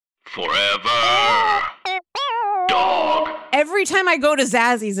Forever. Dog. Every time I go to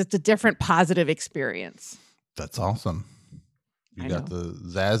Zazzy's, it's a different positive experience. That's awesome. You I got know. the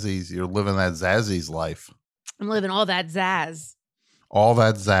Zazzies. You're living that Zazzies life. I'm living all that zazz. All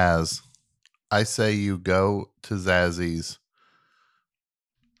that Zazz. I say you go to Zazzies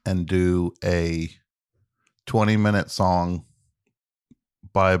and do a 20-minute song,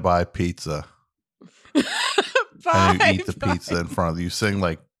 Bye Bye Pizza. And you eat the pizza in front of you. You sing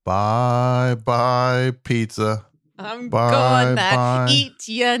like, Bye Bye Pizza. I'm Bye, going to bye. eat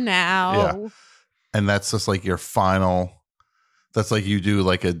you now. Yeah. And that's just like your final, that's like you do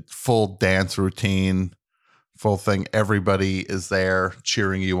like a full dance routine, full thing. Everybody is there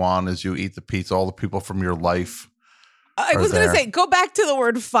cheering you on as you eat the pizza. All the people from your life. I was going there. to say, go back to the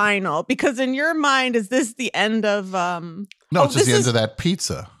word final, because in your mind, is this the end of... No, Oh, it's just the this end of that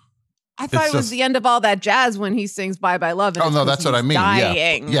pizza. I thought It's it was just- the end of all that jazz when he sings Bye Bye Love. And Oh, it's no, 'cause that's what I he's mean.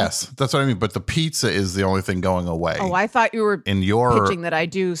 dying. Yeah. Yes, that's what I mean. But the pizza is the only thing going away. Oh, I thought you were in your pitching that I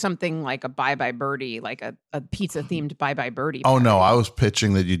do something like a Bye Bye Birdie, like a pizza-themed Bye Bye Birdie. Oh no, party. I was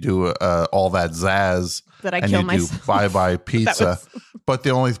pitching that you do all that Zazz That I and kill you myself. do Bye Bye Pizza.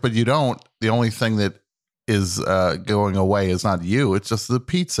 was- But you don't. The only thing that is going away is not you. It's just the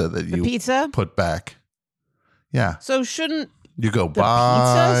pizza that The you pizza? put back. Yeah, So shouldn't... you go The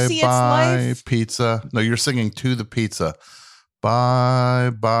bye pizza see its bye life? pizza. No, you're singing to the pizza.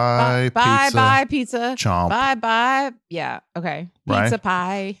 Bye bye Bye pizza. bye pizza. Chomp. Bye bye. Yeah. Okay. Right? Pizza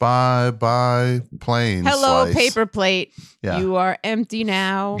pie. Bye bye plain Hello, slice. paper plate. Yeah. You are empty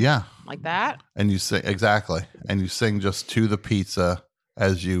now. Yeah, Like that. and you sing exactly, and you sing just to the pizza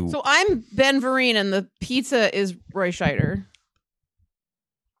as you. So I'm Ben Vereen and the pizza is Roy Scheider.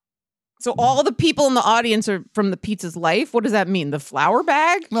 So all the people in the audience are from the pizza's life. What does that mean? The flour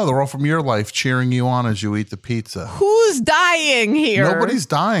bag? No, they're all from your life cheering you on as you eat the pizza. Who's dying here? Nobody's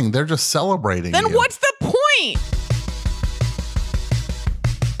dying. They're just celebrating Then you. what's the point?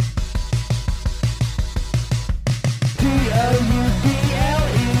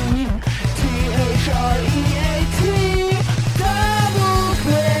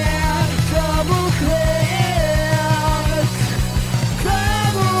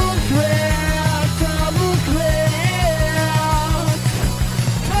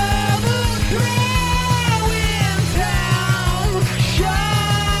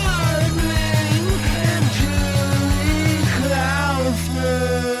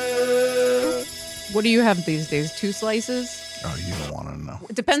 What do you have these days? 2 slices? Oh, you don't want to know.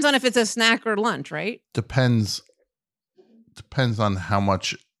 It depends on if it's a snack or lunch, right? Depends on how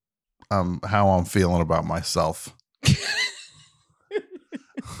much how I'm feeling about myself.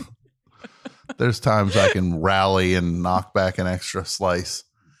 There's times I can rally and knock back an extra slice.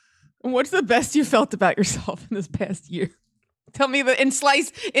 And what's the best you felt about yourself in this past year? Tell me in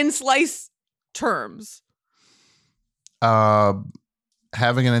slice terms.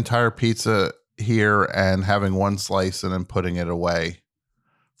 Having an entire pizza here and having one slice and then putting it away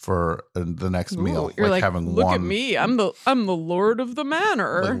for the next meal. Ooh, you're like, having look one, at me. I'm the lord of the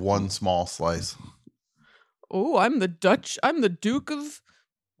manor. like one small slice. Oh, I'm the Duke of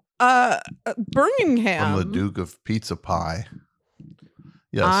Birmingham. I'm the Duke of Pizza Pie.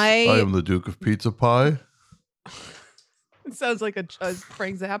 Yes, I am the Duke of Pizza Pie. It sounds like a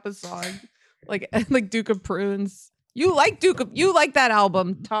Frank Zappa song, like Duke of Prunes. You like that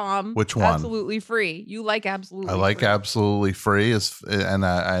album, Tom? Which one? Absolutely Free. You like Absolutely. I like Free. Absolutely Free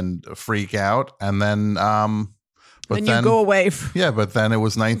and Freak Out, and then but then you go away. Yeah, but then it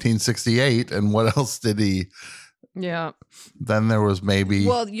was 1968, and what else did he? Yeah. Then there was maybe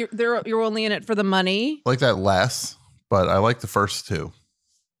Well, you're only in it for the money. like that less, but I like the first two.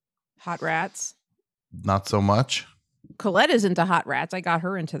 Hot Rats. Not so much. Colette is into Hot Rats. I got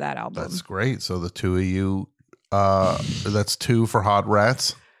her into that album. That's great. So the two of you, that's 2 for Hot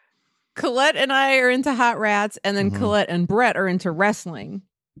Rats. Colette and I are into Hot Rats, and then Colette and Brett are into wrestling.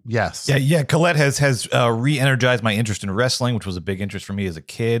 Yes. Yeah. Colette has re-energized my interest in wrestling, which was a big interest for me as a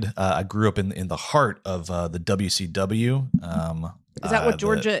kid. I grew up in the heart of the WCW. Is that what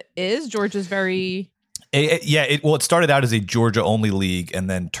Georgia is? Georgia's very... It started out as a Georgia only league, and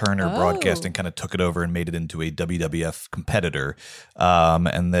then Turner Oh. Broadcasting kind of took it over and made it into a WWF competitor.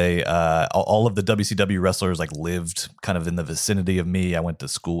 And they all of the WCW wrestlers lived kind of in the vicinity of me. I went to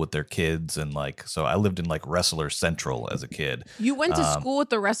school with their kids, and so I lived in Wrestler Central as a kid. You went to school with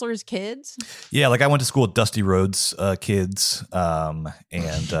the wrestlers' kids? Yeah, I went to school with Dusty Rhodes kids, and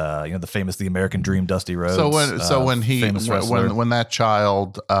the American Dream Dusty Rhodes. So when famous wrestler. when that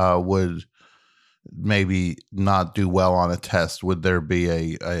child would maybe not do well on a test, would there be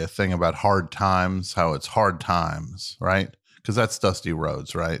a thing about hard times? How it's hard times, right? Because that's Dusty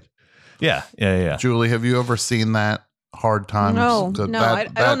Rhodes, right? Yeah. Julie, have you ever seen that Hard Times? No, I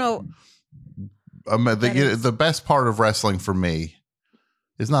don't know. The best part of wrestling for me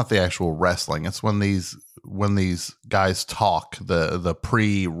is not the actual wrestling. It's when these guys talk, the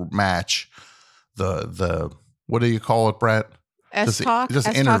pre-match, the what do you call it, Brett? S-talk? Just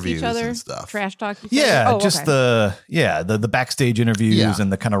S-talk interviews each other? and stuff. Trash talk each Yeah, other? Oh, just okay. the backstage interviews Yeah. and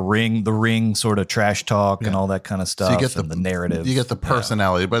the kind of ring sort of trash talk and Yeah. all that kind of stuff. So you get and the narrative. You get the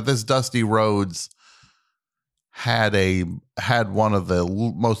personality. But this Dusty Rhodes had one of the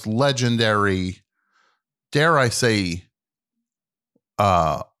most legendary, dare I say,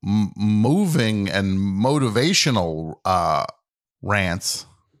 moving and motivational rants.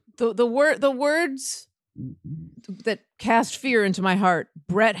 The words that cast fear into my heart.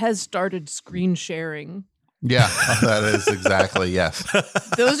 Brett has started screen sharing. Yeah, that is exactly yes.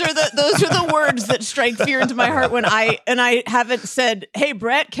 Those are the words that strike fear into my heart when I haven't said, "Hey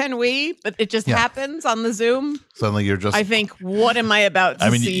Brett, can we?" But it just happens on the Zoom. Suddenly you're just. I think, what am I about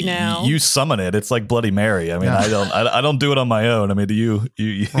to see now? You summon it. It's like Bloody Mary. I mean, I don't do it on my own. I mean, do you?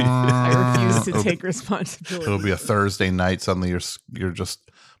 I refuse to take responsibility. It'll be a Thursday night. Suddenly you're just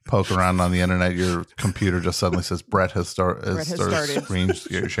poking around on the internet. Your computer just suddenly says Brett has started screen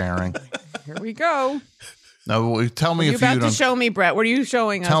sharing. Here we go. No, tell me You're if you about don't. to show me, Brett. What are you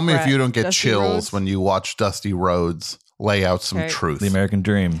showing us? Tell me Brett? if you don't get Dusty chills Rhodes? when you watch Dusty Rhodes lay out some Okay. truth. The American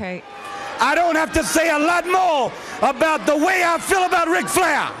Dream. Okay. I don't have to say a lot more about the way I feel about Ric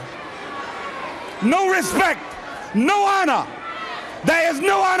Flair. No respect, no honor. There is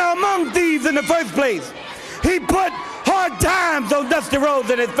no honor among thieves in the first place. He put hard times on Dusty Rhodes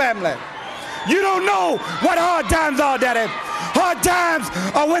and his family. You don't know what hard times are, Daddy. Hard times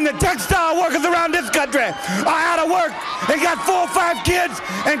are when the textile workers around this country are out of work and got 4 or 5 kids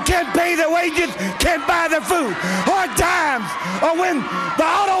and can't pay their wages, can't buy their food. Hard times are when the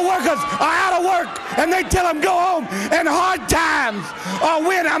auto workers are out of work and they tell them go home. And hard times are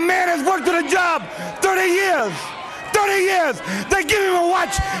when a man has worked at a job 30 years. 30 years. They give him a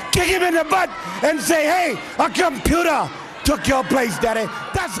watch, kick him in the butt, and say, hey, a computer took your place, Daddy.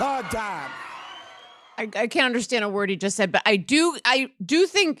 That's hard time. I can't understand a word he just said, but I do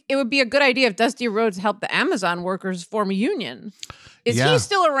think it would be a good idea if Dusty Rhodes helped the Amazon workers form a union. Is he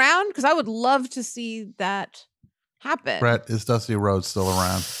still around? Because I would love to see that happen. Brett, is Dusty Rhodes still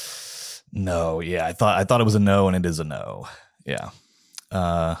around? No, yeah, I thought it was a no, and it is a no. Yeah.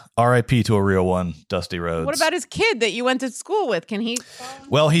 R.I.P. to a real one, Dusty Rhodes. What about his kid that you went to school with? Can he?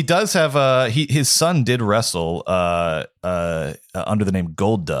 Well, he does have his son did wrestle under the name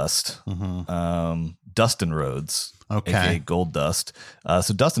Gold Dust. Dustin Rhodes, Okay. aka Gold Dust.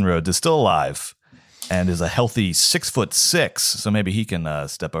 So Dustin Rhodes is still alive and is a healthy 6'6". So maybe he can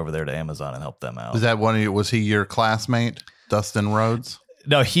step over there to Amazon and help them out. Is that one of you? Was he your classmate, Dustin Rhodes?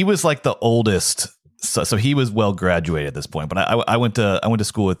 No, he was like the oldest. So he was well graduated at this point. But I went to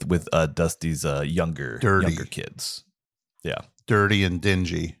school with Dusty's younger kids. Yeah, Dirty and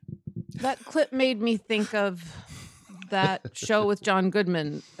dingy. That clip made me think of that show with John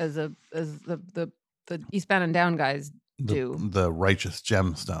Goodman as the Eastbound and Down guys do. The Righteous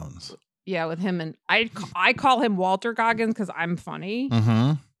Gemstones. Yeah, with him, and I call him Walter Goggins because I'm funny,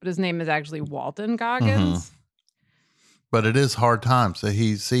 Mm-hmm. but his name is actually Walton Goggins. But it is hard times.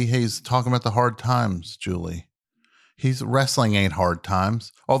 He's talking about the hard times, Julie. Wrestling ain't hard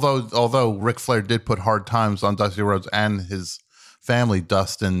times. Although Ric Flair did put hard times on Dusty Rhodes and his family,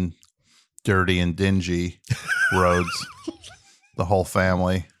 Dustin, Dirty and Dingy Rhodes, the whole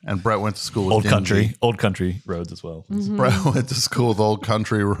family. And Brett went to school with Old Country Roads as well. Brett went to school with Old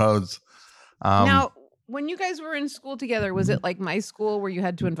Country Roads. Now, when you guys were in school together, was it like my school where you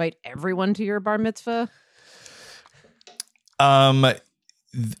had to invite everyone to your bar mitzvah?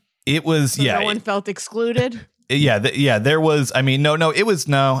 It was So no one felt excluded. There was. I mean, no. It was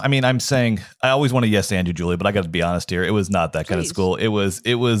no. I mean, I'm saying I always want to yes and you, Julie, but I got to be honest here. It was not that kind of Please. school. It was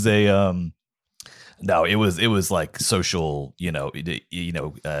a no. It was like social,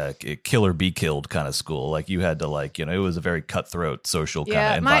 kill or be killed kind of school. Like you had to it was a very cutthroat social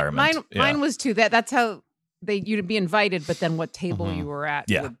kind of environment. Mine was too. That's how you'd be invited, but then what table you were at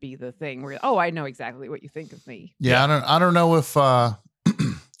would be the thing where I know exactly what you think of me. Yeah. I don't know if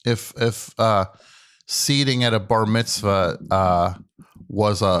if seating at a bar mitzvah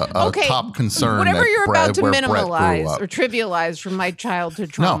was a top concern. Whatever you're about to where Brett grew minimalize up. or trivialize from my childhood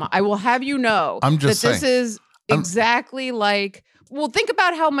trauma, No. I will have you know I'm just that this saying. is exactly like. Well, think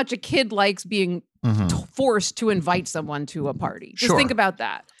about how much a kid likes being forced to invite someone to a party. Just Sure. think about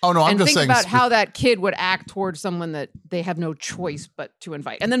that. Oh, no, I'm and just think saying about how that kid would act towards someone that they have no choice but to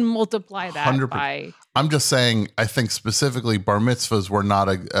invite, and then multiply that 100%. by. I'm just saying, I think specifically bar mitzvahs were not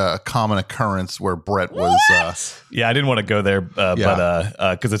a common occurrence where Brett was. Yeah, I didn't want to go there, but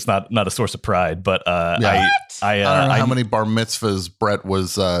because it's not a source of pride. But I don't know how many bar mitzvahs Brett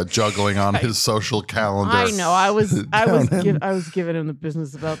was juggling on his social calendar. I know. I was giving him the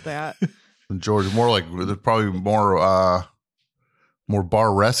business about that. George, more like there's probably more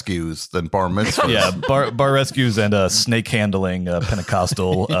bar rescues than bar mitzvahs. Yeah, bar rescues and snake handling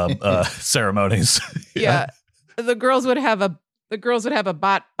Pentecostal ceremonies. Yeah, the girls would have a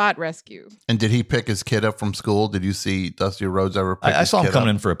bot rescue. And did he pick his kid up from school? Did you see Dusty Rhodes ever pick I his saw him kid coming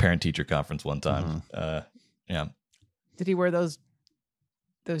up? in for a parent teacher conference one time. Yeah. Did he wear those?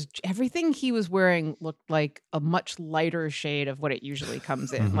 Everything he was wearing looked like a much lighter shade of what it usually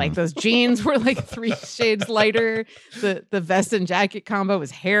comes in. Like those jeans were like 3 shades lighter. The vest and jacket combo,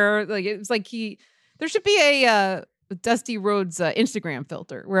 his hair, like it was like there should be a Dusty Rhodes Instagram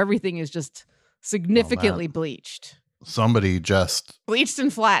filter where everything is just significantly bleached. Somebody just Bleached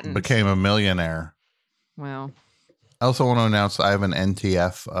and flattened. became a millionaire. Wow. I also want to announce I have an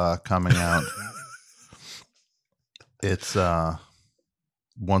NTF coming out. It's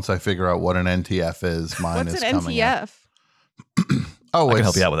once I figure out what an NTF is, mine What's is an coming out. NTF? Oh, I can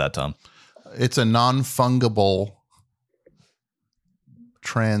help you out with that, Tom. It's a non-fungible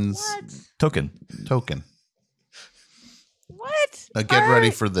trans Token. token. What? Get ready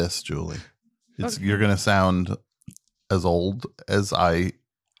for this, Julie. You're going to sound as old as I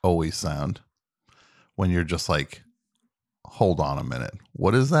always sound when you're just like, hold on a minute.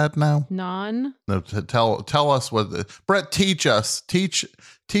 What is that now? Non. No, tell us what Brett, teach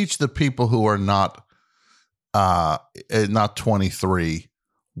the people who are not 23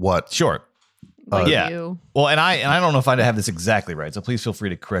 what. Sure. Like Yeah. you. Well, and I don't know if I have this exactly right, so please feel free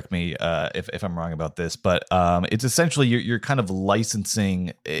to correct me if I'm wrong about this. But it's essentially you're kind of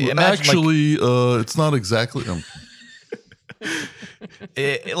licensing. Actually, it's not exactly.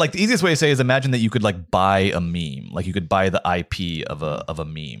 Like the easiest way to say is imagine that you could like buy a meme, like you could buy the IP of a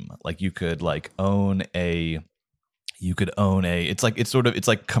meme, like you could like own a. It's like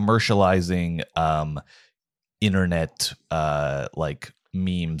commercializing internet like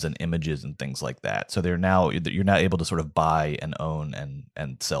memes and images and things like that. So you're now able to sort of buy and own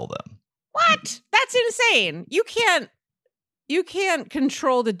and sell them. What? That's insane. You can't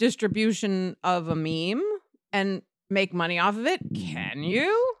control the distribution of a meme and make money off of it, can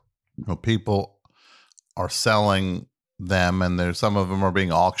you? Well, people are selling them, and some of them are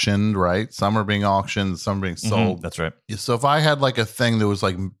being auctioned, right? Some are being auctioned, some are being sold. That's right. So if I had like a thing that was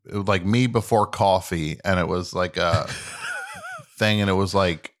like me before coffee, and it was like a thing, and it was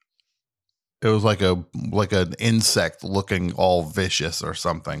like an insect looking all vicious or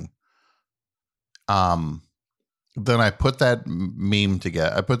something. Then I put that meme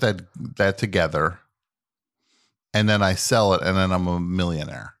together. I put that together, and then I sell it, and then I'm a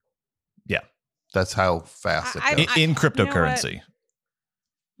millionaire. Yeah, that's how fast it goes. In cryptocurrency.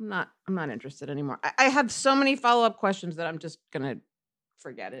 You know I'm not interested anymore. I have so many follow-up questions that I'm just gonna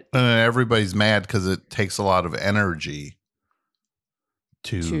forget it. And then everybody's mad because it takes a lot of energy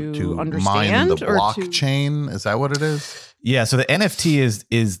to mine the blockchain. Is that what it is? Yeah. So the NFT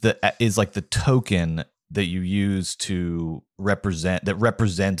is like the token that you use to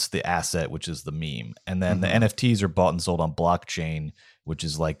represents the asset, which is the meme. And then the NFTs are bought and sold on blockchain, which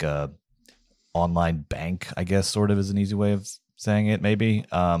is like a online bank, I guess, sort of is an easy way of saying it, maybe.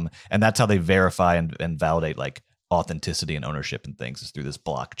 And that's how they verify and validate like authenticity and ownership and things, is through this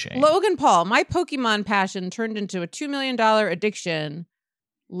blockchain. Logan Paul, my Pokemon passion turned into a $2 million addiction,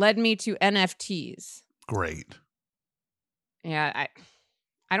 led me to NFTs. Great. Yeah,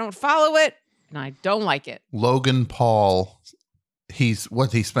 I don't follow it, and I don't like it. Logan Paul, he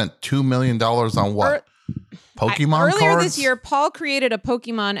spent $2 million on what? Pokemon Earlier cards? this year, Paul created a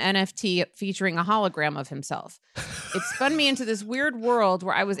Pokemon NFT featuring a hologram of himself. It spun me into this weird world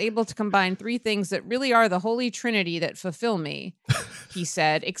where I was able to combine 3 things that really are the holy trinity that fulfill me, he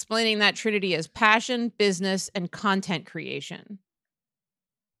said, explaining that trinity as passion, business, and content creation.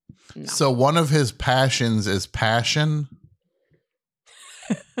 No. So one of his passions is passion?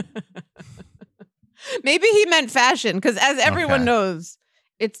 Maybe he meant fashion, because as everyone knows,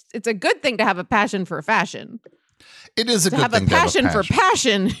 it's a good thing to have a passion for fashion. It is a to good have thing a passion for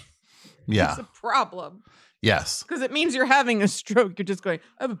passion. Yeah. It's a problem. Yes. Because it means you're having a stroke. You're just going,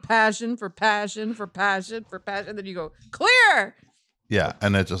 I have a passion for passion for passion for passion. And then you go, clear. Yeah.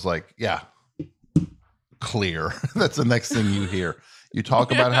 And it's just like, yeah, clear. That's the next thing you hear. You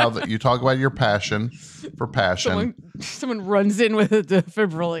talk about you talk about your passion for passion. Someone runs in with a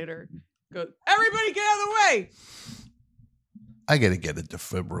defibrillator. Goes, everybody get out of the way. I got to get a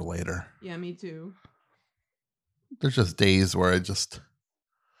defibrillator. Yeah, me too. There's just days where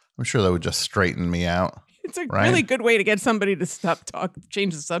I'm sure that would just straighten me out. It's a really good way to get somebody to stop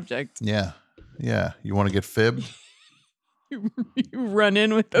change the subject. Yeah. Yeah. You want to get fibbed? You run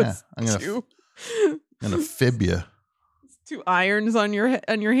in with those two. I'm going to fib you. 2 irons on your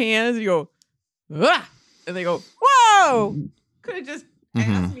hands. You go, ah! And they go, whoa! Could have just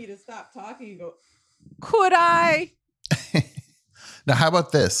asked me to stop talking. You go, could I? Now, how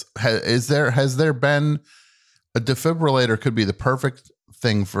about this? Has there been a defibrillator? Could be the perfect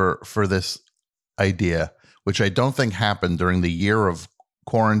thing for this idea, which I don't think happened during the year of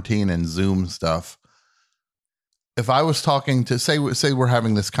quarantine and Zoom stuff. If I was talking to say we're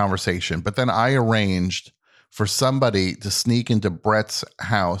having this conversation, but then I arranged for somebody to sneak into Brett's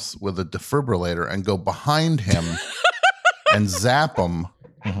house with a defibrillator and go behind him and zap him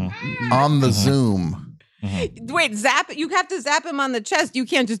on the Zoom. Wait, zap? You have to zap him on the chest. You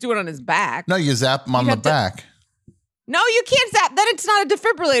can't just do it on his back. No, you zap him on the back. No, you can't zap. Then it's not a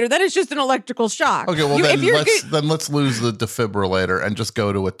defibrillator. Then it's just an electrical shock. Okay, well let's lose the defibrillator and just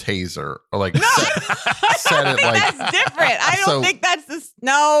go to a taser or like set it like that's different. I don't think that's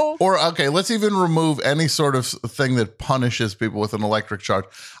no. Or okay, let's even remove any sort of thing that punishes people with an electric charge.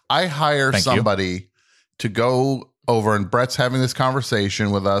 I hire somebody to go over and Brett's having this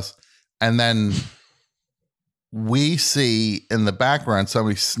conversation with us, and then we see in the background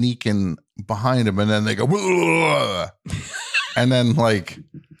somebody sneaking behind him, and then they go, and then like,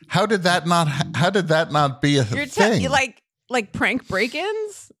 how did that not be a thing? Like prank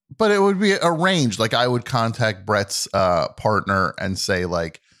break-ins? But it would be arranged. Like I would contact Brett's partner and say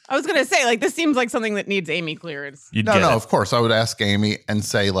like, I was gonna say like this seems like something that needs Amy clearance. No, of course I would ask Amy and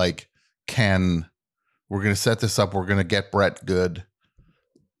say like, we're gonna set this up. We're gonna get Brett good.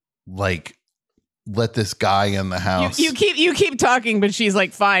 Like, let this guy in the house. You keep talking, but she's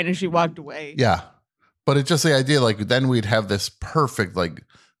like fine, and she walked away. Yeah, but it's just the idea. Like then we'd have this perfect like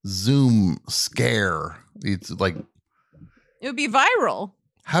Zoom scare. It's like it would be viral.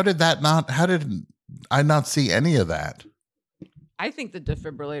 How did I not see any of that? I think the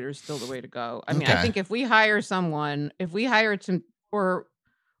defibrillator is still the way to go. I mean, I think if we hire 2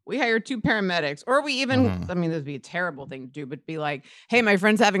 paramedics, or we even, I mean, this would be a terrible thing to do, but be like, hey, my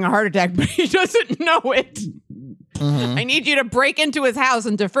friend's having a heart attack, but he doesn't know it. I need you to break into his house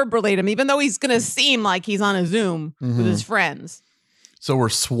and defibrillate him, even though he's going to seem like he's on a Zoom with his friends. So we're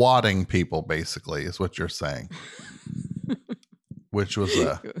swatting people, basically, is what you're saying. Which was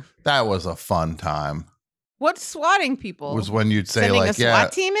that was a fun time. What's swatting people? Was when you'd say sending like, a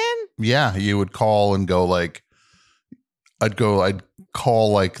SWAT team in? Yeah, you would call and go like, I'd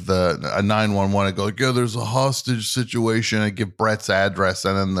call like a 911 and go like, yeah, there's a hostage situation. I'd give Brett's address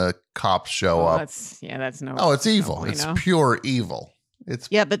and then the cops show up. That's no. Oh, it's evil. No, it's pure evil.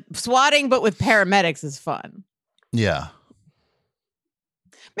 But swatting, but with paramedics is fun. Yeah.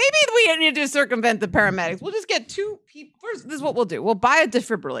 Maybe we need to circumvent the paramedics. We'll just get 2 people. First, this is what we'll do. We'll buy a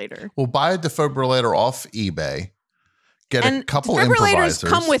defibrillator. We'll buy a defibrillator off eBay. Get a couple defibrillators improvisers.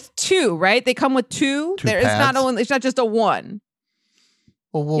 Come with 2, right? They come with 2. It's not just a 1.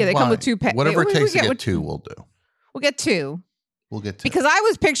 Well, they come with 2 pads. Whatever it takes to get 2, we'll do. We'll get 2. We'll get 2. Because I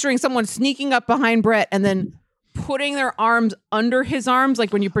was picturing someone sneaking up behind Brett and then putting their arms under his arms,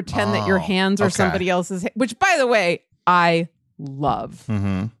 like when you pretend that your hands are somebody else's, which, by the way, I love.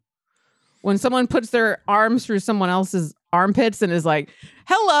 When someone puts their arms through someone else's armpits and is like,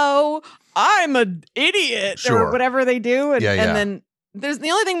 hello, I'm an idiot, or whatever they do. And then there's the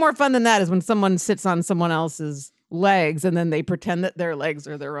only thing more fun than that is when someone sits on someone else's legs and then they pretend that their legs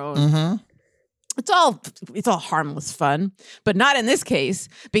are their own. It's all harmless fun, but not in this case,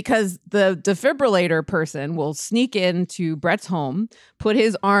 because the defibrillator person will sneak into Brett's home, put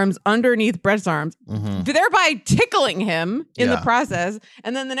his arms underneath Brett's arms, thereby tickling him in the process.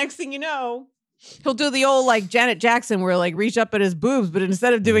 And then the next thing you know, he'll do the old like Janet Jackson where like reach up at his boobs, but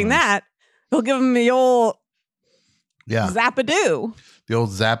instead of doing that, he'll give him the old zapadoo. The old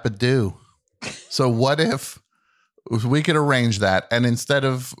zapadoo. So what if we could arrange that, and instead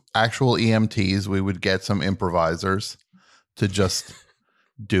of actual EMTs, we would get some improvisers to just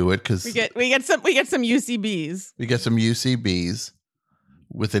do it, because we get some UCBs. We get some UCBs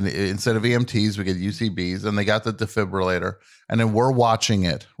instead of EMTs, we get UCBs, and they got the defibrillator, and then we're watching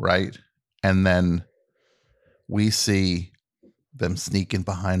it, right? And then we see them sneaking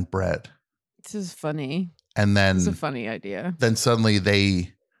behind Brett. This is funny. And then it's a funny idea. Then suddenly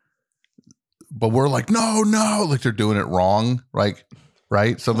but we're like, no, like they're doing it wrong, right?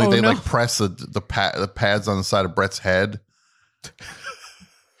 Suddenly they like press the pads on the side of Brett's head,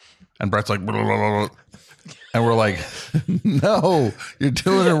 and Brett's like, blah, blah, blah, blah. And we're like, no, you're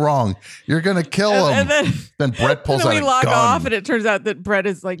doing it wrong. You're gonna kill him. And then Brett pulls out a gun. We log off, and it turns out that Brett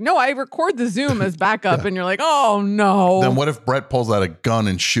is like, no, I record the Zoom as backup, and you're like, oh no. Then what if Brett pulls out a gun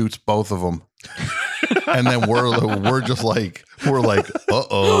and shoots both of them? And then we're just like,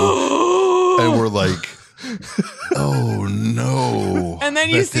 uh-oh. And we're like, oh no. And then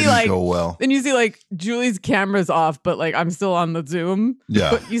you see like Julie's camera's off, but like I'm still on the Zoom.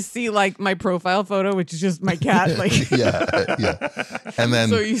 Yeah. But you see like my profile photo, which is just my cat. Like yeah. And then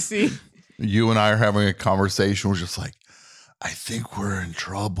so you see you and I are having a conversation. We're just like, I think we're in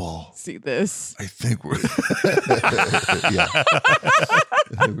trouble. See this? I think we're yeah.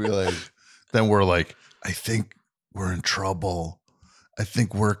 Then we're like, I think we're in trouble. I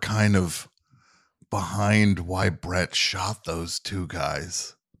think we're kind of behind why Brett shot those two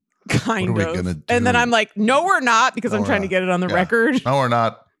guys. Kind of. What are we gonna do? And then I'm like, no, we're not, because I'm trying to get it on the record. No, we're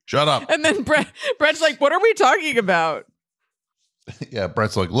not. Shut up. And then Brett's like, what are we talking about? Yeah,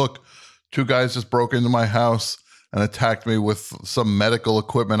 Brett's like, look, two guys just broke into my house and attacked me with some medical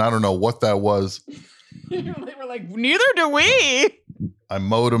equipment. I don't know what that was. We're like, neither do we. I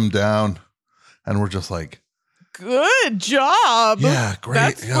mowed them down, and we're just like, good job. Yeah, great.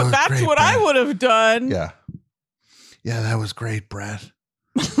 That's great, what Brett. I would have done. Yeah, that was great, Brett.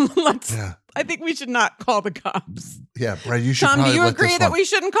 I think we should not call the cops. Yeah, Brett, you should. Tom, probably do you agree that we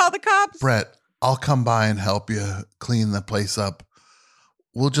shouldn't call the cops? Brett, I'll come by and help you clean the place up.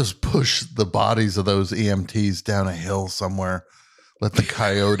 We'll just push the bodies of those EMTs down a hill somewhere. Let the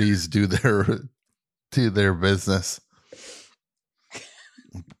coyotes do their business.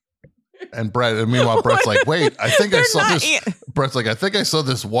 And meanwhile, Brett's like, wait, I think I saw this. Brett's like, I think I saw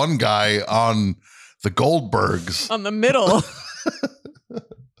this one guy on the Goldbergs. On the middle.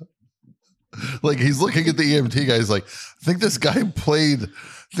 Like he's looking at the EMT guy. He's like, I think this guy played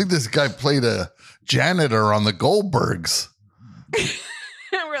a janitor on the Goldbergs.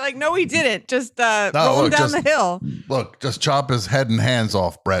 We're like, no, he didn't. Just roll him down the hill. Look, just chop his head and hands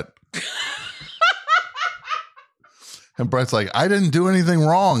off, Brett. And Brett's like, I didn't do anything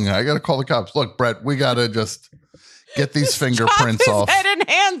wrong. I got to call the cops. Look, Brett, we got to just get these fingerprints chop off. His head and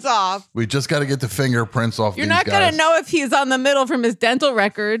hands off. We just got to get the fingerprints off. You're not going to know if he's on the middle from his dental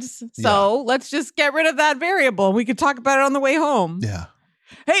records. So let's just get rid of that variable. We could talk about it on the way home. Yeah.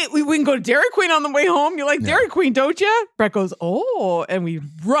 Hey, we can go to Dairy Queen on the way home. You like Dairy Queen, don't you? Brett goes, oh, and we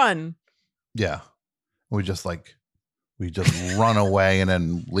run. Yeah. We just run away and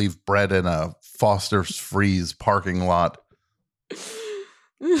then leave Brett in a Foster's Freeze parking lot.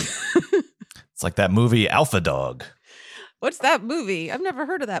 It's like that movie Alpha Dog. What's that movie? I've never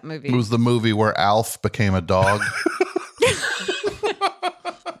heard of that movie. It was the movie where Alf became a dog.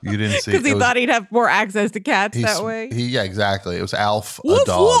 You didn't see it. Because he thought he'd have more access to cats that way. Yeah, exactly. It was Alf, woof, a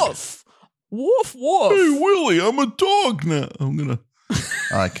dog. Woof, woof, woof. Hey, Willie, I'm a dog now.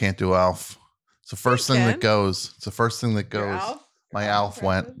 I can't do Alf. It's the first thing that goes. It's the first thing that goes. Alf? My Alf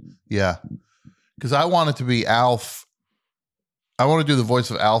went. Yeah. Because I wanted to be Alf. I want to do the voice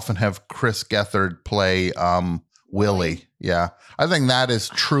of Alf and have Chris Gethard play Willie. Yeah. I think that is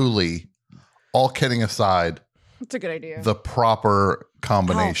truly, all kidding aside, that's a good idea. the proper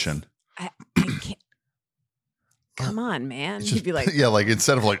combination. I can't. Come on, man. Just, You'd be like, yeah, like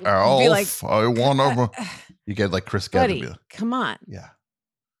instead of like, Alf, like, I want over. You get like Chris buddy, Gethard. come on. Yeah.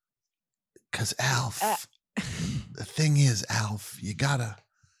 Because Alf, the thing is, Alf, you're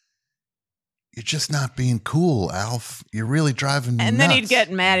just not being cool, Alf. You're really driving me nuts. And then he'd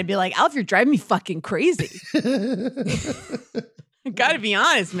get mad and be like, Alf, you're driving me fucking crazy. I gotta be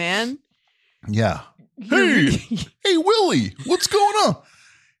honest, man. Yeah. Hey, Willie, what's going on?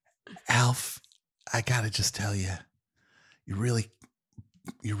 Alf, I gotta just tell you, you're really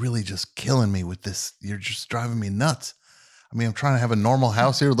just killing me with this. You're just driving me nuts. I mean, I'm trying to have a normal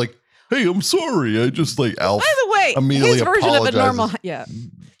house here. Like, hey, I'm sorry. I just like Alf. By the way, immediately his version of a normal, apologizes.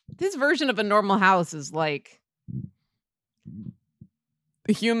 His version of a normal house is like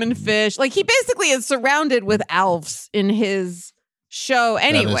the human fish. Like he basically is surrounded with Alfs in his show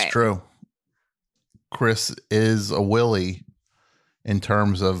anyway. That is true. Chris is a Willie in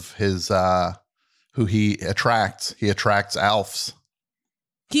terms of his who he attracts. He attracts Alfs.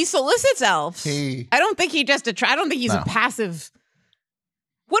 He solicits Alfs. I don't think he just I don't think he's a passive.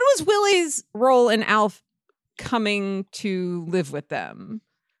 What was Willie's role in Alf coming to live with them?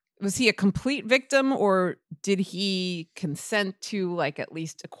 Was he a complete victim, or did he consent to like at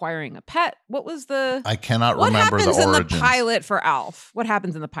least acquiring a pet? What was the? I cannot what remember the happens in origins. the pilot for Alf? What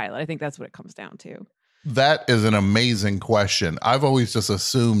happens in the pilot? I think that's what it comes down to. That is an amazing question. I've always just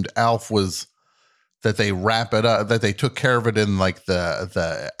assumed Alf was that they wrap it up, that they took care of it in like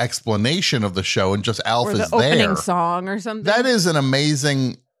the explanation of the show, and just Alf Or is the opening there. song or something. That is an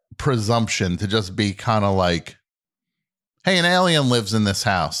amazing presumption to just be kind of like, hey, an alien lives in this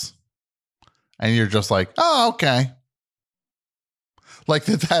house. And you're just like, oh, okay. Like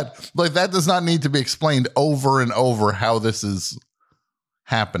that does not need to be explained over and over how this is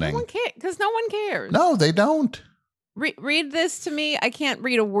happening. No one cares because no one cares. No, they don't. Read this to me. I can't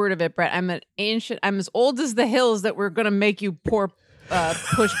read a word of it, Brett. I'm as old as the hills that we're gonna make you push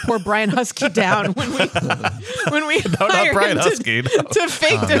poor Brian Husky down when we No, not hire Brian him Husky. to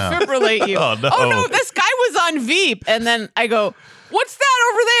fake defibrillate you. Oh, no. Oh no, this guy was on Veep, and then I go, "What's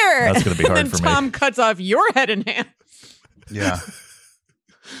that over there?" That's gonna be hard and then for me. Tom cuts off your head and hand. Yeah.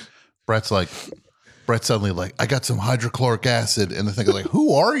 Brett's suddenly like, I got some hydrochloric acid. And the thing is like,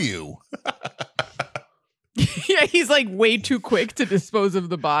 who are you? Yeah, he's like way too quick to dispose of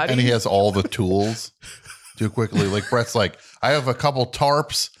the body. And he has all the tools too quickly. Like Brett's like, I have a couple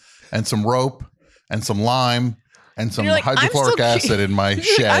tarps and some rope and some lime and some you're like, hydrochloric acid in my You're like,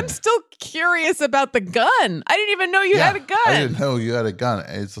 shed. I'm still curious about the gun. I didn't even know you had a gun. I didn't know you had a gun.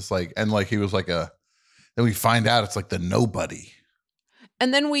 It's just like, and like he was like then we find out it's like the nobody.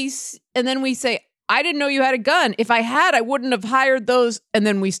 And then we say, I didn't know you had a gun. If I had, I wouldn't have hired those. And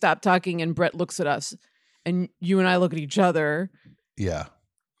then we stop talking and Brett looks at us and you and I look at each other. Yeah.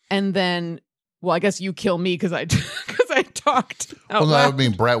 And then, well, I guess you kill me because I talked out Well, that loud. would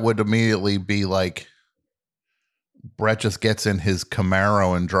mean Brett would immediately be like, Brett just gets in his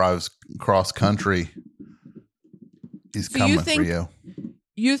Camaro and drives cross country. He's So you coming think- for you.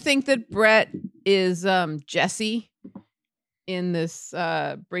 You think that Brett is Jesse in this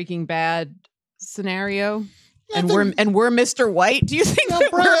Breaking Bad scenario? And we're Mr. White? Do you think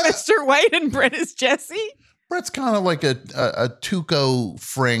that we're Brett- Mr. White and Brett is Jesse? Brett's kind of like a Tuco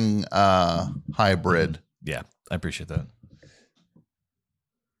Fring hybrid. Yeah, I appreciate that.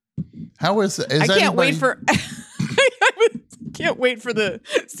 How is I can't wait anybody- for can't wait for the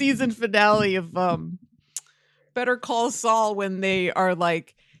season finale of Better Call Saul when they are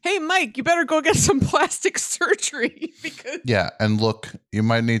like, "Hey Mike, you better go get some plastic surgery because." Yeah, and look, you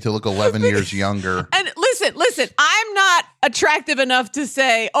might need to look 11 years younger. And listen, I'm not attractive enough to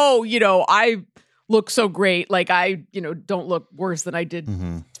say, "Oh, I look so great. Like I, don't look worse than I did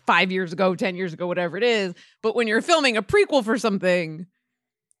 5 years ago, 10 years ago, whatever it is." But when you're filming a prequel for something,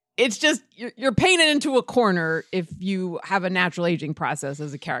 it's just you're painted into a corner if you have a natural aging process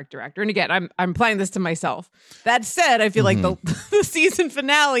as a character actor. And again, I'm applying this to myself. That said, I feel like the season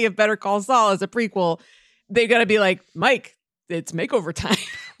finale of Better Call Saul as a prequel, they got to be like, Mike, it's makeover time.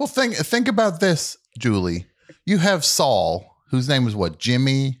 Well, think about this, Julie. You have Saul, whose name is what?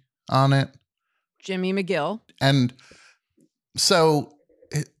 Jimmy on it? Jimmy McGill. And so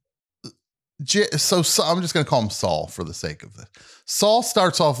I'm just going to call him Saul for the sake of this. Saul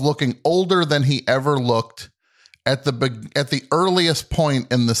starts off looking older than he ever looked at the earliest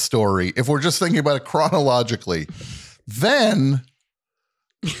point in the story. If we're just thinking about it chronologically, then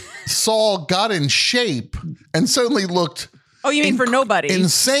Saul got in shape and suddenly looked. Oh, you mean for nobody?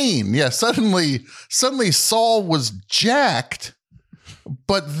 Insane. Yeah. Suddenly Saul was jacked,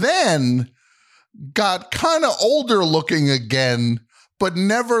 but then got kind of older looking again, but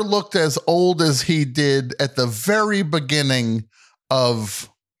never looked as old as he did at the very beginning of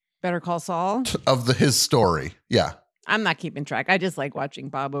Better Call Saul. his story. Yeah. I'm not keeping track. I just like watching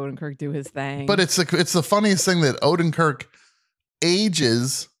Bob Odenkirk do his thing. But it's the funniest thing that Odenkirk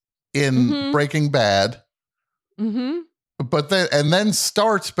ages in Breaking Bad. Mm-hmm. But then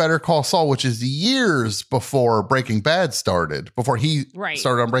starts Better Call Saul, which is years before Breaking Bad started, before he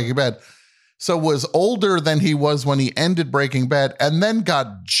started on Breaking Bad. So was older than he was when he ended Breaking Bad, and then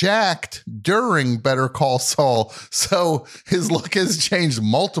got jacked during Better Call Saul. So his look has changed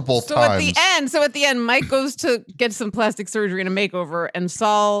multiple times. At the end, Mike goes to get some plastic surgery and a makeover, and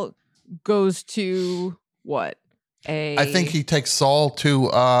Saul goes to what? I think he takes Saul to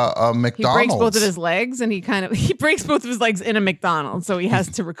a McDonald's. He breaks both of his legs, and he breaks both of his legs in a McDonald's, so he has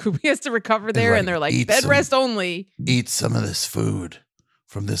to recoup. He has to recover there, and they're like, bed rest only. Eat some of this food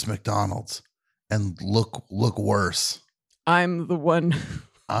from this McDonald's and look worse. I'm the one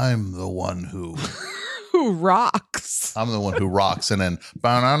who who rocks. I'm the one who rocks, and then they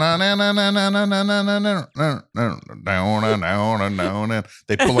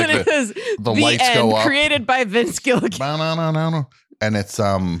pull like the lights end, go up. Created by Vince Gilligan. And it's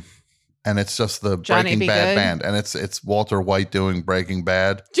and it's just the Johnny Breaking Be Bad Good. band, and it's Walter White doing Breaking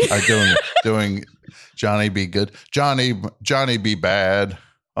Bad, doing Johnny Be Good, Johnny Be Bad.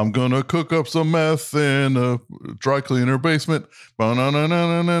 I'm gonna cook up some meth in a dry cleaner basement. Right?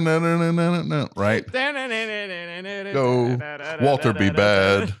 Go, Walter Be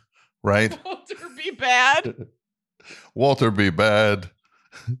Bad. Right? Walter Be Bad. Walter Be Bad.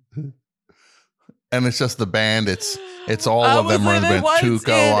 And it's just the band. It's all of them are in the band.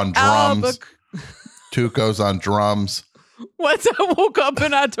 Tuco on drums. Tuco's on drums. Once I woke up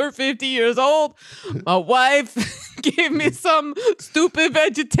and I turned 50 years old, my wife gave me some stupid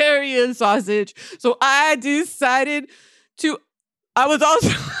vegetarian sausage. So I decided to. I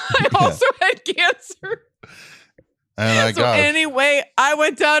also had cancer. And I got it. Anyway, I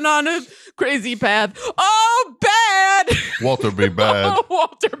went down on a crazy path. Oh, bad. Walter Be Bad. Oh,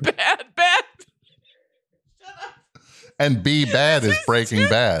 Walter Bad. And B Bad is Breaking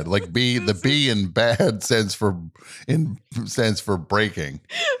Bad. Like the B in bad stands for breaking.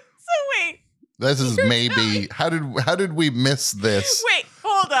 So wait. This is maybe how did we miss this? Wait,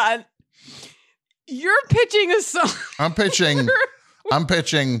 hold on. You're pitching a song. I'm pitching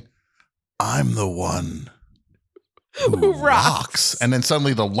I'm the one who rocks. And then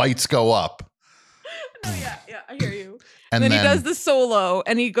suddenly the lights go up. No, yeah, I hear you. And then he does the solo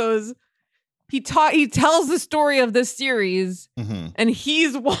and he goes, he tells the story of this series, and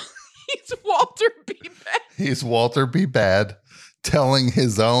he's Walter B. Bad. He's Walter B. Bad telling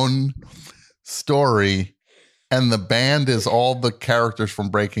his own story, and the band is all the characters from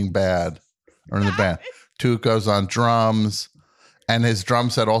Breaking Bad are in the band. Tuco's on drums, and his drum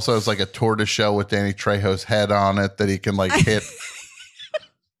set also has like a tortoise shell with Danny Trejo's head on it that he can like hit.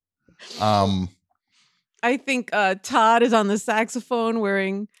 I think Todd is on the saxophone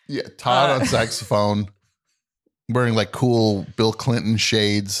wearing. Yeah, Todd on saxophone, wearing like cool Bill Clinton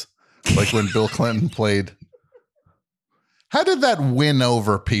shades, like when Bill Clinton played. How did that win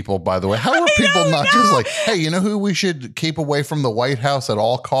over people, by the way? How are people not just like, hey, you know who we should keep away from the White House at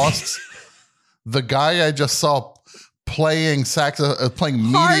all costs? The guy I just saw playing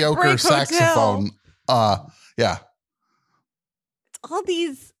mediocre saxophone. Yeah. All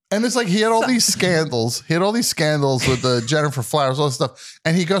these. And it's like he had all these scandals. He had all these scandals with the Jennifer Flowers, all this stuff.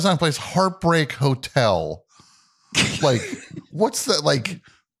 And he goes on and plays Heartbreak Hotel. Like, what's that? Like,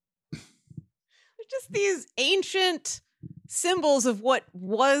 just these ancient symbols of what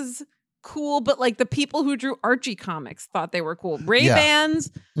was cool, but like the people who drew Archie comics thought they were cool.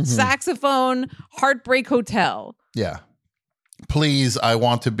 Ray-Bans, saxophone, Heartbreak Hotel. Yeah. Please, I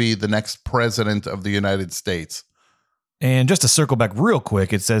want to be the next president of the United States. And just to circle back real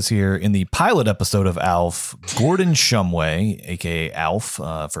quick, it says here in the pilot episode of Alf, Gordon Shumway, aka Alf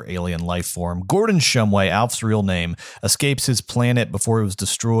for alien life form, Gordon Shumway, Alf's real name, escapes his planet before it was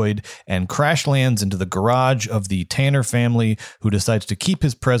destroyed and crash lands into the garage of the Tanner family, who decides to keep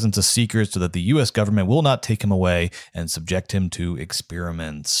his presence a secret so that the U.S. government will not take him away and subject him to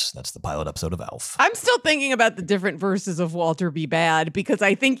experiments. That's the pilot episode of Alf. I'm still thinking about the different verses of Walter B. Bad because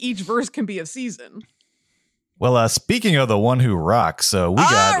I think each verse can be a season. Well, speaking of the one who rocks, we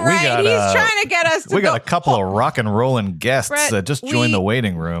got he's trying to get us to we got a couple of rock and rolling guests Brett, that just joined the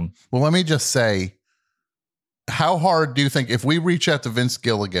waiting room. Well, let me just say, how hard do you think if we reach out to Vince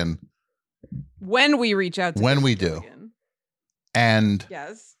Gilligan? When we reach out to when Vince we Gilligan. do. And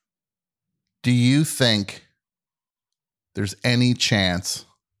yes. Do you think there's any chance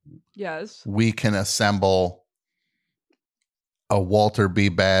yes we can assemble a Walter B.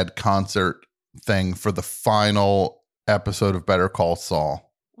 Bad concert thing for the final episode of Better Call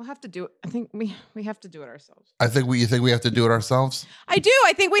Saul? We'll have to do it. I think we have to do it ourselves. You think we have to do it ourselves? I do.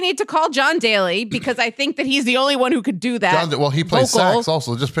 I think we need to call John Daly because I think that he's the only one who could do that. He plays sax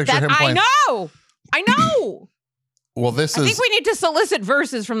also. Just picture him playing. I know. Well, I think we need to solicit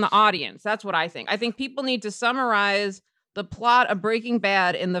verses from the audience. That's what I think. I think people need to summarize the plot of Breaking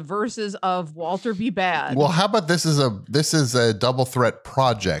Bad in the verses of Walter B. Bad. Well, how about this is a double threat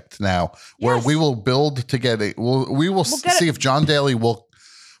project now where we will build to get it. We will see if John Daly will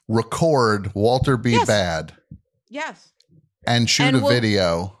record Walter B. Bad. Yes. And shoot a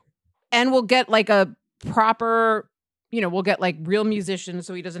video. And we'll get like a proper, we'll get like real musicians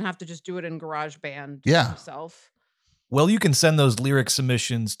so he doesn't have to just do it in GarageBand himself. Well, you can send those lyric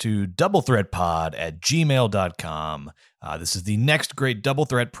submissions to doublethreatpod@gmail.com. This is the next great double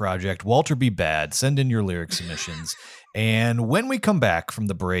threat project, Walter B. Bad. Send in your lyric submissions. And when we come back from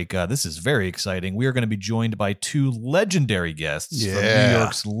the break, this is very exciting. We are going to be joined by two legendary guests from New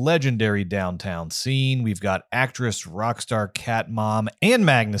York's legendary downtown scene. We've got actress, rock star, cat mom, Ann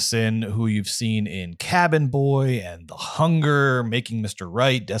Magnuson, who you've seen in Cabin Boy and The Hunger, Making Mr.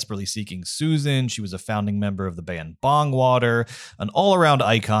 Right, Desperately Seeking Susan. She was a founding member of the band Bongwater, an all-around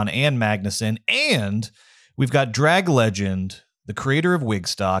icon, Ann Magnuson. And we've got drag legend, the creator of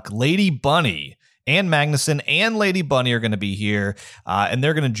Wigstock, Lady Bunny. Ann Magnuson and Lady Bunny are going to be here, and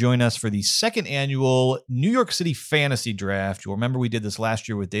they're going to join us for the second annual New York City Fantasy Draft. You'll remember we did this last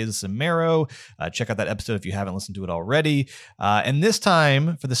year with Deza Samaro. Check out that episode if you haven't listened to it already. And this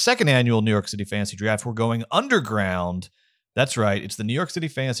time, for the second annual New York City Fantasy Draft, we're going underground. That's right. It's the New York City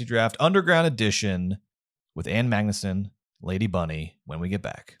Fantasy Draft Underground Edition with Ann Magnuson, Lady Bunny, when we get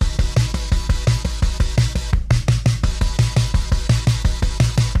back.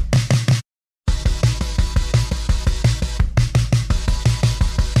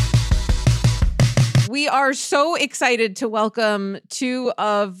 We are so excited to welcome two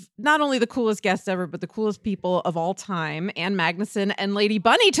of not only the coolest guests ever, but the coolest people of all time, Ann Magnuson and Lady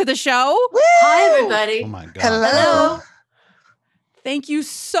Bunny, to the show. Woo! Hi, everybody. Oh my God. Hello. Thank you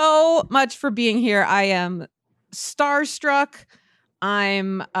so much for being here. I am starstruck.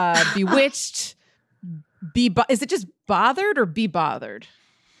 I'm bewitched. Is it just bothered or be bothered?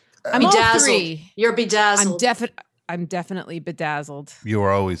 I'm all Bedazzled. three. You're bedazzled. I'm definitely bedazzled. You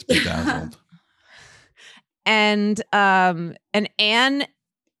are always bedazzled. And Ann,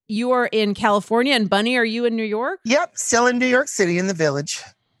 you are in California, and Bunny, are you in New York? Yep, still in New York City in the Village.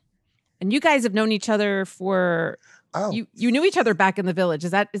 And you guys have known each other for you knew each other back in the Village. Is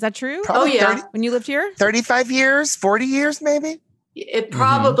that true? Probably Oh, yeah. 30, When you lived here? 35 years, 40 years maybe. It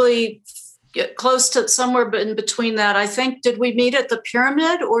probably get close to somewhere in between that. I think, did we meet at the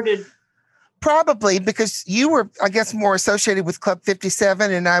Pyramid or did... Probably because you were, I guess, more associated with Club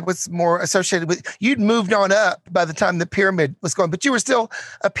 57 and I was more associated with, you'd moved on up by the time the Pyramid was going, but you were still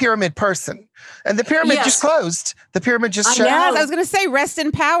a Pyramid person. And the Pyramid Yes. just closed. The Pyramid just I shut. know. Yes, I was going to say rest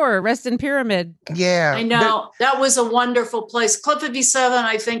in power, rest in Pyramid. Yeah. I know. That was a wonderful place. Club 57,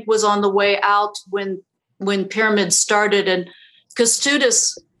 I think, was on the way out when Pyramid started. And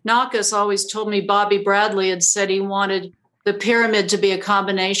Kęstutis Nakas always told me Bobby Bradley had said he wanted the Pyramid to be a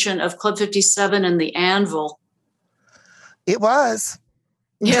combination of Club 57 and the Anvil. It was.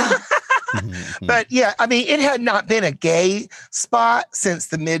 Yeah. But yeah, I mean, it had not been a gay spot since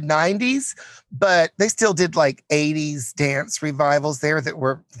the mid 90s, but they still did like 80s dance revivals there that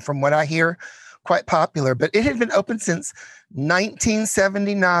were, from what I hear, quite popular. But it had been open since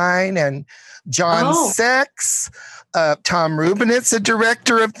 1979, and John Sex, Tom Rubinitz, a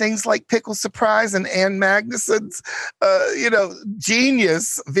director of things like Pickle Surprise, and Ann Magnuson's,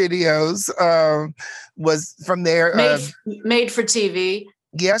 genius videos was from there. Made for TV.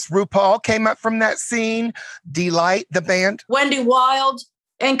 Yes, RuPaul came up from that scene. Delight, the band. Wendy Wild.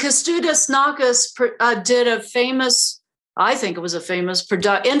 And Kęstutis Nakas did a famous, I think it was a famous,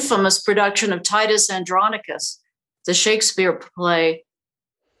 infamous production of Titus Andronicus, the Shakespeare play,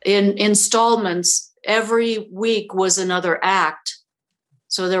 in installments. Every week was another act.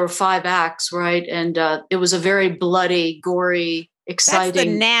 So there were 5 acts, right? And it was a very bloody, gory, exciting. That's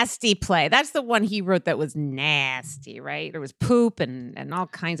the nasty play. That's the one he wrote that was nasty, right? There was poop and all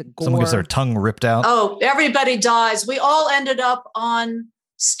kinds of gore. Someone gets their tongue ripped out. Oh, everybody dies. We all ended up on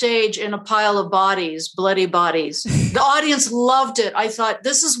stage in a pile of bodies, bloody bodies. The audience loved it. I thought,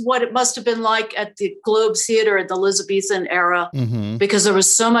 this is what it must have been like at the Globe Theater in the Elizabethan era, because there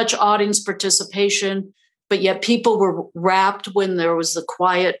was so much audience participation, but yet people were rapt when there was the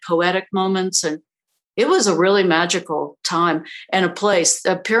quiet, poetic moments. And it was a really magical time and a place.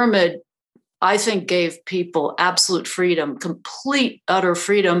 The Pyramid, I think, gave people absolute freedom, complete, utter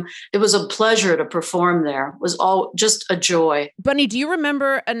freedom. It was a pleasure to perform there. It was all just a joy. Bunny, do you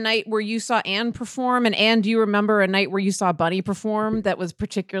remember a night where you saw Ann perform? And Ann, do you remember a night where you saw Bunny perform that was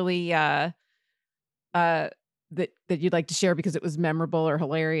particularly that you'd like to share because it was memorable or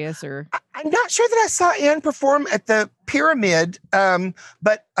hilarious? Or I'm not sure that I saw Ann perform at the Pyramid,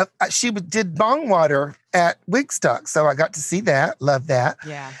 but she did Bongwater at Wigstock, so I got to see that. Love that.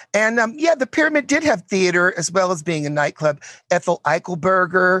 yeah. And the Pyramid did have theater as well as being a nightclub. Ethel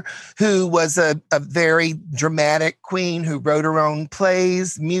Eichelberger, who was a very dramatic queen who wrote her own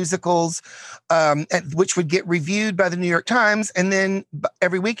plays, musicals, which would get reviewed by the New York Times. And then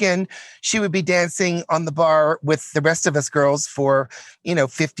every weekend she would be dancing on the bar with the rest of us girls for,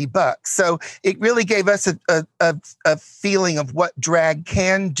 $50. So it really gave us a feeling of what drag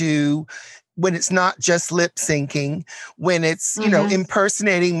can do when it's not just lip syncing, when it's, you know,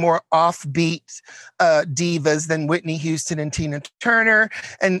 impersonating more offbeat divas than Whitney Houston and Tina Turner.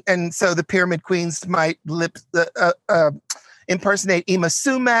 And so the Pyramid Queens might impersonate Emma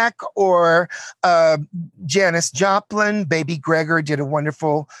Sumac or Janis Joplin. Baby Gregor did a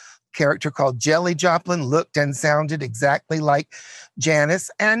wonderful character called Jelly Joplin, looked and sounded exactly like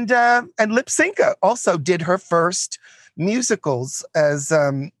Janis. And Lip Synca also did her first musicals as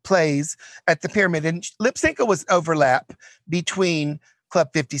plays at the Pyramid. And Lip Synca was overlap between Club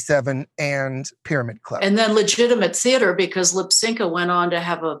 57 and Pyramid Club. And then legitimate theater, because Lip Synca went on to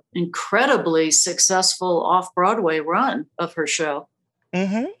have an incredibly successful off-Broadway run of her show.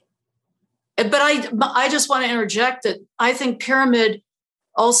 Mm-hmm. But I just want to interject that I think Pyramid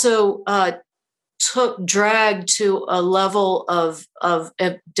also took drag to a level of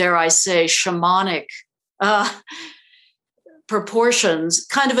dare I say, shamanic proportions,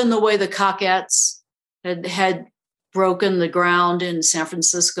 kind of in the way the Cockettes had broken the ground in San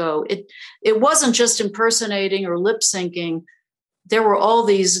Francisco. It wasn't just impersonating or lip syncing. There were all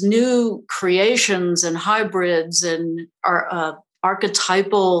these new creations and hybrids and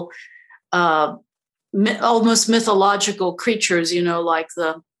archetypal, almost mythological creatures, you know, like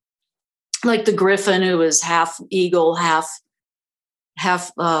the griffin, who is half eagle, half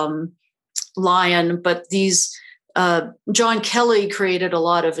lion. But these John Kelly created a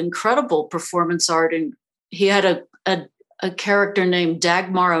lot of incredible performance art, and he had a character named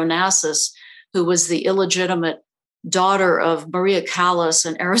Dagmar Onassis, who was the illegitimate daughter of Maria Callas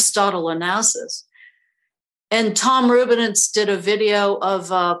and Aristotle Onassis. And Tom Rubinitz did a video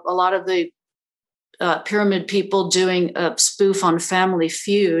of a lot of the Pyramid people doing a spoof on Family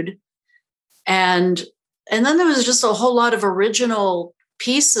Feud. And then there was just a whole lot of original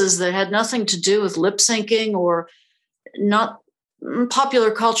pieces that had nothing to do with lip syncing or not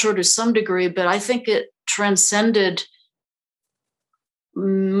popular culture to some degree, but I think it transcended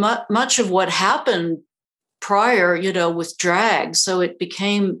much of what happened prior, you know, with drag. So it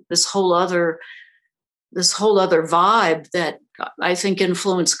became this whole other vibe that I think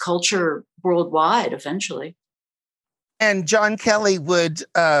influenced culture worldwide eventually. And John Kelly would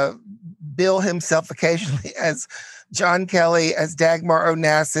bill himself occasionally as John Kelly, as Dagmar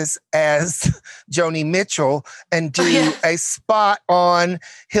Onassis, as Joni Mitchell, and do a spot-on,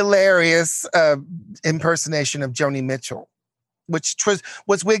 hilarious impersonation of Joni Mitchell, which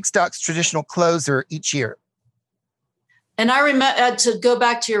was Wigstock's traditional closer each year. And I remember, to go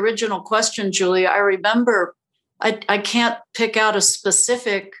back to your original question, Julia, I remember, I can't pick out a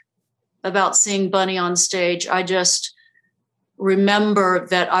specific about seeing Bunny on stage. I just remember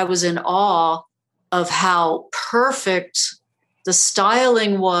that I was in awe of how perfect the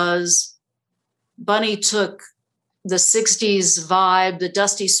styling was. Bunny took the 60s vibe, the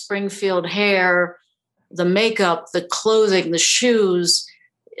Dusty Springfield hair, the makeup, the clothing, the shoes.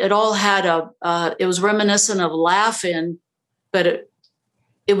 It all had it was reminiscent of Laugh-In, but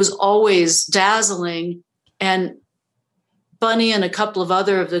it was always dazzling. And Bunny and a couple of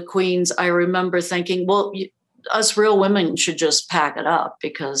other of the queens, I remember thinking, well, us real women should just pack it up,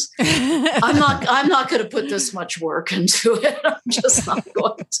 because I'm not going to put this much work into it. I'm just not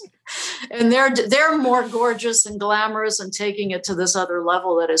going to. And they're more gorgeous and glamorous and taking it to this other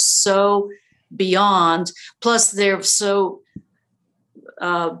level that is so beyond. Plus, they're so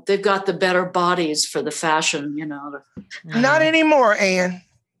they've got the better bodies for the fashion, you know. Not anymore, Anne.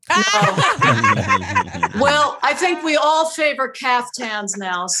 No. Well, I think we all favor caftans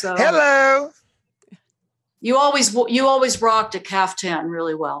now. So hello. You always rocked a caftan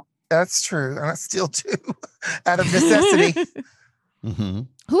really well. That's true. And I still do, out of necessity. Mm-hmm.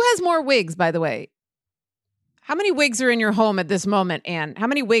 Who has more wigs, by the way? How many wigs are in your home at this moment, Anne? How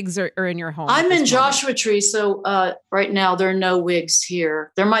many wigs are in your home? I'm in Joshua Tree, so right now there are no wigs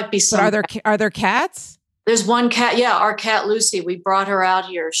here. There might be some. But are there cats? There's one cat. Yeah, our cat Lucy. We brought her out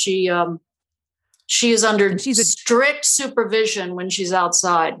here. She is under strict supervision when she's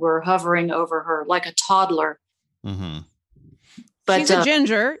outside. We're hovering over her like a toddler. Mm-hmm. But she's a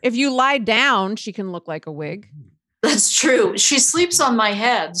ginger. If you lie down, she can look like a wig. That's true. She sleeps on my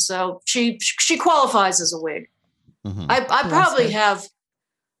head, so she qualifies as a wig. Mm-hmm. I probably have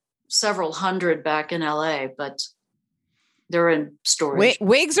several hundred back in LA, but they're in storage.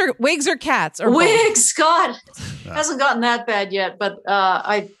 Wigs or cats? Or wigs, God, hasn't gotten that bad yet. But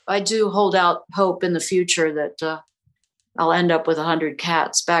I do hold out hope in the future that I'll end up with 100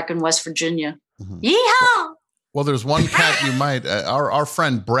 cats back in West Virginia. Mm-hmm. Yeehaw! Well, there's one cat you might. Our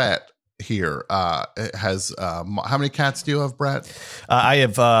friend Brett here has how many cats do you have, Brett? I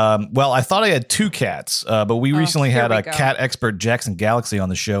have I thought I had 2 cats, but we recently had a go. cat expert, Jackson Galaxy, on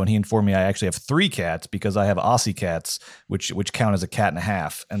the show, and he informed me I actually have 3 cats because I have Aussie cats, which count as a cat and a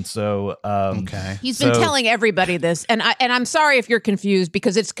half. And so Okay. He's been So- telling everybody this, and I'm sorry if you're confused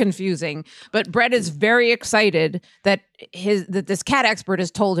because it's confusing. But Brett is very excited that this cat expert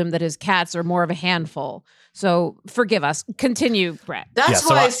has told him that his cats are more of a handful. So forgive us. Continue, Brett. That's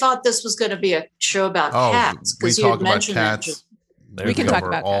so why I- I thought this was going to be a show about cats, we because you talk had about mentioned cats. it. We can cover talk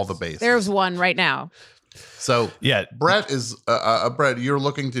about all cats. the bases. There's one right now. So yeah, Brett is Brett. You're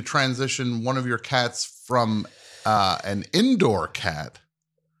looking to transition one of your cats from an indoor cat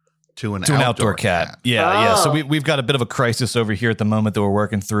to an outdoor cat. Yeah. So Oh. we've got a bit of a crisis over here at the moment that we're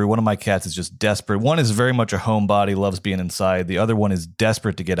working through. One of my cats is just desperate. One is very much a homebody, loves being inside. The other one is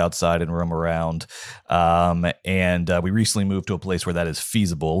desperate to get outside and roam around. And we recently moved to a place where that is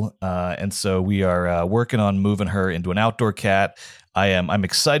feasible. And so we are working on moving her into an outdoor cat. I'm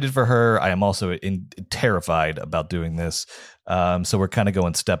excited for her. I am also terrified about doing this. So we're kind of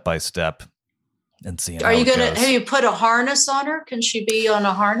going step by step and seeing. Are you going going to, have you put a harness on her? Can she be on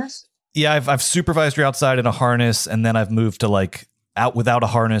a harness? Yeah, I've supervised her outside in a harness, and then I've moved to like out without a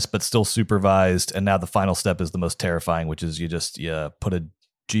harness, but still supervised. And now the final step is the most terrifying, which is you put a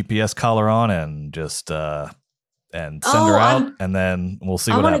GPS collar on and just and send her out, and then we'll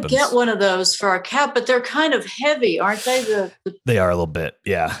see what I happens. want to get one of those for our cat, but they're kind of heavy, aren't they? They are a little bit,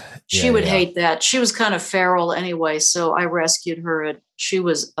 yeah. She would hate that. She was kind of feral anyway, so I rescued her, and she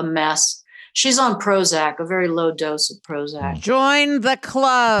was a mess. She's on Prozac, a very low dose of Prozac. Join the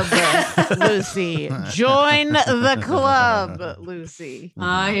club, Lucy. Join the club, Lucy.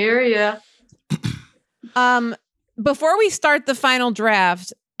 I hear you. Before we start the final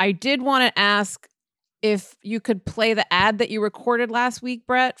draft, I did want to ask if you could play the ad that you recorded last week,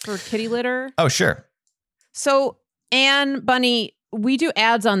 Brett, for Kitty Litter. Oh, sure. So, Anne, Bunny, we do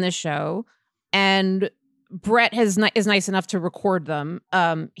ads on this show, and Brett is nice enough to record them.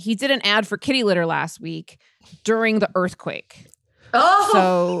 He did an ad for Kitty Litter last week during the earthquake. Oh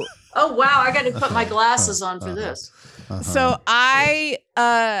So, wow! I got to put my glasses on for this. so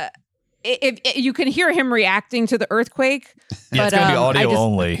if you can hear him reacting to the earthquake. Yeah, it's going to be audio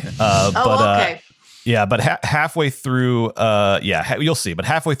only. Okay. Yeah, but halfway through, you'll see. But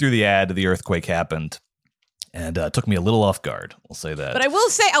halfway through the ad, the earthquake happened. And it took me a little off guard. We'll say that. But I will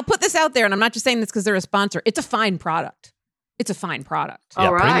say, I'll put this out there, and I'm not just saying this because they're a sponsor. It's a fine product. It's a fine product. Yeah,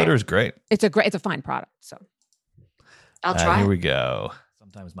 All Pretty right. Litter is great. It's a fine product. So I'll try. Here we go.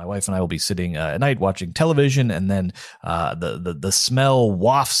 Sometimes my wife and I will be sitting at night watching television, and then the smell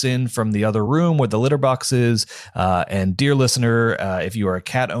wafts in from the other room where the litter box is. And dear listener, if you are a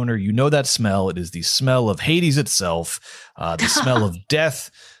cat owner, you know that smell. It is the smell of Hades itself, the smell of death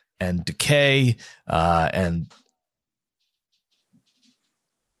and decay, and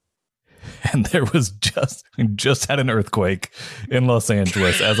there was just had an earthquake in Los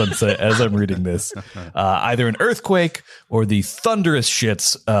Angeles as I'm reading this. Either an earthquake or the thunderous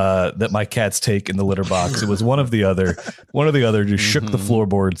shits that my cats take in the litter box. It was one of the other. One of the other just shook the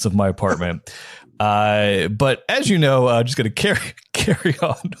floorboards of my apartment. But as you know, just going to carry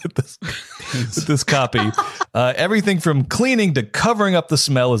on with this copy. Everything from cleaning to covering up the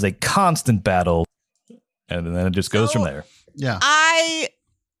smell is a constant battle, and then it just goes from there. Yeah.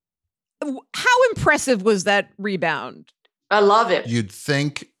 how impressive was that rebound? I love it. You'd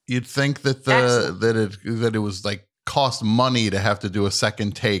think that Excellent. that it was like cost money to have to do a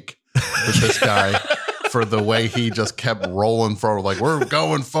second take with this guy for the way he just kept rolling forward. Like, we're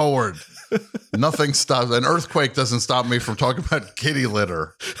going forward. Nothing stops. An earthquake doesn't stop me from talking about kitty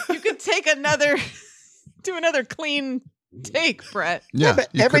litter. You could do another clean take, Brett. Yeah, but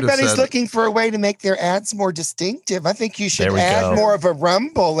you could have everybody's said- looking for a way to make their ads more distinctive. I think you should There we add go. more of a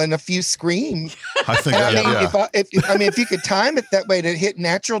rumble and a few screams. I think I that, mean, if you could time it that way to hit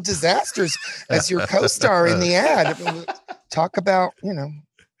natural disasters as your co-star in the ad, talk about,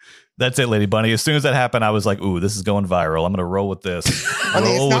 That's it, Lady Bunny. As soon as that happened, I was like, ooh, this is going viral. I'm going to roll with this. I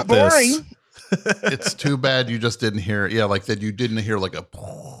mean, Roll it's not with this. boring. it's too bad you just didn't hear. Yeah, like that you didn't hear like a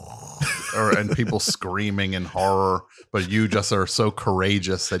and people screaming in horror, but you just are so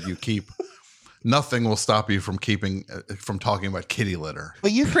courageous that you keep. Nothing will stop you from talking about kitty litter.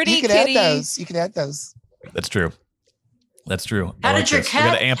 Well, you Pretty could kitty. add those. You could add those. That's true. That's true. How I did like your this. We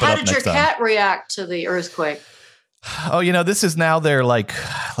gotta cat? amp it How up did your next time. cat react to the earthquake? Oh, this is now they're like,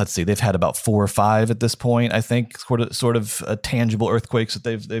 let's see, they've had about 4 or 5 at this point. I think sort of tangible earthquakes that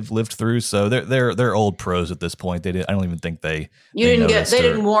they've lived through. So they're old pros at this point. I don't even think they They noticed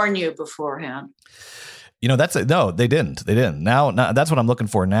didn't or- warn you beforehand. That's it. No, they didn't. They didn't. Now that's what I'm looking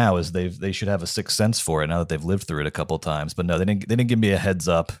for now is they should have a sixth sense for it now that they've lived through it a couple of times. But no, they didn't give me a heads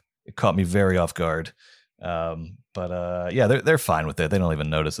up. It caught me very off guard. They're fine with it. They don't even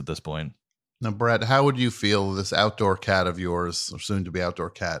notice at this point. Now, Brett, how would you feel this outdoor cat of yours, or soon to be outdoor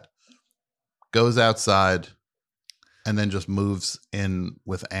cat, goes outside and then just moves in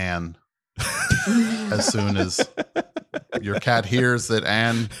with Anne as soon as your cat hears that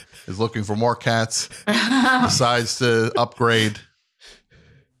Anne is looking for more cats, decides to upgrade,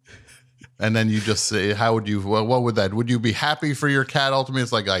 and then you just say, how would you, well, what would that, would you be happy for your cat ultimately?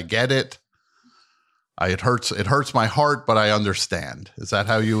 It's like, I get it. It hurts my heart, but I understand. Is that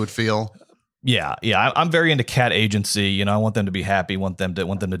how you would feel? Yeah. I'm very into cat agency. I want them to be happy. Want them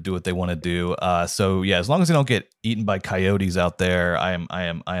to do what they want to do. So yeah, as long as they don't get eaten by coyotes out there, I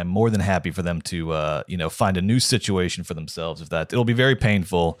am more than happy for them to find a new situation for themselves. It'll be very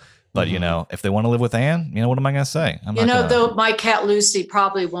painful, but if they want to live with Anne, what am I going to say? Though my cat Lucy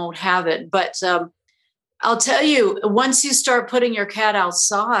probably won't have it, but I'll tell you, once you start putting your cat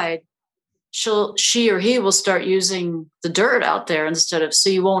outside, she or he will start using the dirt out there so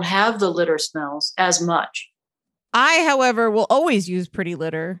you won't have the litter smells as much. I, however, will always use Pretty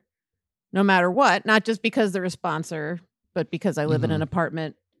Litter no matter what, not just because they're a sponsor, but because I live in an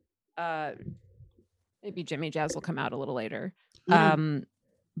apartment. Maybe Jimmy Jazz will come out a little later. But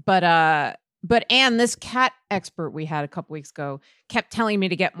Anne, this cat expert we had a couple weeks ago, kept telling me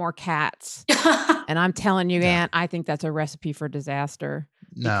to get more cats. And I'm telling you, Anne, I think that's a recipe for disaster.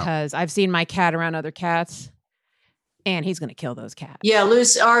 No. Because I've seen my cat around other cats, and he's going to kill those cats. Yeah,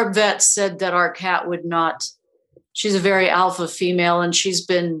 Lucy, our vet said that our cat would not. She's a very alpha female, and she's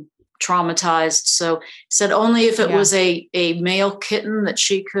been traumatized. So said only if it was a male kitten that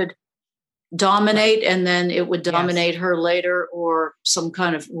she could dominate, and then it would dominate her later, or some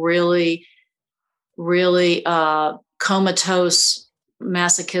kind of really, really comatose,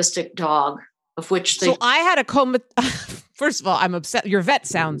 masochistic dog, of which they. So I had a First of all, I'm upset. Your vet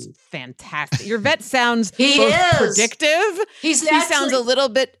sounds fantastic. Your vet sounds predictive. He sounds a little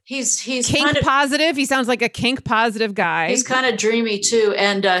bit he's kink positive. He sounds like a kink positive guy. He's kind of dreamy too,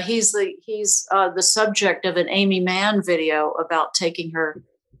 and he's the subject of an Amy Mann video about taking her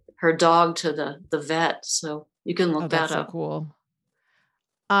dog to the vet. So you can look that up. So cool.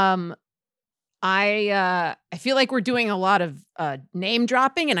 I feel like we're doing a lot of name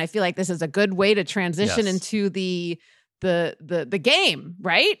dropping, and I feel like this is a good way to transition into the game,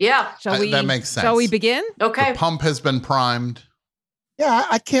 right? Yeah. That makes sense. Shall we begin? Okay. The pump has been primed. Yeah,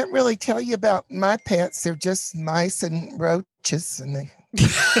 I can't really tell you about my pets. They're just mice and roaches, and they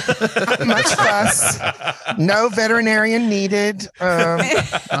not much fuss. No veterinarian needed.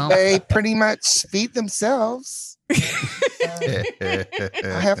 They pretty much feed themselves. I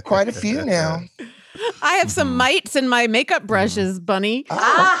have quite a few now. I have some mites in my makeup brushes, Bunny.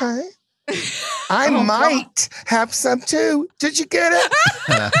 Oh, okay. I might have some too. Did you get it?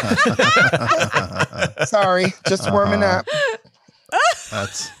 Sorry, just warming up.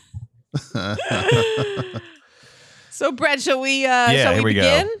 That's So, Brett, shall we Go.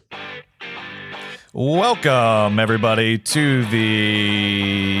 begin? Welcome, everybody, to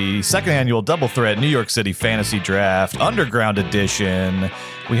the second annual Double Threat New York City Fantasy Draft Underground Edition.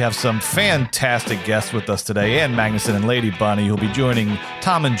 We have some fantastic guests with us today, Ann Magnuson and Lady Bunny, who'll be joining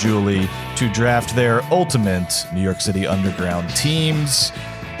Tom and Julie to draft their ultimate New York City Underground teams,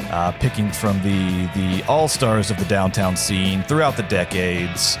 picking from the all-stars of the downtown scene throughout the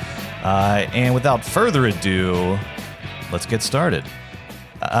decades. And without further ado, let's get started.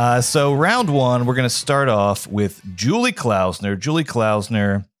 So round one, we're going to start off with Julie Klausner. Julie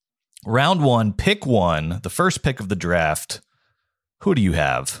Klausner, round one, pick one, the first pick of the draft. Who do you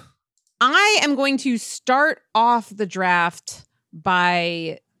have? I am going to start off the draft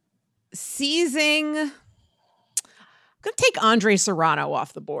by seizing. I'm going to take Andre Serrano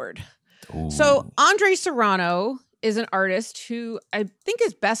off the board. Ooh. So Andre Serrano is an artist who I think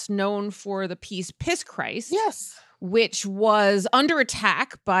is best known for the piece Piss Christ. Yes. Which was under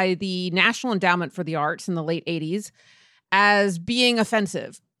attack by the National Endowment for the Arts in the late 80s as being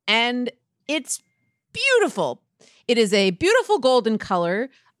offensive. And it's beautiful. It is a beautiful golden color.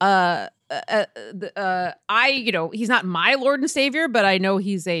 He's not my Lord and Savior, but I know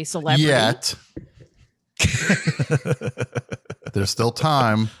he's a celebrity. Yet. There's still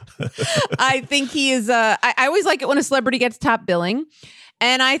time. I think he is. I always like it when a celebrity gets top billing.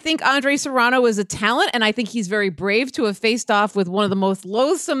 And I think Andre Serrano is a talent, and I think he's very brave to have faced off with one of the most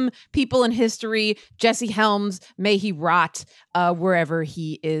loathsome people in history, Jesse Helms. May he rot wherever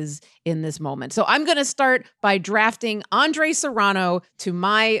he is in this moment. So I'm going to start by drafting Andre Serrano to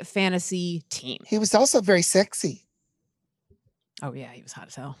my fantasy team. He was also very sexy. Oh, yeah, he was hot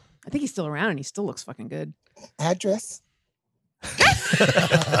as hell. I think he's still around, and he still looks fucking good. Address?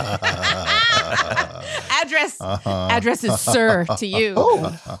 Address is sir to you.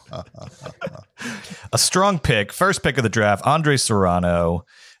 Oh. A strong pick. First pick of the draft, Andre Serrano.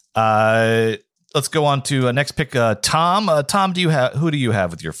 Let's go on to next pick. Tom. Tom, who do you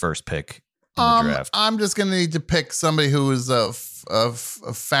have with your first pick in the draft? I'm just going to need to pick somebody who is a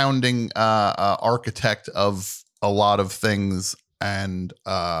founding architect of a lot of things, and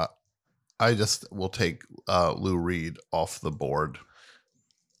I just will take Lou Reed off the board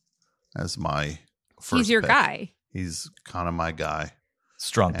as my first He's your pick. guy. He's kind of my guy.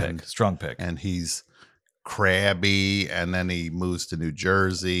 Strong pick. And he's crabby, and then he moves to New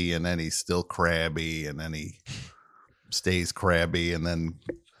Jersey, and then he's still crabby, and then he stays crabby, and then...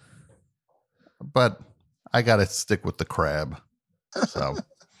 But I got to stick with the crab. So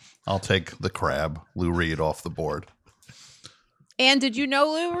I'll take the crab, Lou Reed, off the board. And did you know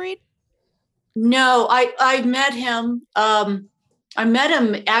Lou Reed? No, I met him. I met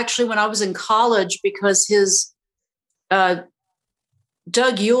him actually when I was in college because his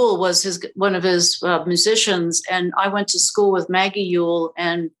Doug Yule was one of his musicians, and I went to school with Maggie Yule.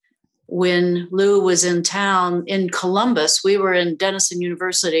 And when Lou was in town in Columbus, we were in Denison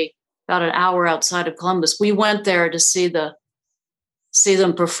University, about an hour outside of Columbus. We went there to see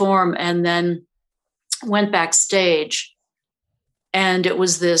them perform, and then went backstage, and it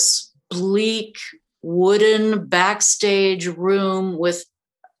was this bleak wooden backstage room with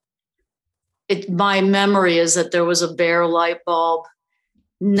it. My memory is that there was a bare light bulb,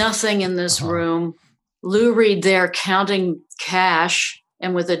 nothing in this room. Lou Reed there counting cash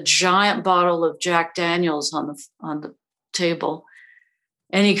and with a giant bottle of Jack Daniels on the table.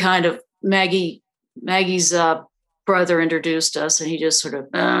 Any kind of Maggie's brother introduced us, and he just sort of,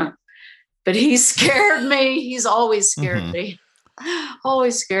 but he scared me. He's always scared me.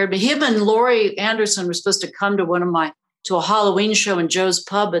 Always scared me. Him and Laurie Anderson were supposed to come to a Halloween show in Joe's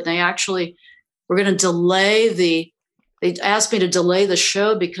Pub, and they actually were going to delay they asked me to delay the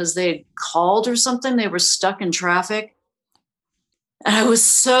show because they had called or something. They were stuck in traffic. And I was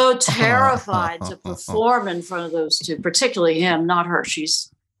so terrified to perform in front of those two, particularly him, not her.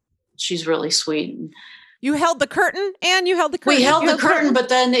 She's really sweet. You held the curtain, and you held the curtain. We held the curtain, but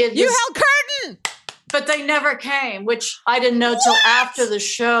then you held curtain. But they never came, which I didn't know till after the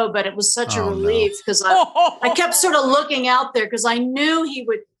show. But it was such a relief because I kept sort of looking out there because I knew he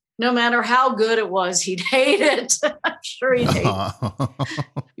would, no matter how good it was, he'd hate it. I'm sure he'd hate it.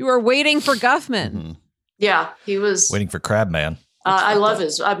 You were waiting for Guffman. Mm-hmm. Yeah, he was waiting for Crabman. I love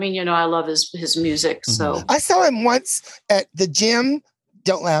I love his music. So I saw him once at the gym.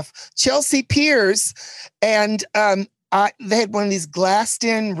 Don't laugh. Chelsea Piers, and they had one of these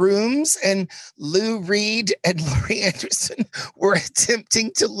glassed-in rooms, and Lou Reed and Laurie Anderson were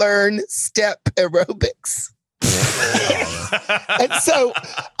attempting to learn step aerobics. And so,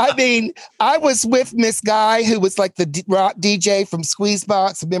 I mean, I was with Miss Guy, who was like the rock DJ from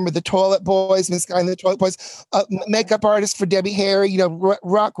Squeezebox. Remember the Toilet Boys, Miss Guy and the Toilet Boys, makeup artist for Debbie Harry,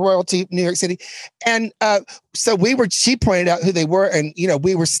 rock royalty, New York City. And so she pointed out who they were, and,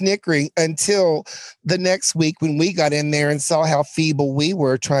 we were snickering until the next week when we got in there and saw how feeble we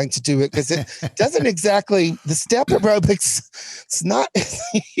were trying to do it, because it doesn't exactly, the step aerobics, it's not,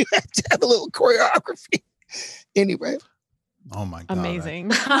 you have to have a little choreography. Anyway. Oh my God.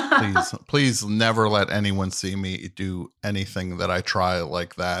 Amazing. Please never let anyone see me do anything that I try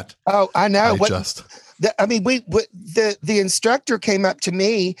like that. Oh, I know. The instructor came up to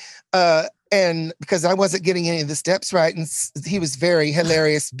me and because I wasn't getting any of the steps right, and he was very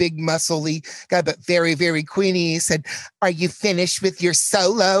hilarious, big muscly guy, but very, very queenie. He said, "Are you finished with your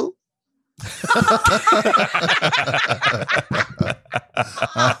solo?"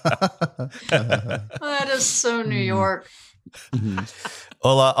 That is so New York.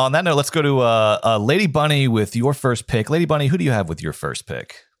 Well, on that note, let's go to Lady Bunny with your first pick. Lady Bunny, who do you have with your first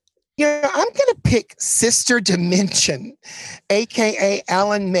pick? Yeah, I'm going to pick Sister Dimension, a.k.a.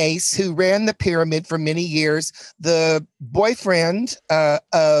 Alan Mace, who ran the Pyramid for many years, the boyfriend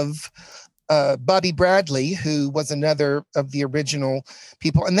of Bobby Bradley, who was another of the original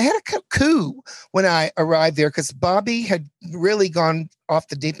people. And they had a coup when I arrived there because Bobby had really gone off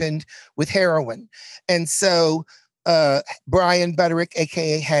the deep end with heroin. And so Brian Butterick,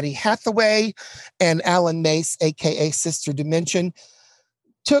 a.k.a. Hattie Hathaway, and Alan Mace, a.k.a. Sister Dimension,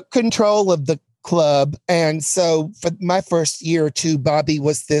 took control of the club. And so for my first year or two, Bobby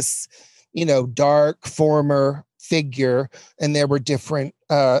was this, dark former figure, and there were different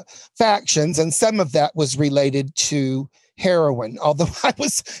factions, and some of that was related to heroin, although I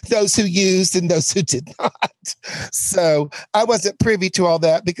was those who used and those who did not. So I wasn't privy to all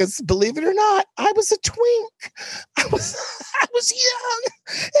that because, believe it or not, I was a twink. I was young,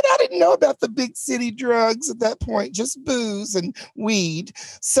 and I didn't know about the big city drugs at that point, just booze and weed.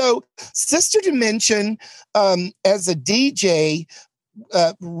 So Sister Dimension, as a DJ,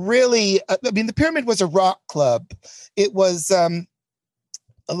 really, the Pyramid was a rock club. It was a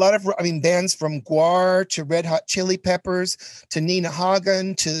lot of, bands from Gwar to Red Hot Chili Peppers to Nina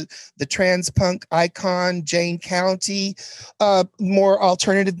Hagen to the trans punk icon Jane County. More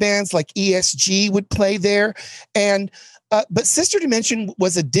alternative bands like ESG would play there. And but Sister Dimension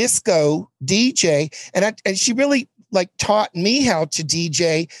was a disco DJ, and she really taught me how to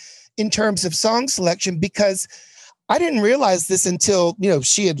DJ in terms of song selection, because I didn't realize this until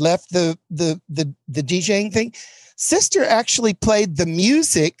she had left the DJing thing. Sister actually played the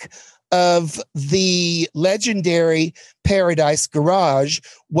music of the legendary Paradise Garage,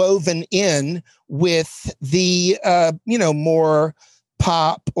 woven in with the more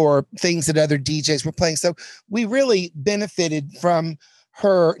pop or things that other DJs were playing. So we really benefited from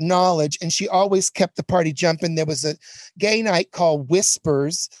her knowledge, and she always kept the party jumping. There was a gay night called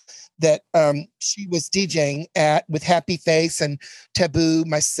Whispers that she was DJing at with Happy Face and Taboo,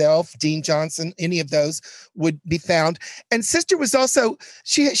 myself, Dean Johnson, any of those would be found. And Sister was also,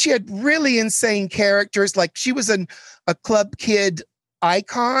 she had really insane characters. Like, she was a club kid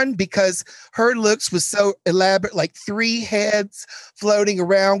icon because her looks was so elaborate, like 3 heads floating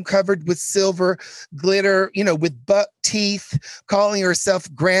around covered with silver glitter, with buck teeth, calling herself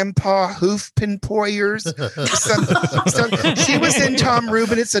Grandpa Hoofpinpoyers. She was in Tom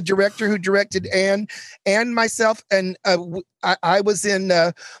Rubin. It's a director who directed Anne and myself, and I was in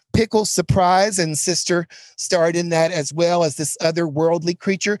Pickle Surprise, and Sister starred in that as well as this otherworldly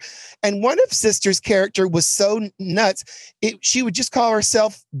creature. And one of Sister's character was so nuts, she would just call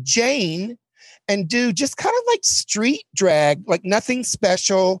herself Jane and do just kind of like street drag, like nothing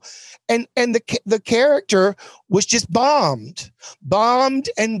special. And the character was just bombed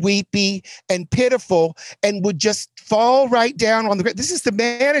and weepy and pitiful, and would just fall right down on the ground. This is the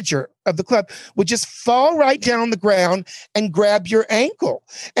manager of the club, would just fall right down on the ground and grab your ankle.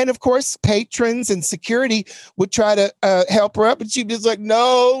 And of course, patrons and security would try to help her up, and she'd be like,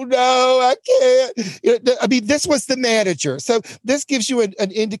 no, I can't. This was the manager. So this gives you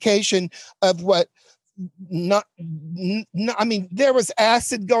an indication of what there was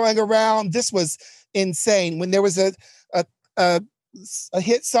acid going around. This was insane. When there was a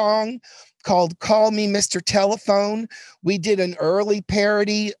hit song called Call Me Mr. Telephone, we did an early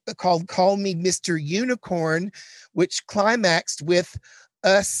parody called Call Me Mr. Unicorn, which climaxed with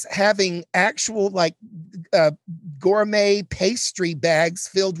us having actual gourmet pastry bags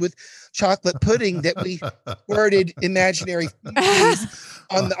filled with chocolate pudding that we squirted imaginary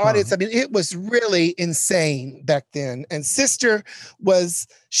on the audience. It was really insane back then. And Sister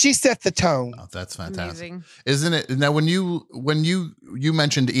she set the tone. Oh, that's fantastic. Amazing. Isn't it? Now, when you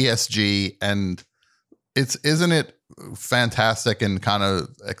mentioned ESG, and isn't it fantastic and kind of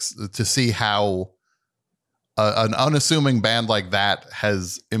to see how an unassuming band like that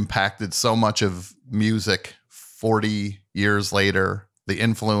has impacted so much of music 40 years later, the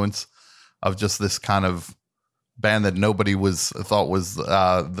influence of just this kind of band that nobody thought was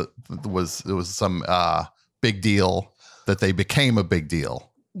some big deal, that they became a big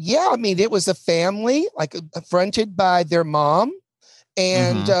deal. Yeah, it was a family, fronted by their mom,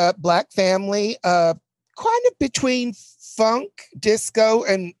 and Black family, kind of between funk, disco,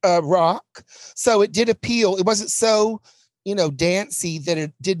 and rock. So it did appeal. It wasn't so, dancey that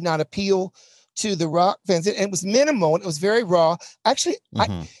it did not appeal to the rock fans. And it was minimal, and it was very raw. Actually,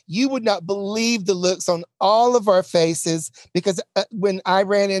 you would not believe the looks on all of our faces, because when I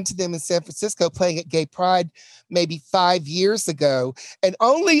ran into them in San Francisco playing at Gay Pride maybe 5 years ago, and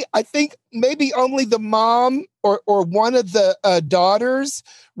I think maybe only the mom or one of the daughters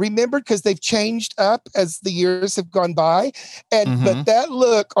remembered, because they've changed up as the years have gone by. And but that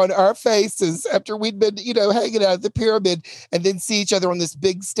look on our faces after we'd been, hanging out at the Pyramid, and then see each other on this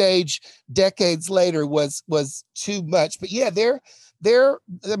big stage decades later was too much. But yeah, the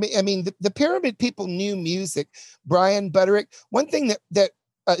Pyramid people knew music. Brian Butterick, one thing that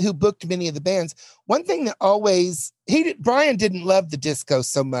who booked many of the bands, one thing that Brian didn't love the disco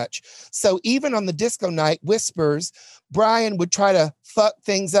so much. So even on the disco night, Whispers, Brian would try to fuck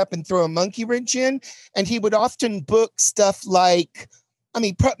things up and throw a monkey wrench in. And he would often book stuff like I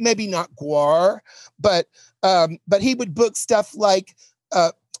mean, maybe not GWAR, but he would book stuff like,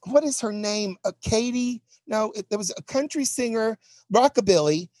 what is her name? Katie? No, there was a country singer,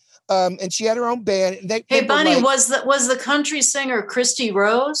 rockabilly, and she had her own band. Hey, Bunny, like, was the country singer Christy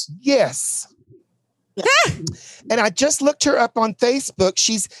Rose? Yes. And I just looked her up on Facebook.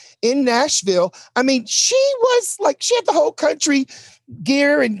 She's in Nashville. I mean, she had the whole country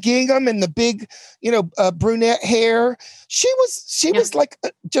gear and gingham and the big, brunette hair. She was like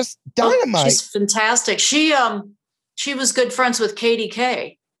just dynamite. She's fantastic. She was good friends with Katie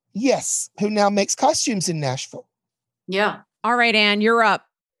Kay. Yes, who now makes costumes in Nashville. Yeah. All right, Ann, you're up.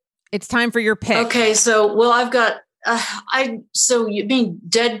 It's time for your pick. Okay, so I've got. So you mean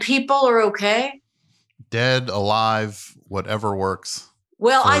dead people are okay? Dead, alive, whatever works.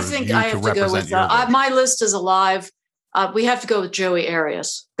 Well, I think I have to go with my list is alive. We have to go with Joey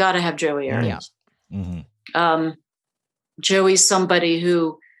Arias. Got to have Joey Arias. Yeah. Mm-hmm. Joey's somebody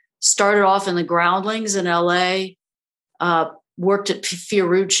who started off in the Groundlings in L.A., worked at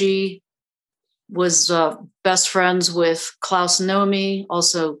Fiorucci, was best friends with Klaus Nomi,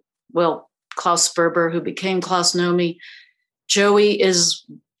 also, Klaus Sperber, who became Klaus Nomi. Joey is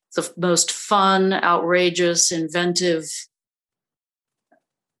the most fun, outrageous, inventive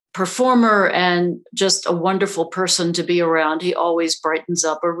performer and just a wonderful person to be around. He always brightens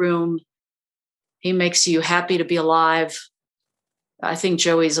up a room. He makes you happy to be alive. I think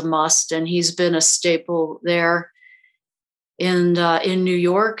Joey's a must, and he's been a staple there in New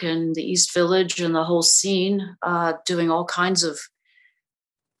York and the East Village and the whole scene, doing all kinds of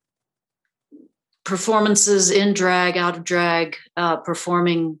performances in drag, out of drag,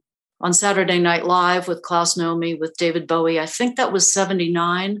 performing on Saturday Night Live with Klaus Nomi, with David Bowie. I think that was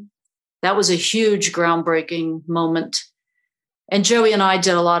 1979. That was a huge groundbreaking moment. And Joey and I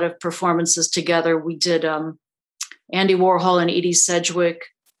did a lot of performances together. We did Andy Warhol and Edie Sedgwick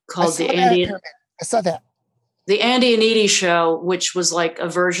called I saw that. The Andy and Edie Show, which was like a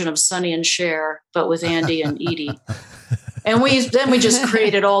version of Sonny and Cher, but with Andy and Edie. And we just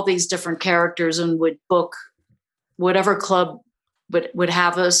created all these different characters and would book whatever club would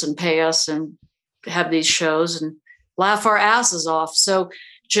have us and pay us and have these shows and laugh our asses off. So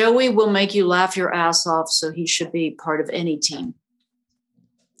Joey will make you laugh your ass off. So he should be part of any team.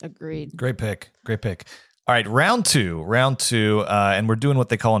 Agreed. Great pick. All right, round two, and we're doing what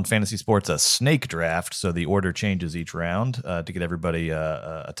they call in fantasy sports a snake draft. So the order changes each round to get everybody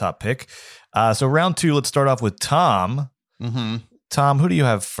a top pick. So round two, let's start off with Tom. Mm-hmm. Tom, who do you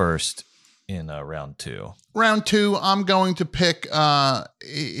have first in round two? Round two, I'm going to pick.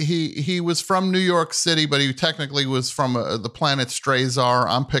 He was from New York City, but he technically was from the planet Strazar.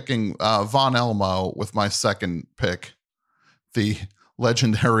 I'm picking Von Elmo with my second pick, the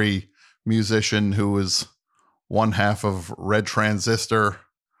legendary musician who was one half of Red Transistor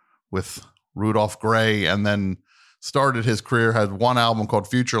with Rudolph Gray, and then started his career, had one album called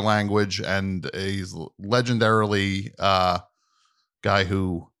Future Language, and he's legendarily guy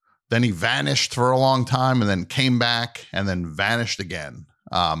who then he vanished for a long time and then came back and then vanished again.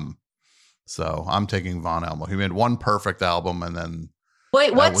 So I'm taking Von Elmo. He made one perfect album and then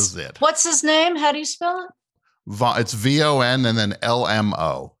that was it. What's his name? How do you spell it? It's VON and then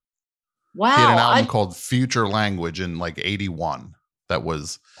LMO. Wow. He had an album called Future Language in like 81. That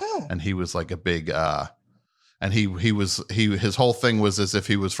was, and he was like a big, and his whole thing was as if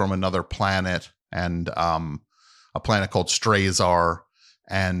he was from another planet, and a planet called Strazar,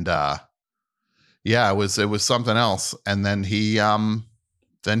 and it was something else. And then he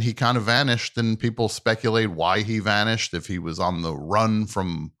kind of vanished, and people speculate why he vanished, if he was on the run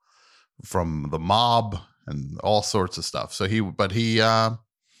from the mob and all sorts of stuff. So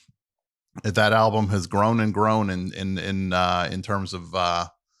that album has grown and grown in terms of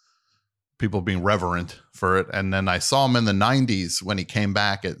people being reverent for it. And then I saw him in the 90s when he came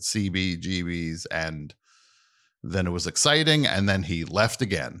back at CBGB's, and then it was exciting, and then he left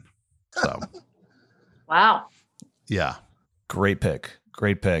again. So wow. Yeah. Great pick.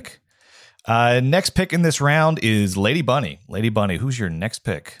 Next pick in this round is Lady Bunny. Lady Bunny, who's your next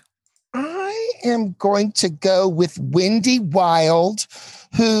pick? I am going to go with Wendy Wild,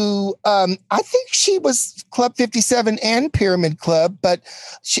 who I think she was Club 57 and Pyramid Club, but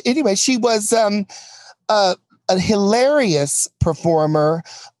she was a hilarious performer.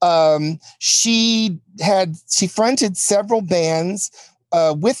 She fronted several bands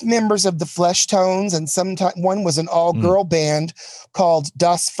with members of the Fleshtones, and sometimes one was an all-girl band called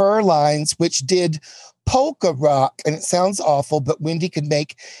Das Furlines, which did polka rock, and it sounds awful, but Wendy could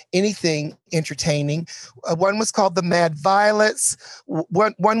make anything entertaining. One was called the Mad Violets.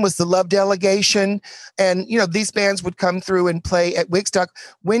 One was the Love Delegation. And, these bands would come through and play at Wigstock.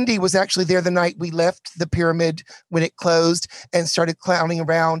 Wendy was actually there the night we left the Pyramid when it closed and started clowning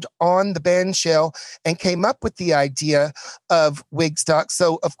around on the band shell and came up with the idea of Wigstock.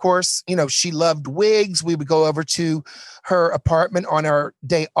 So, of course, she loved wigs. We would go over to her apartment on our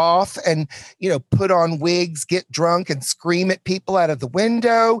day off and, put on wigs, get drunk and scream at people out of the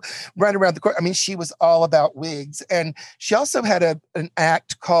window, run around the court. I mean, she was all about wigs. And she also had an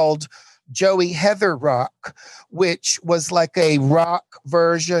act called Joey Heather Rock, which was like a rock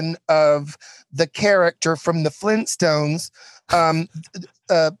version of the character from the Flintstones,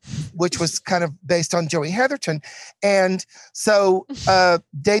 which was kind of based on Joey Heatherton. And so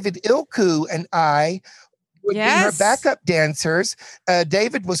David Ilku and I would be her backup dancers.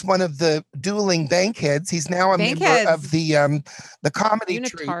 David was one of the dueling Bankheads. He's now a member of the comedy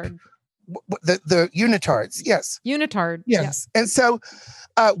troupe. The Unitards, yes. Unitard. Yes. Yeah. And so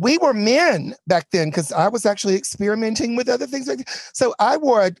we were men back then because I was actually experimenting with other things. So I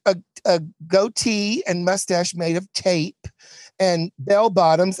wore a goatee and mustache made of tape and bell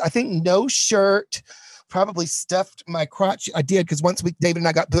bottoms. I think no shirt. Probably stuffed my crotch. I did because once David and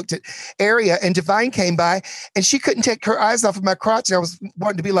I got booked at Area and Divine came by and she couldn't take her eyes off of my crotch. And I was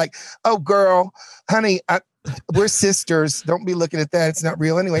wanting to be like, oh, girl, honey, we're sisters. Don't be looking at that. It's not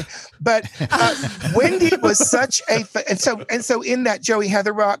real anyway. But Wendy was such a and so in that Joey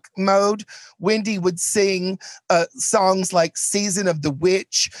Heather Rock mode, Wendy would sing songs like "Season of the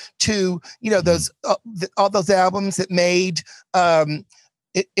Witch" to those all those albums that made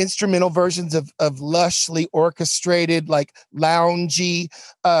instrumental versions of lushly orchestrated, like loungy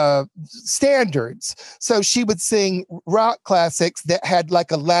standards. So she would sing rock classics that had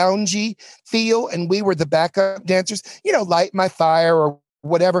like a loungy feel, and we were the backup dancers, Light My Fire or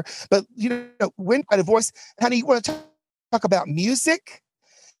whatever. But, when by the voice, honey, you want to talk about music?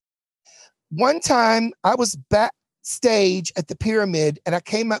 One time I was backstage at the Pyramid and I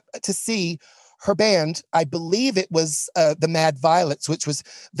came up to see her band. I believe it was the Mad Violets, which was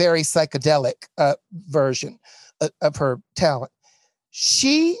very psychedelic version of her talent.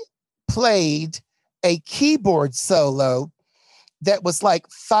 She played a keyboard solo that was like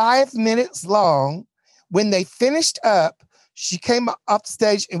 5 minutes long. When they finished up, she came off the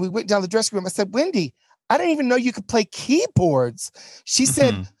stage and we went down the dressing room. I said, Wendy, I didn't even know you could play keyboards. She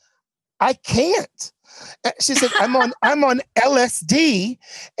said, I can't. She said, I'm on LSD.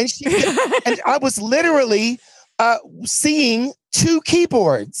 And I was literally seeing two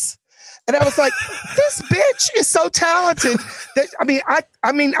keyboards. And I was like, this bitch is so talented that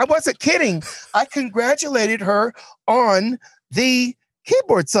I wasn't kidding. I congratulated her on the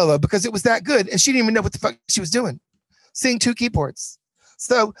keyboard solo because it was that good. And she didn't even know what the fuck she was doing. Seeing two keyboards.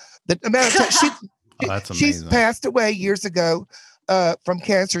 So the amount of time she's passed away years ago from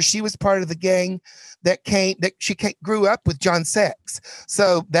cancer. She was part of the gang that grew up with John Sex.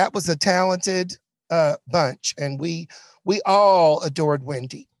 So that was a talented bunch. And we all adored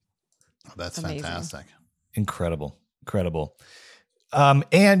Wendy. Oh, that's amazing. Fantastic. Incredible.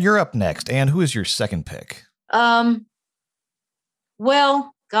 Anne, you're up next. Anne, who is your second pick?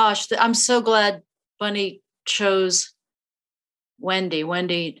 Well, gosh, I'm so glad Bunny chose Wendy.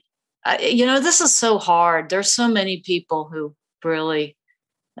 Wendy, this is so hard. There's so many people who really,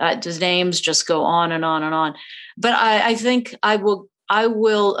 his names just go on and on and on. But I think I will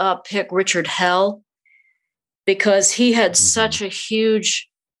pick Richard Hell because he had such a huge,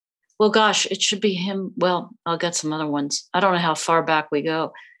 well, gosh, it should be him. Well, I'll get some other ones. I don't know how far back we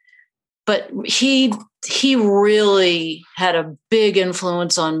go. But he really had a big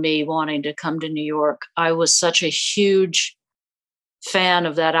influence on me wanting to come to New York. I was such a huge fan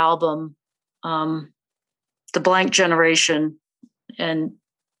of that album, The Blank Generation, and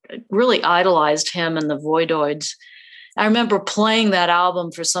really idolized him and the Voidoids. I remember playing that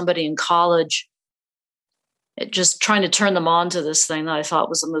album for somebody in college, just trying to turn them on to this thing that I thought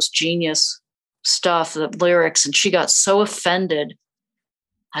was the most genius stuff, the lyrics, and she got so offended.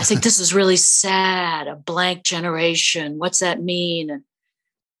 I think this is really sad, a blank generation. What's that mean? And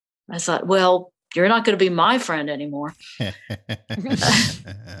I thought, well, you're not going to be my friend anymore.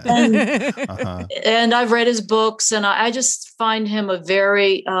 And I've read his books, and I just find him a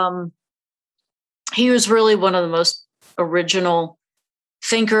very, he was really one of the most original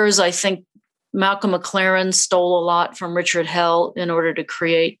thinkers. I think Malcolm McLaren stole a lot from Richard Hell in order to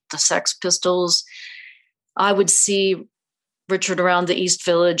create the Sex Pistols. I would see Richard around the East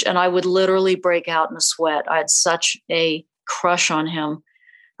Village, and I would literally break out in a sweat. I had such a crush on him.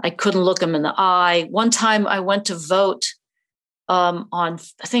 I couldn't look him in the eye. One time I went to vote on,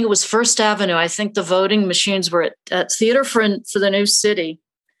 I think it was First Avenue. I think the voting machines were at Theater for the New City.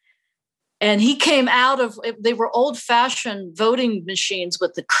 And he came out of, they were old-fashioned voting machines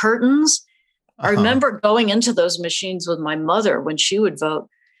with the curtains. I remember going into those machines with my mother when she would vote.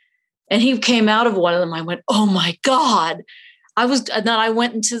 And he came out of one of them. I went, oh my God. And then I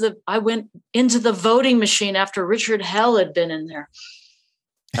went into the voting machine after Richard Hell had been in there.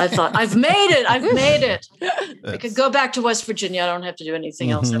 I thought, I've made it. I could go back to West Virginia. I don't have to do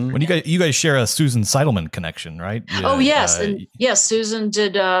anything else. When you guys share a Susan Seidelman connection, right? Oh, yes. And yes, Susan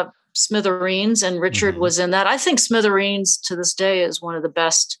did Smithereens, and Richard was in that. I think Smithereens to this day is one of the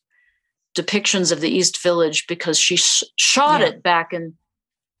best depictions of the East Village, because she shot it back in,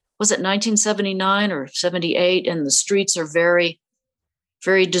 was it 1979 or 78? And the streets are very,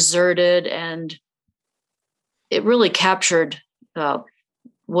 very deserted, and it really captured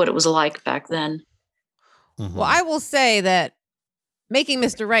what it was like back then. Well, I will say that Making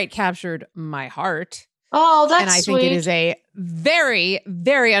Mr. Right captured my heart. Oh, that's sweet. And I think it is a very,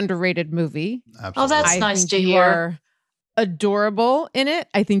 very underrated movie. Absolutely. Oh, that's nice to hear. You are adorable in it.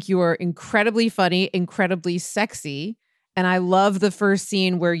 I think you are incredibly funny, incredibly sexy. And I love the first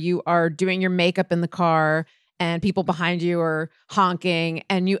scene where you are doing your makeup in the car and people behind you are honking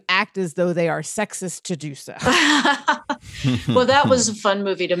and you act as though they are sexist to do so. Well, that was a fun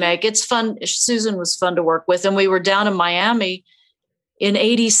movie to make. It's fun. Susan was fun to work with. And we were down in Miami in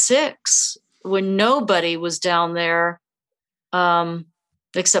 86 when nobody was down there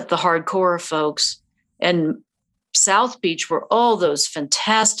except the hardcore folks. And South Beach, where all those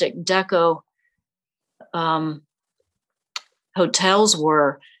fantastic deco hotels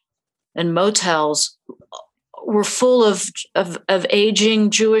were, and motels were full of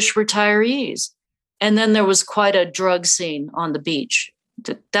aging Jewish retirees. And then there was quite a drug scene on the beach.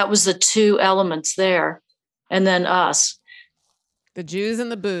 That was the two elements there. And then us. The Jews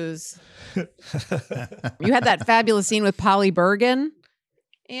and the booze. You had that fabulous scene with Polly Bergen,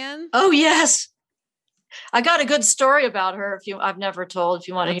 Anne? Oh, yes. I got a good story about her. I've never told. If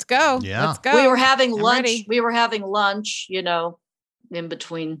you want to, let's go. Yeah, let's go. We were having lunch. Ready. We were having lunch, in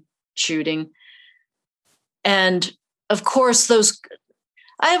between shooting, and of course,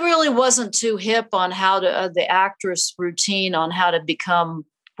 I really wasn't too hip on how to the actress routine on how to become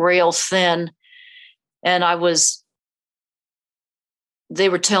rail thin, and they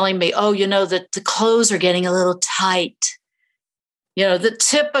were telling me, oh, that the clothes are getting a little tight. The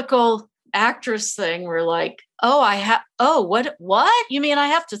typical actress thing. We're like, what? You mean I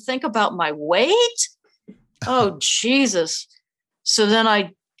have to think about my weight? Oh, Jesus. So then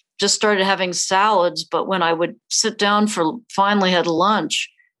I just started having salads. But when I would sit down finally had lunch,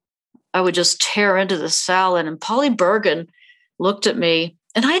 I would just tear into the salad. And Polly Bergen looked at me,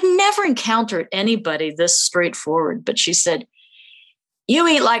 and I'd never encountered anybody this straightforward. But she said, you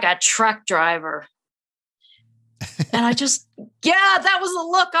eat like a truck driver. And I just, that was the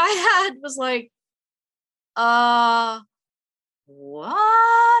look I had. Was like,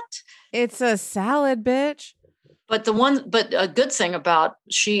 what? It's a salad, bitch. But a good thing about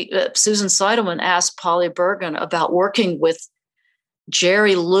Susan Seidelman asked Polly Bergen about working with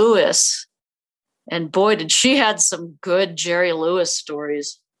Jerry Lewis. And boy, did she had some good Jerry Lewis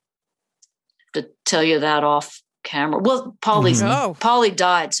stories. To tell you that off camera. Well, Polly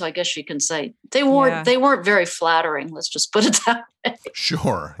died, so I guess she can say they weren't very flattering. Let's just put it that way.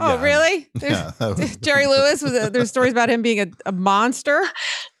 Sure. Oh, yeah. Really? Jerry Lewis there's stories about him being a monster.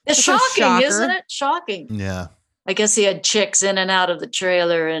 It's shocking, isn't it? Shocking. Yeah. I guess he had chicks in and out of the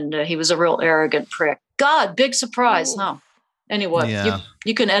trailer, and he was a real arrogant prick. God, big surprise, huh? Anyway,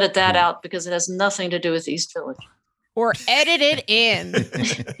 you can edit that out because it has nothing to do with East Village. Or edit it in.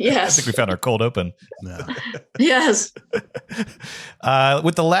 Yes. I think we found our cold open. No. Yes.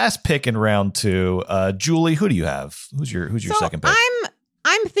 With the last pick in round 2, Julie, who do you have? Who's your second pick?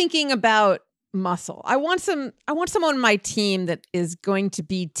 I'm thinking about muscle. I want someone on my team that is going to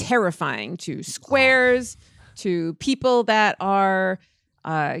be terrifying to squares, to people that are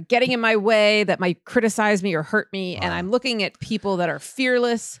getting in my way, that might criticize me or hurt me. And I'm looking at people that are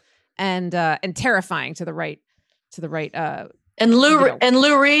fearless and terrifying to the right. And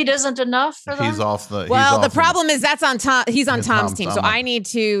Lou Reed isn't enough for them. He's off the. Well, the problem is that's on Tom. He's on Tom's team, so I need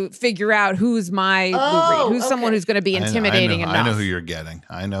to figure out who's my Lou Reed. Who's someone who's going to be intimidating enough. I know who you're getting.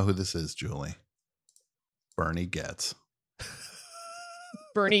 I know who this is, Julie. Bernie Getz.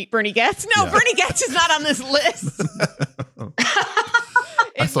 Bernie Getz? No, yeah. Bernie Getz is not on this list.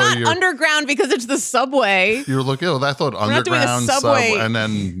 It's not underground because it's the subway. You're looking. Oh, I thought underground subway, and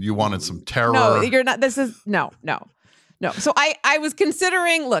then you wanted some terror. No, you're not. This is no. No. So I was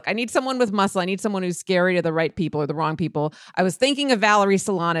considering, look, I need someone with muscle. I need someone who's scary to the right people or the wrong people. I was thinking of Valerie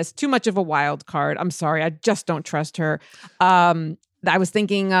Solanas, too much of a wild card. I'm sorry. I just don't trust her. I was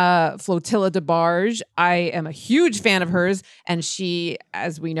thinking Flotilla DeBarge. I am a huge fan of hers. And she,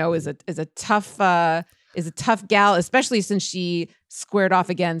 as we know, is a tough gal, especially since she squared off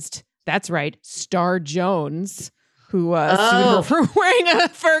against, that's right, Star Jones, who sued her for wearing a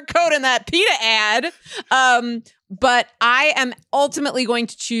fur coat in that PETA ad. But I am ultimately going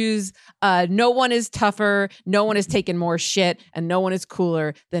to choose no one is tougher, no one has taken more shit, and no one is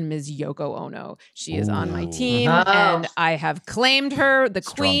cooler than Ms. Yoko Ono. She is on my team, and I have claimed her, the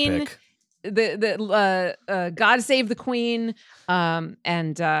Strong queen. pick. God save the queen,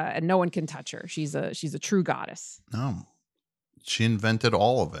 and no one can touch her. She's a true goddess. No, she invented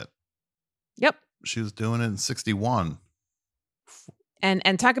all of it. Yep. She was doing it in 61.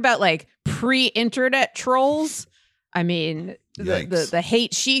 And talk about like pre-internet trolls. I mean, the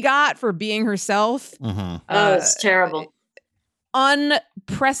hate she got for being herself. Mm-hmm. It's terrible.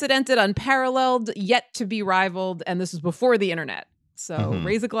 Unprecedented, unparalleled, yet to be rivaled. And this was before the internet. So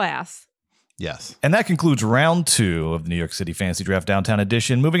raise a glass. Yes. And that concludes round 2 of the New York City Fantasy Draft Downtown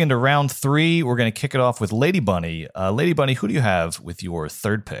Edition. Moving into round 3, we're going to kick it off with Lady Bunny. Lady Bunny, who do you have with your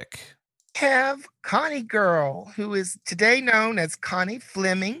third pick? Have Connie Girl, who is today known as Connie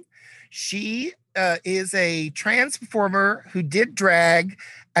Fleming. She is a trans performer who did drag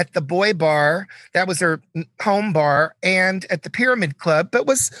at the Boy Bar. That was her home bar, and at the Pyramid Club, but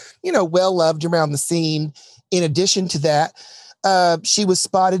was, well loved around the scene. In addition to that, she was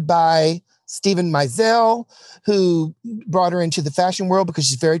spotted by Stephen Meisel, who brought her into the fashion world because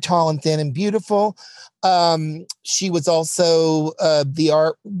she's very tall and thin and beautiful. She was also the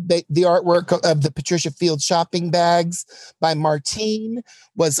artwork of the Patricia Field shopping bags by Martine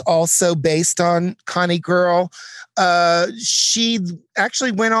was also based on Connie Girl. She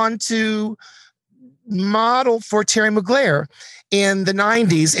actually went on to model for Terry Mugler in the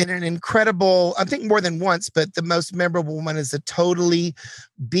 90s in an incredible, I think more than once, but the most memorable one is a totally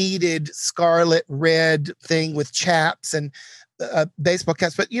beaded scarlet red thing with chaps and baseball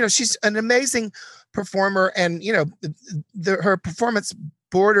caps. But, she's an amazing performer, and, her performance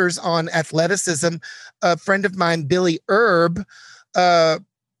borders on athleticism. A friend of mine, Billy Erb,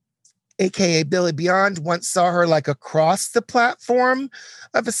 AKA Billy Beyond, once saw her like across the platform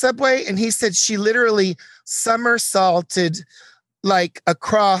of a subway. And he said she literally somersaulted like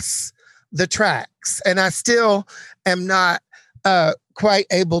across the tracks. And I still am not quite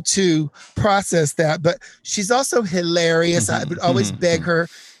able to process that, but she's also hilarious. I would always beg her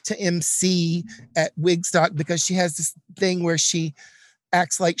to MC at Wigstock because she has this thing where she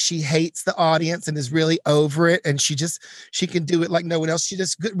acts like she hates the audience and is really over it. And she can do it like no one else. She's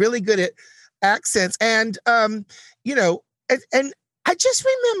just really good at accents. And, and I just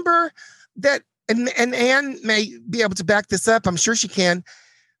remember that, and Anne may be able to back this up. I'm sure she can.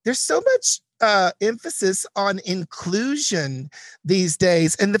 There's so much emphasis on inclusion these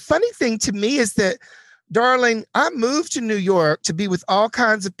days. And the funny thing to me is that, darling, I moved to New York to be with all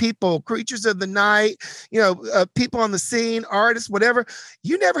kinds of people, creatures of the night, people on the scene, artists, whatever.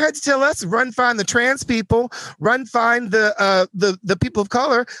 You never had to tell us, run find the trans people, run find the people of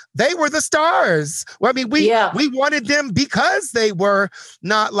color. They were the stars. Well, I mean, we wanted them because they were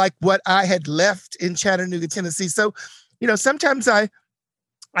not like what I had left in Chattanooga, Tennessee. So, sometimes I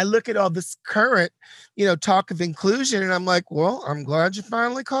look at all this current, talk of inclusion, and I'm like, well, I'm glad you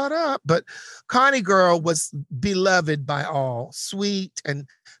finally caught up. But Connie Girl was beloved by all, sweet and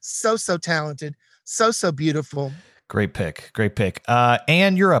so talented, so beautiful. Great pick.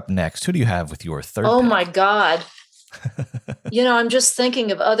 Anne, you're up next. Who do you have with your third pick? My God. I'm just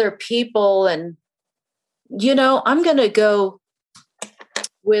thinking of other people, and, I'm going to go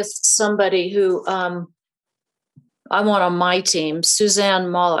with somebody who I want on my team, Suzanne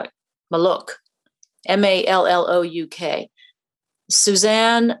Mallouk, Mallouk.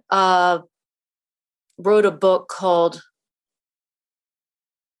 Suzanne wrote a book called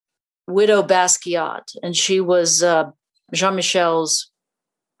Widow Basquiat, and she was Jean-Michel's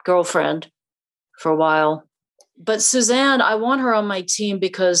girlfriend for a while. But Suzanne, I want her on my team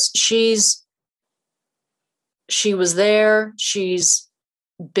because she was there. She's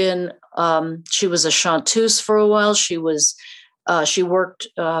been she was a chanteuse for a while. She worked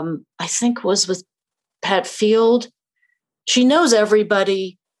I think was with Pat Field. She knows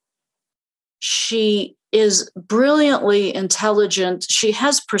everybody. She is brilliantly intelligent. She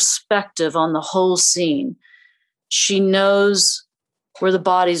has perspective on the whole scene. She knows where the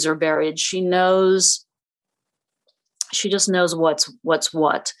bodies are buried. She just knows what's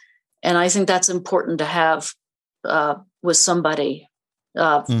what. And I think that's important to have with somebody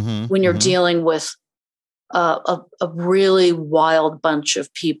Mhm, when you're mhm. dealing with a really wild bunch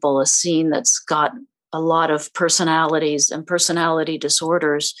of people, a scene that's got a lot of personalities and personality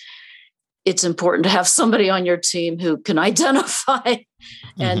disorders. It's important to have somebody on your team who can identify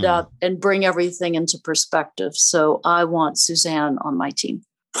and bring everything into perspective. So I want Suzanne on my team.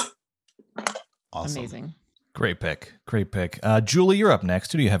 Awesome. Amazing. Great pick. Great pick. Julie, you're up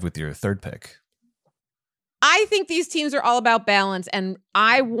next. Who do you have with your third pick? I think these teams are all about balance, and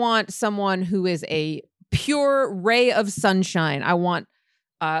I want someone who is a pure ray of sunshine. I want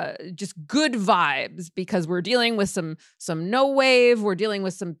just good vibes, because we're dealing with some no wave. We're dealing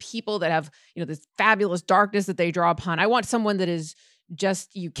with some people that have, this fabulous darkness that they draw upon. I want someone that is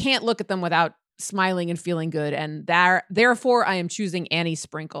just, you can't look at them without smiling and feeling good. And therefore I am choosing Annie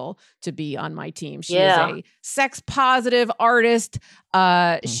Sprinkle to be on my team. She is a sex positive artist.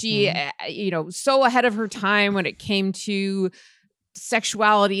 She, so ahead of her time when it came to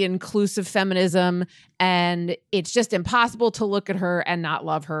sexuality, inclusive feminism, and it's just impossible to look at her and not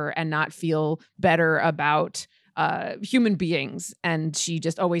love her and not feel better about human beings. And she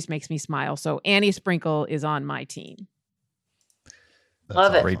just always makes me smile. So Annie Sprinkle is on my team.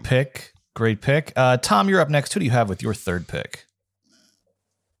 Love it. Great pick. Great pick. Tom, you're up next. Who do you have with your third pick?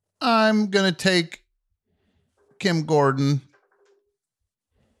 I'm going to take Kim Gordon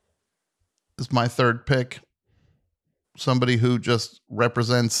as my third pick. Somebody who just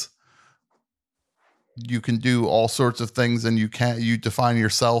represents, you can do all sorts of things and you define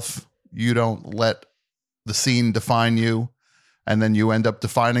yourself. You don't let the scene define you. And then you end up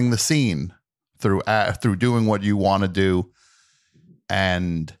defining the scene through doing what you want to do.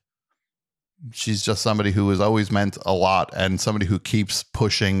 And she's just somebody who has always meant a lot, and somebody who keeps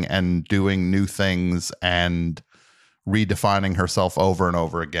pushing and doing new things and redefining herself over and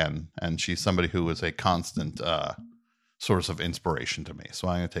over again. And she's somebody who is a constant source of inspiration to me. So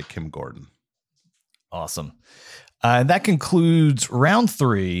I'm going to take Kim Gordon. Awesome. That concludes round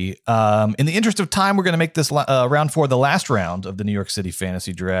 3. In the interest of time, we're going to make this round 4 the last round of the New York City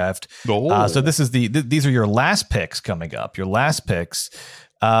Fantasy Draft. Oh. So this is these are your last picks coming up. Your last picks.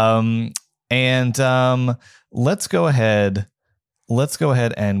 Let's go ahead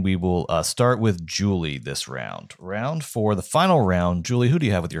and we will start with Julie this round. Round 4, the final round. Julie, who do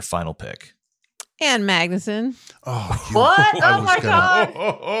you have with your final pick? Ann Magnuson. Oh, What? Oh my God.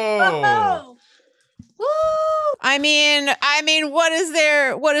 Oh. Woo! I mean, what is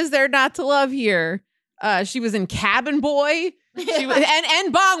there not to love here? She was in Cabin Boy. She was,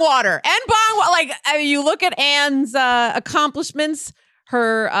 and Bongwater. Like, you look at Anne's accomplishments,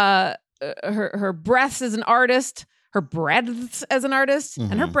 her breaths as an artist, her breadths as an artist,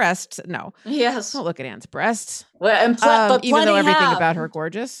 and her breasts. No, Yes. don't look at Anne's breasts. Well, and but even though plenty everything have. about her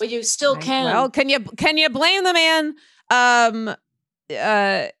gorgeous. But you still Right. can. Well, can you blame the man? Anne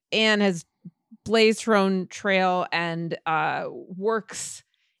has blazed her own trail and works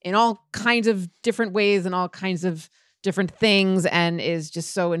in all kinds of different ways and all kinds of different things, and is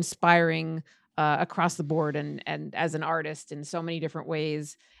just so inspiring across the board and as an artist in so many different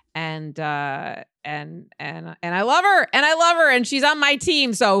ways. And I love her, and she's on my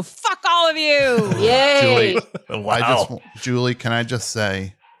team. So fuck all of you. Yay. Julie, Julie, can I just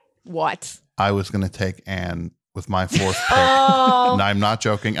say, What? I was going to take Anne with my 4th pick. Oh. And I'm not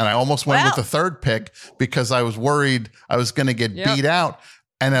joking. And I almost went with Well. the 3rd pick because I was worried I was going to get Yep. beat out.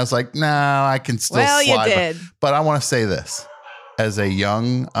 And I was like, nah, I can still Well, slide. you did. But I want to say this. As a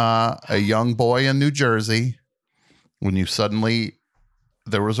young boy in New Jersey, when you suddenly,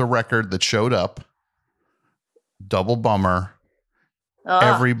 there was a record that showed up, double bummer.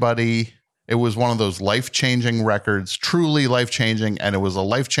 Everybody, it was one of those life-changing records, truly life-changing. And it was a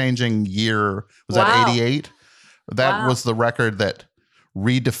life-changing year. Was that 88? That was the record that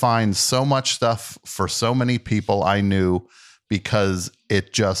redefined so much stuff for so many people I knew, because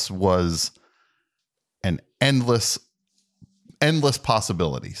it just was an endless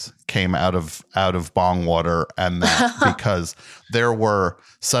possibilities came out of Bongwater, and that because there were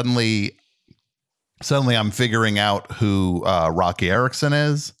suddenly I'm figuring out who Rocky Erickson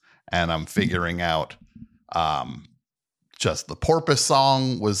is, and I'm figuring out just the Porpoise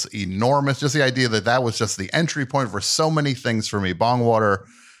song was enormous. Just the idea that was just the entry point for so many things for me. Bongwater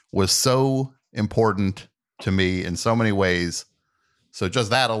was so important to me in so many ways. So just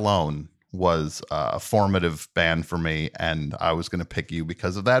that alone was a formative band for me, and I was going to pick you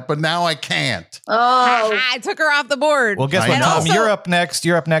because of that, but now I can't. Oh, I took her off the board. Well, guess what, And Tom? also- You're up next.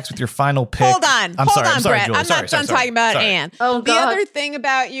 You're up next with your final pick. Hold on, I'm sorry, Brett. Julie. I'm not done talking about Anne. Oh, The God. other thing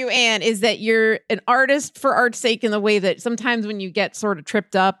about you, Anne, is that you're an artist for art's sake in the way that sometimes when you get sort of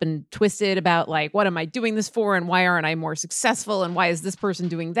tripped up and twisted about like, what am I doing this for, and why aren't I more successful, and why is this person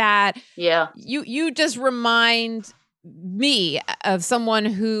doing that? yeah. You just remind me of someone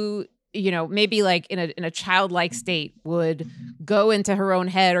who, maybe like in a childlike state would go into her own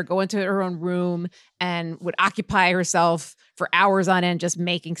head or go into her own room and would occupy herself for hours on end just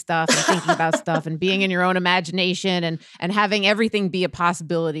making stuff and thinking about stuff and being in your own imagination and having everything be a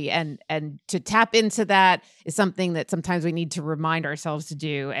possibility, and to tap into that is something that sometimes we need to remind ourselves to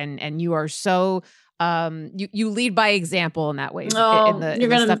do, and you are so you lead by example in that way, Oh, in the you're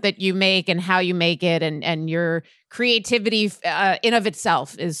gonna- stuff that you make and how you make it, and your creativity in of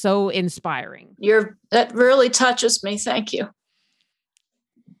itself is so inspiring. That really touches me. Thank you.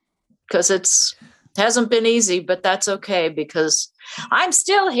 Because hasn't been easy, but that's okay because I'm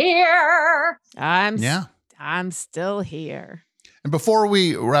still here. I'm still here. And before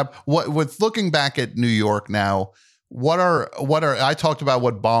we wrap, with looking back at New York now, what are I talked about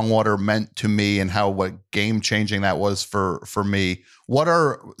what Bongwater meant to me and what game changing that was for me. What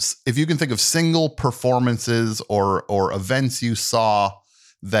are, if you can think of single performances or events you saw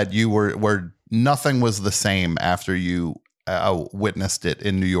that you where nothing was the same after you witnessed it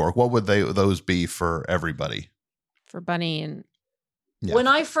in New York, what would those be for everybody? For Bunny and When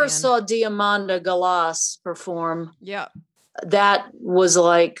I first saw Diamanda Galas perform, yeah, that was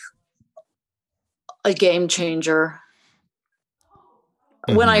like a game changer.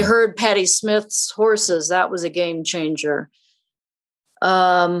 When I heard Patti Smith's Horses, that was a game changer.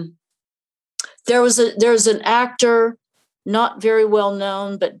 There's an actor, not very well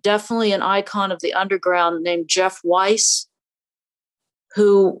known, but definitely an icon of the underground named Jeff Weiss,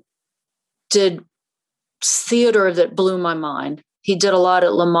 who did theater that blew my mind. He did a lot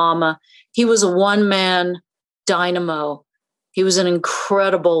at La Mama. He was a one-man dynamo. He was an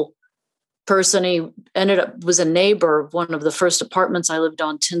incredible person. He was a neighbor of one of the first apartments I lived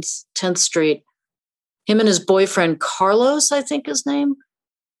on, 10th Street. Him and his boyfriend, Carlos, I think his name.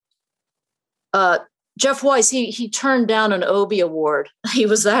 Jeff Weiss, he turned down an Obie Award. He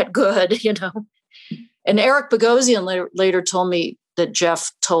was that good, And Eric Bogosian later told me that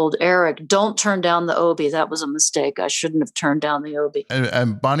Jeff told Eric, don't turn down the Obie. That was a mistake. I shouldn't have turned down the Obie.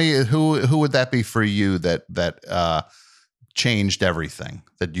 And Bunny, who would that be for you that changed everything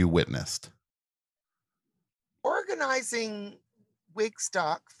that you witnessed? Organizing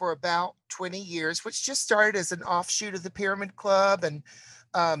Wigstock for about 20 years, which just started as an offshoot of the Pyramid Club, and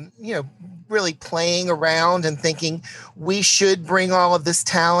really playing around and thinking we should bring all of this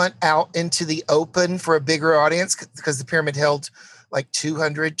talent out into the open for a bigger audience, because the Pyramid held like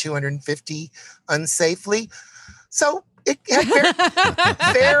 250 unsafely. So it had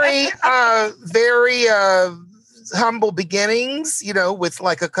very humble beginnings, with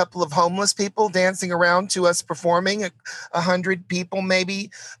like a couple of homeless people dancing around to us performing, 100 people, maybe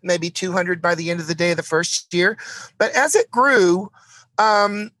 200 by the end of the day of the first year. But as it grew,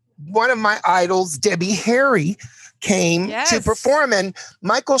 one of my idols, Debbie Harry, came to perform, and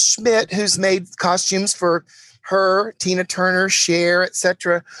Michael Schmidt, who's made costumes for her, Tina Turner, Cher,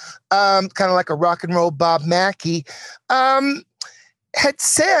 etc., kind of like a rock and roll Bob Mackie, had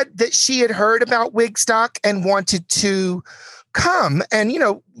said that she had heard about Wigstock and wanted to come. And,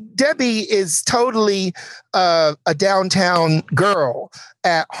 Debbie is totally a downtown girl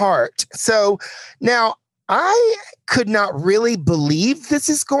at heart. So now I could not really believe this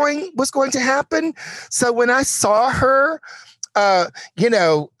was going to happen. So when I saw her,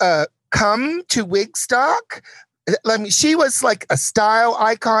 come to Wigstock, she was like a style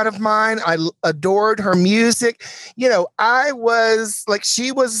icon of mine. I adored her music. I was like,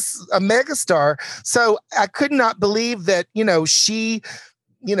 she was a megastar. So I could not believe that, she,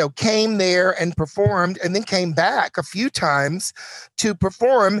 came there and performed and then came back a few times to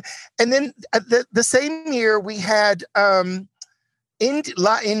perform. And then the same year we had La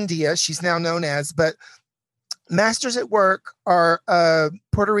India, she's now known as, but Masters at Work are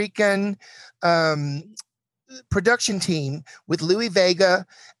Puerto Rican production team with Louis Vega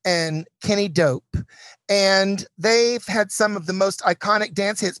and Kenny Dope. And they've had some of the most iconic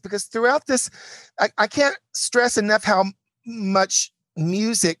dance hits, because throughout this, I can't stress enough how much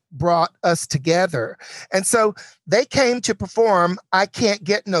music brought us together. And so they came to perform I Can't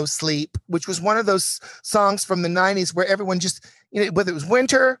Get No Sleep, which was one of those songs from the 90s where everyone just whether it was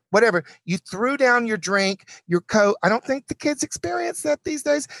winter, whatever, you threw down your drink, your coat. I don't think the kids experience that these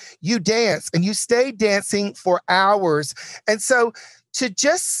days. You dance and you stay dancing for hours. And so to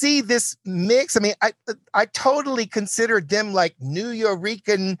just see this mix, I mean, I totally considered them like New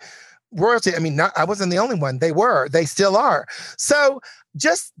Yorican royalty. I mean, I wasn't the only one. They still are. So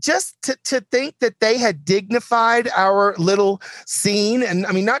just to think that they had dignified our little scene, and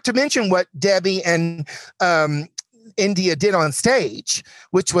I mean, not to mention what Debbie and India did on stage,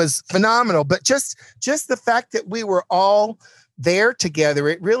 which was phenomenal. But just the fact that we were all there together,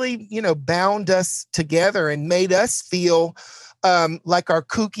 it really, bound us together and made us feel like our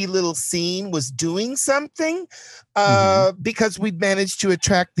kooky little scene was doing something because we'd managed to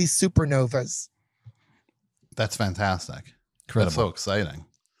attract these supernovas. That's fantastic. Incredible. That's so exciting.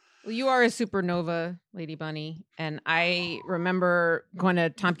 Well, you are a supernova, Lady Bunny. And I remember going to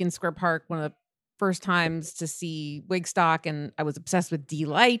Tompkins Square Park one of the first times to see Wigstock, and I was obsessed with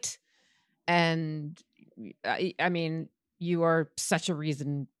D-Light. And I mean, you are such a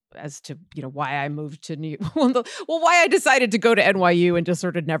reason as to why I moved to New York. Why I decided to go to NYU and just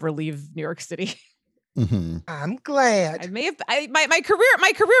sort of never leave New York City. Mm-hmm. I'm glad. I may have my career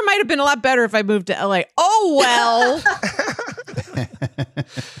might have been a lot better if I moved to LA. Oh well.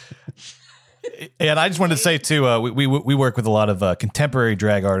 And I just wanted to say too, we work with a lot of contemporary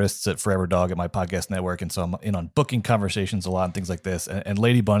drag artists at Forever Dog at my podcast network, and so I'm in on booking conversations a lot and things like this. And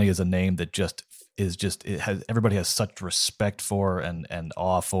Lady Bunny is a name that everybody has such respect for and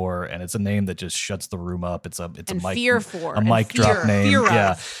awe for, and it's a name that just shuts the room up. It's a mic drop name.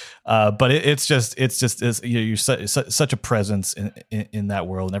 Yeah. But it's you're such a presence in that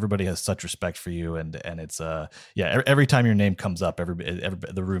world, and everybody has such respect for you, and it's every time your name comes up,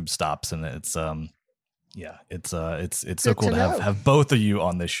 the room stops, and it's it's so cool to have both of you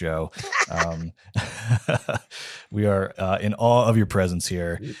on this show. We are in awe of your presence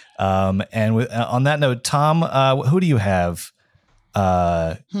here. And on that note, Tom, who do you have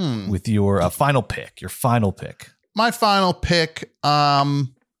with your final pick? Your final pick. My final pick.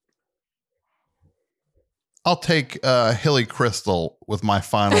 I'll take Hilly Crystal with my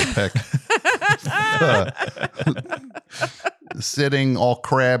final pick. Sitting all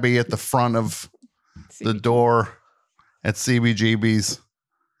crabby at the front of the door at CBGB's,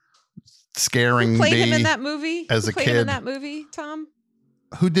 scaring played me him in that movie as a played kid. him in that movie, Tom?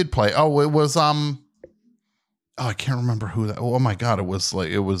 Who did play? Oh, it was I can't remember who that. Oh my God, it was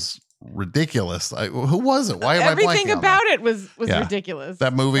ridiculous. Who was it? Why am I blanking Everything on about that? it was ridiculous.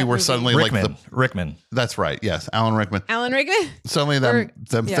 That movie where suddenly Rickman. That's right. Yes, Alan Rickman. Alan Rickman. Suddenly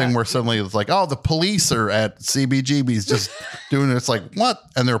thing where suddenly it's like, oh, the police are at CBGB's just doing it. It's like, what?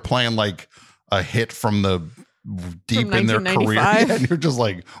 And they're playing like a hit from the deep in their career. And you're just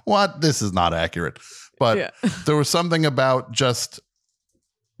like, what? This is not accurate. But there was something about just,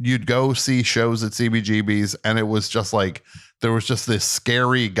 you'd go see shows at CBGB's and it was just like, there was just this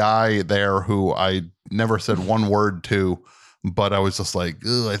scary guy there who I never said one word to, but I was just like,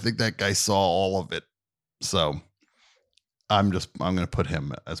 I think that guy saw all of it. So I'm going to put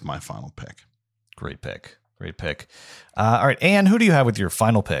him as my final pick. Great pick. All right, Anne, who do you have with your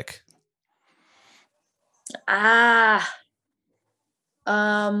final pick? Damn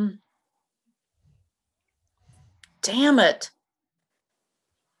it.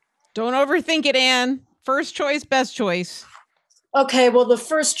 Don't overthink it, Anne. First choice, best choice. Okay, well, the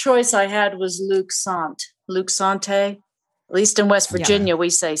first choice I had was Luc Sante. At least in West Virginia, we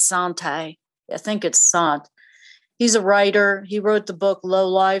say Sante. I think it's Sant. He's a writer. He wrote the book Low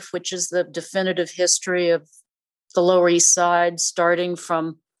Life, which is the definitive history of the Lower East Side, starting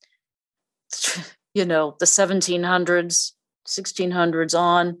from, the 1700s, 1600s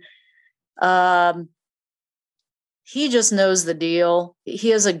on. He just knows the deal.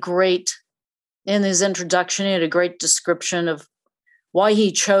 He has in his introduction, he had a great description of why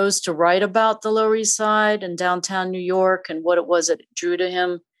he chose to write about the Lower East Side and downtown New York and what it was that drew to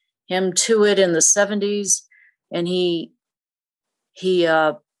him to it in the 70s. And he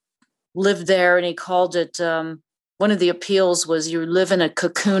lived there, and he called it, one of the appeals was, you live in a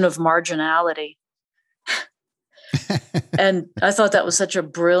cocoon of marginality. And I thought that was it's a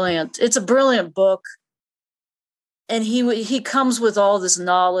brilliant book. And he comes with all this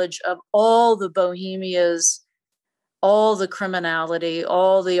knowledge of all the bohemias, all the criminality,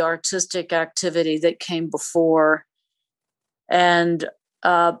 all the artistic activity that came before. And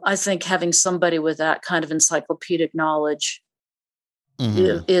I think having somebody with that kind of encyclopedic knowledge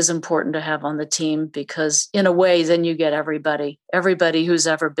is important to have on the team, because in a way, then you get everybody who's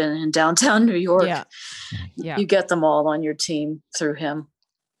ever been in downtown New York. Yeah. You get them all on your team through him.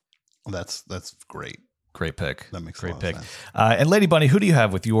 That's great. Great pick. That makes great a lot pick. of sense. And Lady Bunny, who do you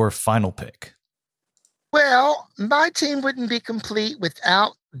have with your final pick? Well, my team wouldn't be complete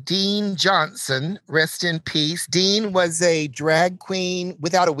without Dean Johnson. Rest in peace. Dean was a drag queen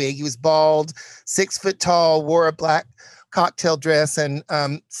without a wig. He was bald, 6 foot tall, wore a black cocktail dress, and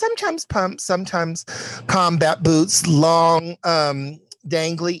sometimes pumps, sometimes combat boots, long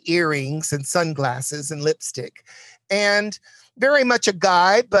dangly earrings and sunglasses and lipstick. And very much a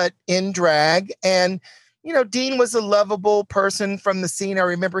guy, but in drag. And, you know, Dean was a lovable person from the scene. I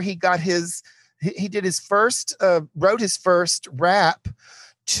remember he got he did his first, wrote his first rap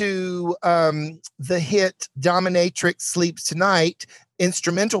to the hit Dominatrix Sleeps Tonight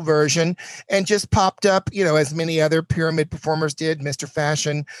instrumental version, and just popped up, you know, as many other pyramid performers did, Mr.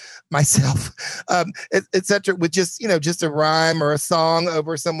 Fashion, myself, etc., with just, you know, just a rhyme or a song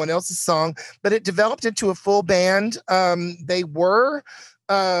over someone else's song. But it developed into a full band. They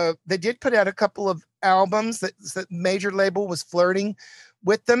did put out a couple of albums that major label was flirting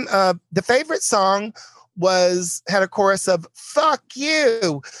with them. The favorite song had a chorus of "fuck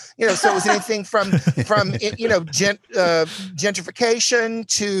you," you know. So it was anything from you know, gentrification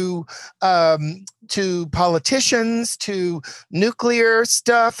to politicians to nuclear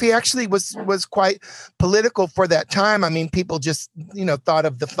stuff. He actually was quite political for that time. I mean, people just, you know, thought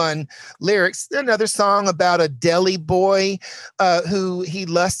of the fun lyrics. Another song about a deli boy who he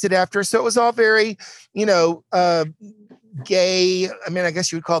lusted after. So it was all very, you know, gay. I mean, I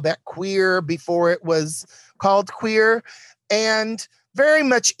guess you would call that queer before it was called queer, and very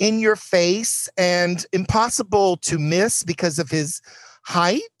much in your face and impossible to miss because of his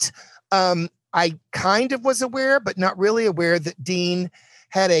height. I kind of was aware, but not really aware, that Dean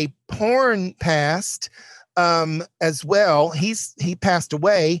had a porn past as well. He passed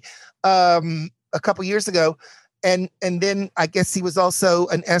away a couple years ago. And then I guess he was also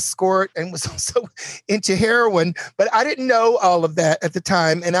an escort and was also into heroin, but I didn't know all of that at the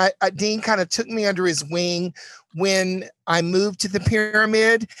time. And Dean kind of took me under his wing when I moved to the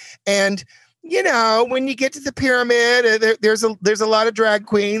Pyramid. And, you know, when you get to the Pyramid, there's a lot of drag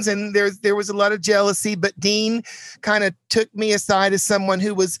queens, and there was a lot of jealousy, but Dean kind of took me aside as someone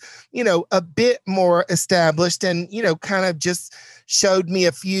who was, you know, a bit more established, and, you know, kind of just showed me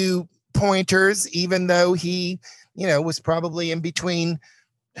a few pointers, even though he, you know, was probably in between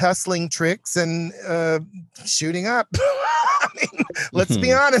hustling tricks and shooting up. I mean, let's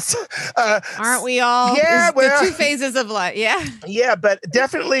be honest. Aren't we all? Yeah, well, the two phases of life. Yeah. Yeah, but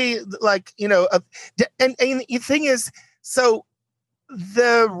definitely, like, you know, and the thing is, so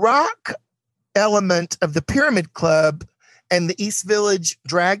the rock element of the Pyramid Club and the East Village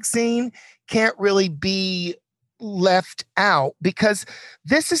drag scene can't really be left out, because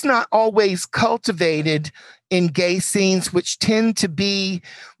this is not always cultivated in gay scenes, which tend to be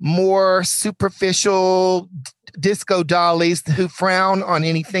more superficial disco dollies who frown on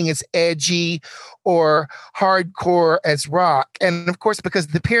anything as edgy or hardcore as rock. And of course, because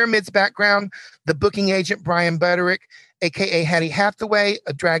of the Pyramid's background, the booking agent Brian Butterick, aka Hattie Hathaway,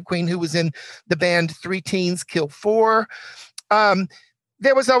 a drag queen who was in the band 3 Teens Kill 4,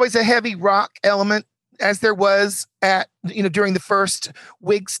 there was always a heavy rock element, as there was at, you know, during the first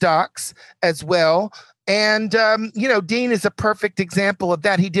Wigstocks as well. And, you know, Dean is a perfect example of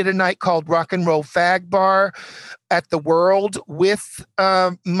that. He did a night called Rock and Roll Fag Bar at the World with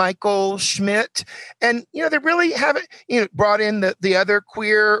Michael Schmidt. And, you know, they really haven't, you know, brought in the other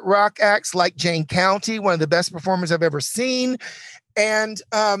queer rock acts like Jane County, one of the best performers I've ever seen. And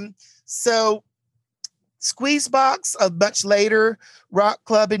so Squeezebox, a much later rock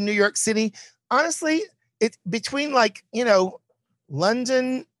club in New York City, honestly, it's between, like, you know,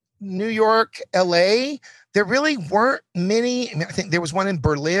 London, New York, LA, there really weren't many. I mean, I think there was one in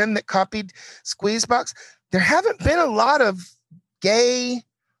Berlin that copied Squeezebox. There haven't been a lot of gay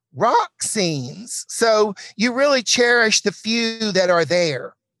rock scenes. So you really cherish the few that are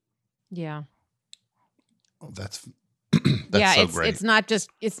there. Yeah. Oh, that's yeah, so great.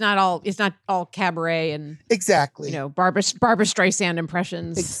 It's not all cabaret and exactly, you know, Barbara Streisand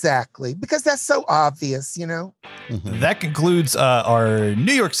impressions. Exactly, because that's so obvious, you know. Mm-hmm. That concludes our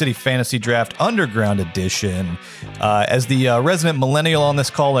New York City Fantasy Draft Underground Edition. As the resident millennial on this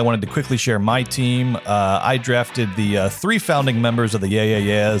call, I wanted to quickly share my team. I drafted the 3 founding members of the Yeah Yeah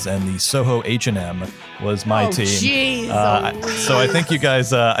Yeahs, and the Soho H&M was my team. Geez, so I think you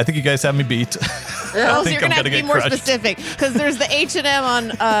guys have me beat. Oh, so you're gonna have to be more specific, because there's the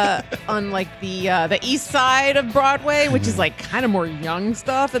H&M on like the east side of Broadway, which is like kind of more young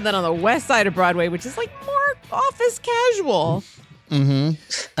stuff, and then on the west side of Broadway, which is like more office casual. Mm-hmm.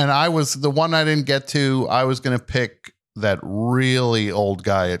 And I was the one I didn't get to. I was going to pick that really old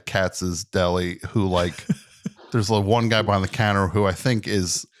guy at Katz's Deli who like there's like one guy behind the counter who I think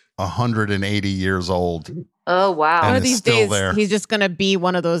is 180 years old. Oh wow! One And of it's these still days, there. he's just gonna be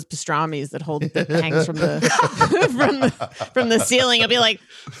one of those pastrami's that hangs from the from the ceiling. He'll be like,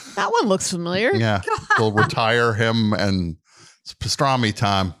 "That one looks familiar." Yeah, they'll retire him, and it's pastrami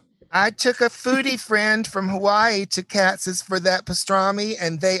time. I took a foodie friend from Hawaii to Katz's for that pastrami,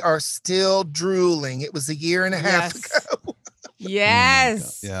 and they are still drooling. It was a year and a half ago.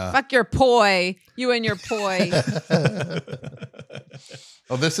 Yes. Yeah. Fuck your poi. You and your poi.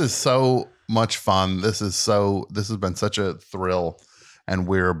 Oh, this is so much fun. This has been such a thrill, and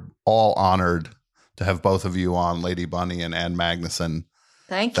we're all honored to have both of you on, Lady Bunny and Ann Magnuson.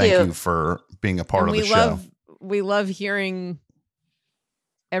 Thank Thank you. you for being a part And of the show. We love hearing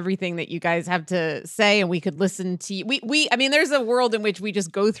everything that you guys have to say, and we could listen to you. I mean, there's a world in which we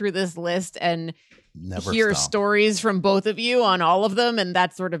just go through this list and Never hear stop. stories from both of you on all of them, and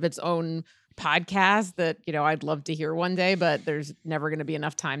that's sort of its own podcast that I'd love to hear one day, but there's never going to be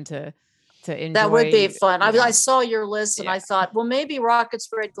enough time to enjoy. That would be fun. Yeah. I saw your list and Yeah. I thought, well, maybe Rocket's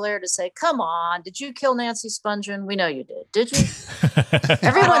Red Glare to say, come on, did you kill Nancy Spungen? We know you did you?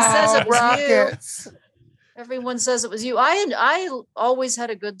 Everyone says it was Rockets. you. Everyone says it was you. I always had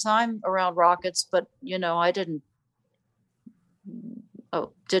a good time around Rockets, but I didn't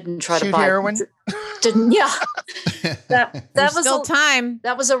try Shoot to buy heroin? Didn't that There's was still time.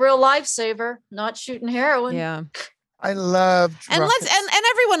 that was a real lifesaver, not shooting heroin. Yeah. I loved And Rockets. and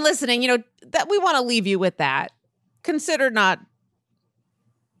everyone listening, that we want to leave you with that. Consider not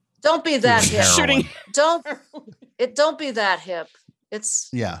Don't be that Shooting hip. heroin. shooting. Don't be that hip. It's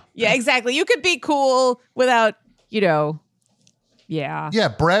Yeah. Yeah, exactly. You could be cool without, yeah. Yeah,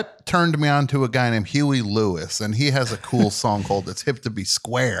 Brett turned me on to a guy named Huey Lewis, and he has a cool song called It's Hip to Be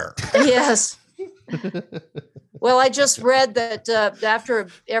Square. yes. Well, I just read that after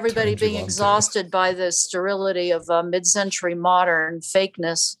everybody Turned you being on to. exhausted by the sterility of mid-century modern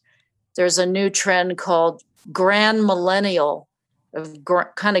fakeness, there's a new trend called grand millennial, of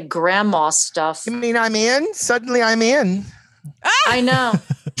kind of grandma stuff. You mean I'm in? Suddenly I'm in. I know.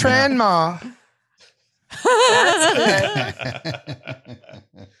 Tranma.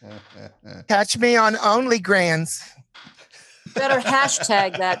 Catch me on Only Grands. Better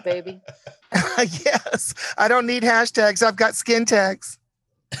hashtag that, baby. Yes. I don't need hashtags. I've got skin tags.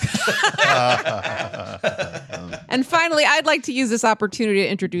 And finally, I'd like to use this opportunity to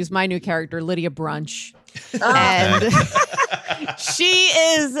introduce my new character, Lydia Brunch. Oh, And she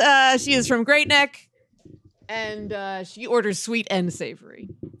is from Great Neck, and she orders sweet and savory.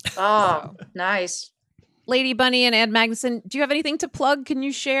 oh, nice. Lady Bunny and Ann Magnuson, do you have anything to plug? Can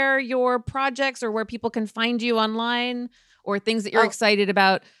you share your projects or where people can find you online, or things that you're Oh. excited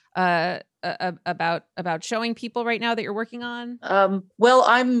about showing people right now that you're working on? Well,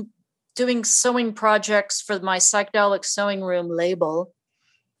 I'm doing sewing projects for my Psychedelic Sewing Room label,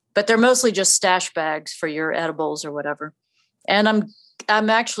 but they're mostly just stash bags for your edibles or whatever. And I'm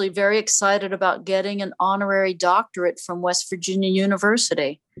actually very excited about getting an honorary doctorate from West Virginia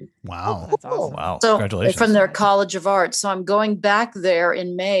University. Wow. That's awesome. Wow. So Congratulations. from their College of Art. So I'm going back there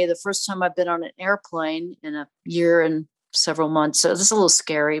in May, the first time I've been on an airplane in a year and several months. So this is a little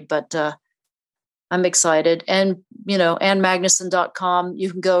scary, but I'm excited. And, AnnMagnuson.com,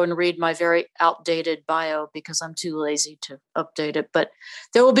 you can go and read my very outdated bio because I'm too lazy to update it. But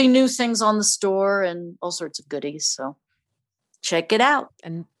there will be new things on the store and all sorts of goodies. So check it out.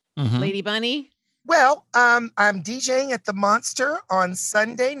 And Mhm. Lady Bunny? Well, I'm DJing at the Monster on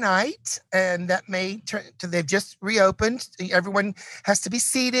Sunday night, and that may turn to, they've just reopened. Everyone has to be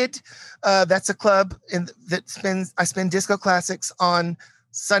seated. That's a club I spend disco classics on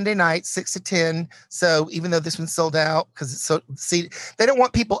Sunday night, 6 to 10. So even though this one's sold out because it's so seated, they don't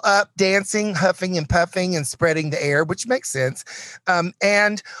want people up dancing, huffing and puffing and spreading the air, which makes sense.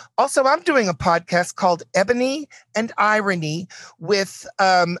 And also I'm doing a podcast called Ebony and Irony with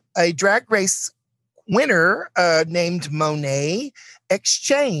a drag race winner named Monet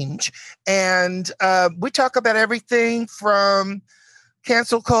Exchange. And we talk about everything from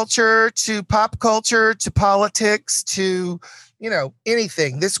cancel culture to pop culture to politics to,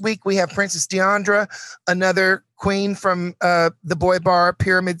 anything. This week we have Princess Deandra, another queen from the boy bar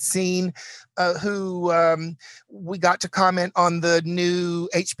pyramid scene, who we got to comment on the new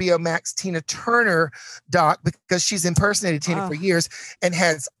HBO Max Tina Turner doc because she's impersonated Tina for years and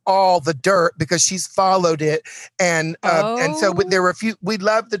has all the dirt because she's followed it. And so there were a few, we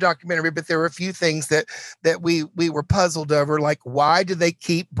loved the documentary, but there were a few things that we were puzzled over, like why do they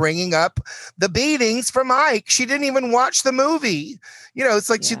keep bringing up the beatings from Ike? She didn't even watch the movie. happy. You know, it's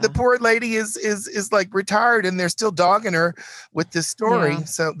like Yeah. the poor lady is like retired, and they're still dogging her with this story. Yeah.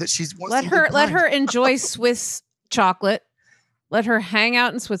 So that she's Let her enjoy Swiss chocolate. Let her hang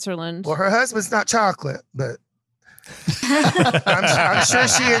out in Switzerland. Well, her husband's not chocolate, but I'm sure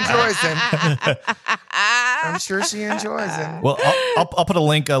she enjoys him. I'm sure she enjoys him. Well, I'll put a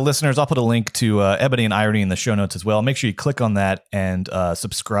link, listeners. I'll put a link to Ebony and Irony in the show notes as well. Make sure you click on that and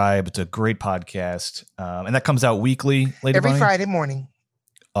subscribe. It's a great podcast, and that comes out weekly. Lady Every Bunny? Friday morning.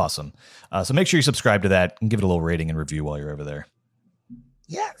 Awesome. So make sure you subscribe to that and give it a little rating and review while you're over there.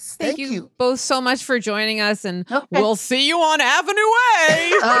 Yes, Thank you both so much for joining us, and Okay. we'll see you on Avenue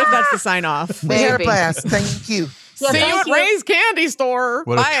A. What if that's the sign off? We had a Maybe. blast. Thank you. Yeah, see you thank at Ray's Candy Store.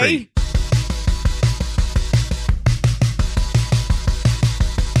 What a Bye. treat.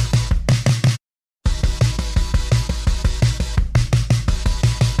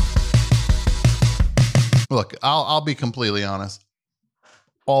 Look, I'll be completely honest.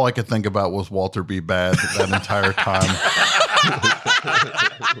 All I could think about was Walter B. Bad that entire time.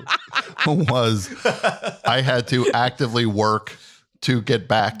 I had to actively work to get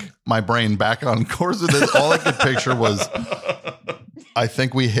my brain back on course with this. All I could picture was, I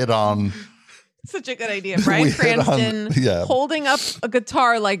think we hit on. Such a good idea. Bryan We hit on- Cranston yeah. holding up a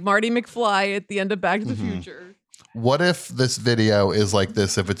guitar like Marty McFly at the end of Back to the Future. What if this video is like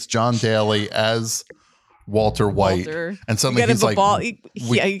this? If it's John Daly as Walter White, Walter. and suddenly you get he's him like, a bald,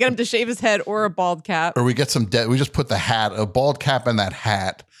 you get him to shave his head or a bald cap. or we get some we just put a bald cap in that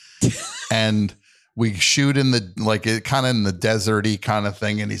hat, and we shoot in the it kind of in the deserty kind of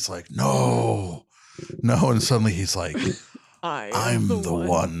thing, and he's like, no, and suddenly he's like, I'm the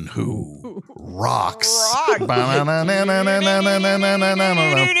one who rocks.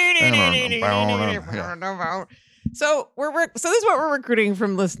 So this is what we're recruiting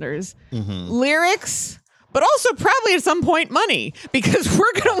from listeners: Mhm. lyrics, but also probably at some point money, because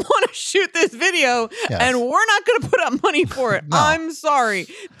we're gonna want to shoot this video, Yes. and we're not gonna put up money for it. No. I'm sorry,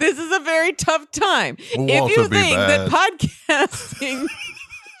 this is a very tough time. Walter if you be think that bad. podcasting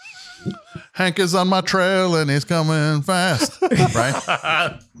Hank is on my trail and he's coming fast,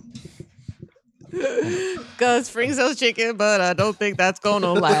 right? Gus Spring sells chicken, but I don't think that's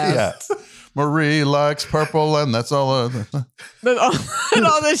gonna last. Yeah. Marie likes purple, and that's all. That's all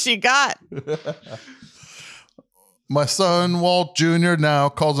that she got. My son Walt Jr. now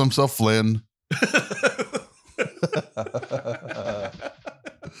calls himself Flynn.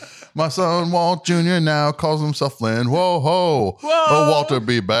 My son Walt Jr. now calls himself Flynn. Whoa ho! Whoa. Oh, Walter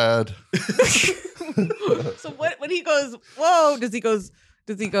be bad. So when he goes, whoa, does he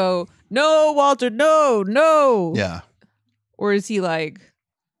go, no, Walter, no? Yeah, Or is he like,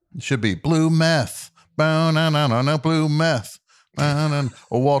 it should be blue meth. No, blue meth. Oh,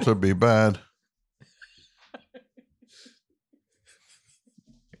 Walter be bad.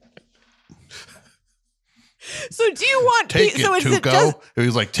 so do you want Take it, so is it Tuco. just He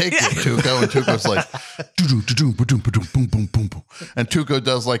was like, take it, Tuco. And Tuco's like, "Do-do-do-do, ba-doom, ba-doom, boom, boom, boom, boom." And Tuco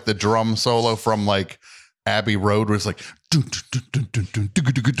does like the drum solo from like Abbey Road, where it's like,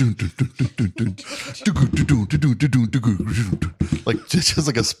 like just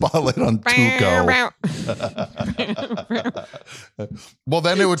like a spotlight on Tuco. Well,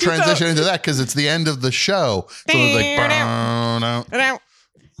 then it would transition into that because it's the end of the show. So it's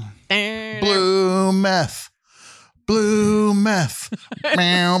like, blue meth. Blue meth.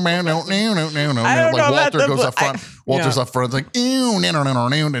 Meow, meow, no, no, no, no, no. I don't know Like about Walter the goes bl- up front. Walter's up front. It's like, ew, no, no, no, no,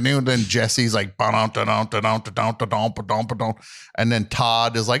 no, no, no. Then Jesse's like, and then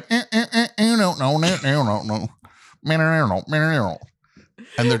Todd is like, no, no, no, no, no, no.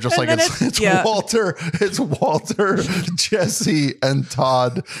 And they're just And like, then it's yeah. Walter, Jesse, and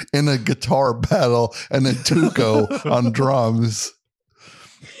Todd in a guitar battle, and then Tuco on drums.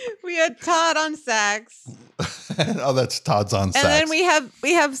 we had Todd on sax, Oh, that's Todd's on sax. and then we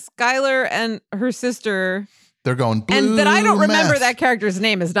have Skylar and her sister, They're going blue and that I don't remember meth. that character's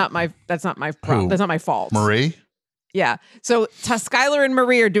name is not my that's not my Who? that's not my fault. Marie. Yeah. So Skylar and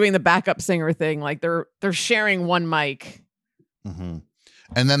Marie are doing the backup singer thing, like they're sharing one mic. Mm-hmm.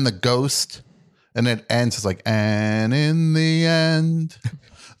 And then the ghost, and it ends. It's like, and in the end,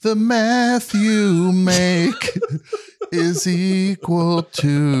 the math you make is equal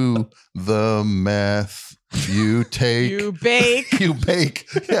to the meth you take. You bake. You bake.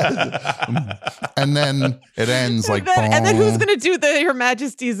 Yeah. And then it ends like, and then who's boom. going to do Her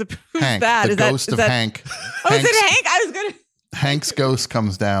Majesty's? Who's Hank, that? the Is that- ghost is of that- Hank. Oh, is Hank's, it Hank? I was going to. Hank's ghost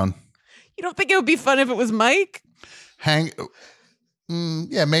comes down. You don't think it would be fun if it was Mike? Hank.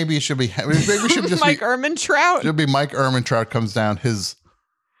 Yeah, maybe it should be. Maybe it should just Mike be. Ehrmantraut? It'll be Mike Ehrmantraut comes down. His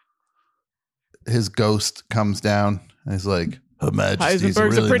ghost comes down, He's like, Her Majesty's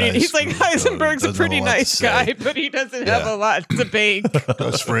Heisenberg's really a pretty. nice He's like Heisenberg's a doesn't pretty have lot to nice say." guy, but he doesn't have Yeah. a lot to bake.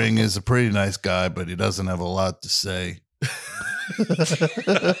 Gus Fring is a pretty nice guy, but he doesn't have a lot to say.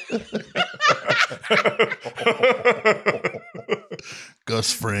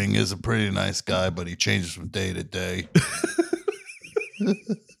 Gus Fring is a pretty nice guy, but he changes from day to day.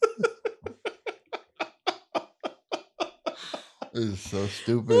 This is so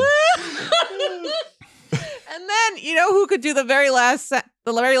stupid. And then you know who could do the very last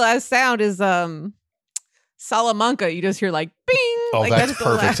sound is Salamanca. You just hear like bing. Oh, like, that's the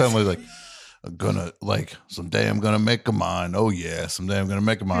perfect. last- Suddenly, like, I'm gonna like someday I'm gonna make a mine. Oh yeah, someday I'm gonna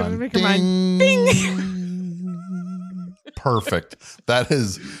make a mine. make a mine. Bing. Perfect. That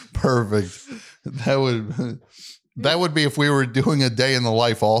is perfect. That would be if we were doing a day in the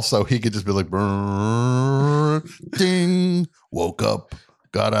life. Also, he could just be like, "Brrr, ding, woke up,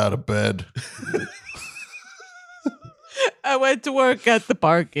 got out of bed. I went to work at the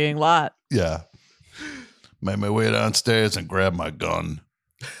parking lot. Yeah, made my way downstairs and grabbed my gun."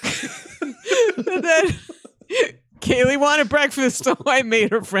 And then Kaylee wanted breakfast, so I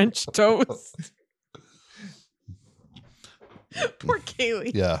made her French toast. Poor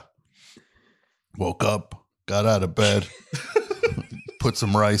Kaylee. Yeah. Woke up, got out of bed, put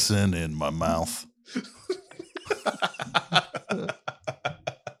some rice in my mouth.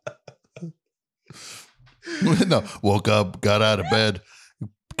 No, woke up, got out of bed,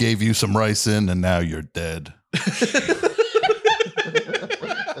 gave you some rice in, and now you're dead.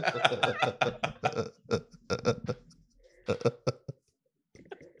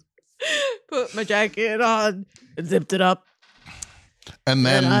 Put my jacket on and zipped it up. And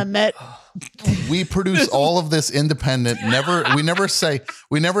And I then met. we produce all of this independent. We never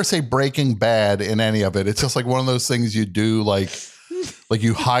say Breaking Bad in any of it. It's just like one of those things you do, like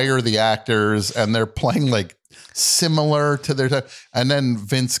you hire the actors and they're playing like similar to their time. And then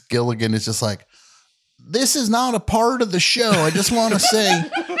Vince Gilligan is just like, this is not a part of the show. I just want to say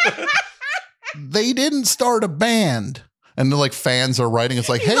they didn't start a band. And they're like, fans are writing. It's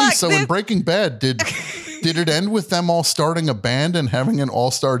like, hey, Look, so in Breaking Bad, did it end with them all starting a band and having an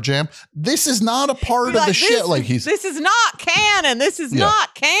all-star jam? This is not a part of the shit. Like this is not canon. This is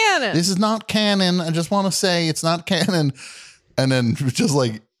not canon. This is not canon. I just want to say it's not canon. And then just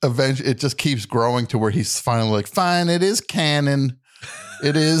like eventually it just keeps growing to where he's finally like, fine, it is canon.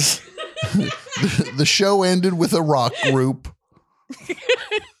 It is. The show ended with a rock group.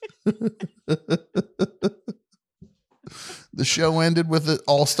 The show ended with an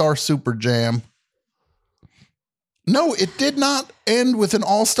all-star super jam. No, it did not end with an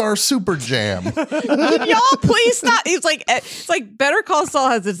all-star super jam. Would y'all please stop? It's like Better Call Saul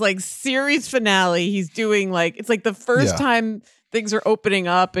has this like series finale. He's doing like, it's like the first Yeah. time things are opening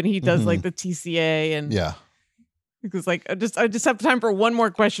up and he does like the TCA and Yeah. because like I just have time for one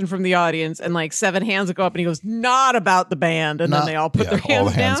more question from the audience and like 7 hands will go up and he goes, not about the band. And then they all put their hands all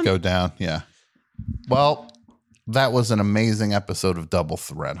the hands down. go down. Yeah. Well, that was an amazing episode of Double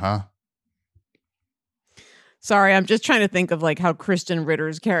Threat, huh? Sorry, I'm just trying to think of like how Kristen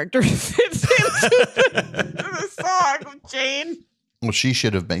Ritter's character fits into the song of Jane. Well, she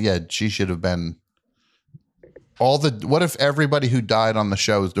should have been. Yeah, she should have been. What if everybody who died on the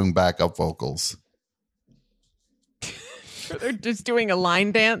show is doing backup vocals? They're just doing a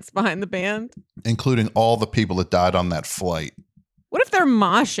line dance behind the band. Including all the people that died on that flight. What if they're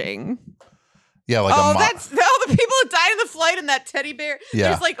moshing? Yeah, like that's all the people that died in the flight and that teddy bear. Yeah.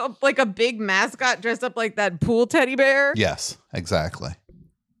 There's like a big mascot dressed up like that pool teddy bear. Yes, exactly.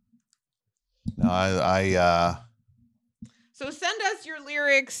 No, So send us your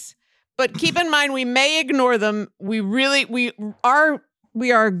lyrics, but keep in mind we may ignore them. We are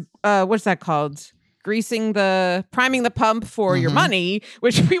what's that called? Priming the pump for your money,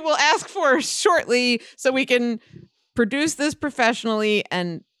 which we will ask for shortly so we can produce this professionally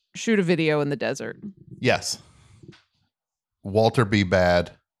and shoot a video in the desert. Yes. Walter B.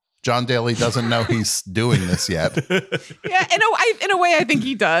 Bad. John Daly doesn't know he's doing this yet. Yeah, in a way, I think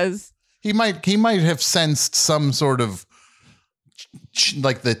he does. He might have sensed some sort of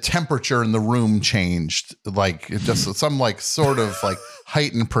like the temperature in the room changed, like it just some like sort of like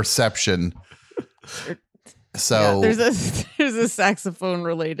heightened perception. So yeah, there's a saxophone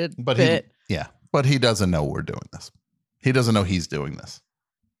related bit. But he doesn't know we're doing this. He doesn't know he's doing this.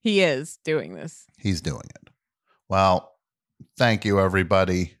 He is doing this. He's doing it. Well, thank you,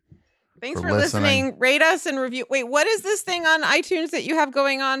 everybody. Thanks for listening. Rate us and review. Wait, what is this thing on iTunes that you have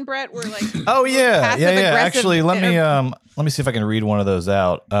going on, Brett? We're like, oh yeah. passive-aggressive Actually, let me see if I can read one of those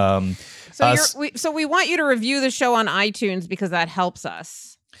out. So we want you to review the show on iTunes because that helps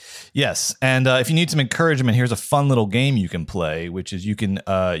us. Yes, and if you need some encouragement, here's a fun little game you can play, which is you can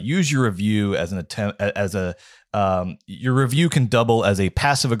use your review as an attempt your review can double as a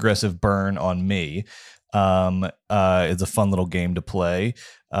passive aggressive burn on me. It's a fun little game to play,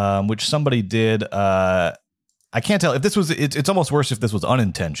 which somebody did. I can't tell if this was. It's almost worse if this was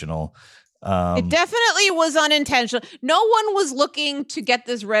unintentional. It definitely was unintentional. No one was looking to get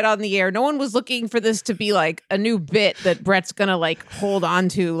this read on the air. No one was looking for this to be like a new bit that Brett's gonna like hold on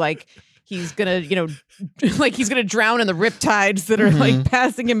to, like he's gonna, like he's gonna drown in the riptides that are like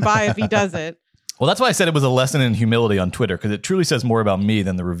passing him by if he does it. Well, that's why I said it was a lesson in humility on Twitter, because it truly says more about me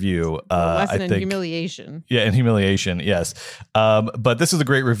than the review. Lesson in humiliation. Yeah, in humiliation, yes. But this is a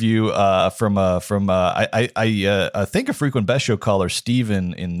great review from I think a frequent Best Show caller,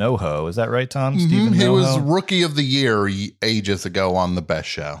 Steven in NoHo. Is that right, Tom? Steven He NoHo? was Rookie of the Year ages ago on the Best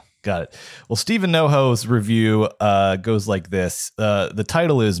Show. Got it. Well, Steven NoHo's review goes like this. The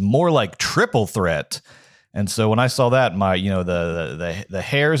title is More Like Triple Threat. And so when I saw that, my the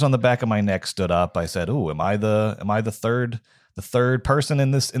hairs on the back of my neck stood up. I said, "Ooh, am I the third person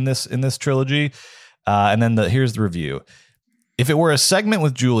in this trilogy?" And then here's the review. If it were a segment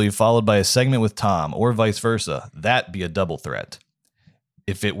with Julie followed by a segment with Tom, or vice versa, that'd be a double threat.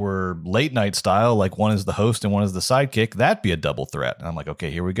 If it were late night style, like one is the host and one is the sidekick, that'd be a double threat. And I'm like, okay,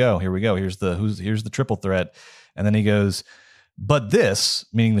 here we go. Here's the triple threat. And then he goes, but this,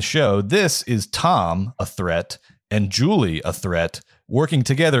 meaning the show, this is Tom, a threat, and Julie, a threat, working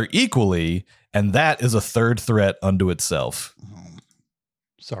together equally, and that is a third threat unto itself.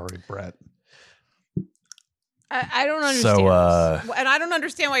 Sorry, Brett. I don't understand this. And I don't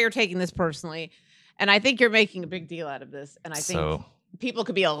understand why you're taking this personally. And I think you're making a big deal out of this. And I think people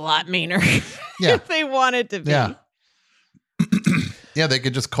could be a lot meaner if they wanted to be. Yeah. Yeah, they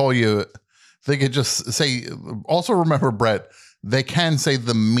could just call you. They could just say, also remember, Brett, they can say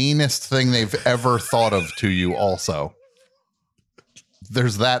the meanest thing they've ever thought of to you also.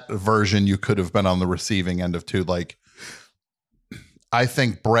 There's that version you could have been on the receiving end of too. Like, I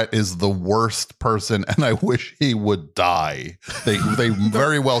think Brett is the worst person and I wish he would die. They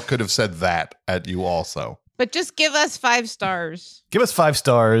very well could have said that at you also. But just give us 5 stars. Give us 5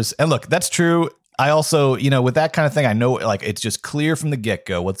 stars. And look, that's true. I also, with that kind of thing, I know like it's just clear from the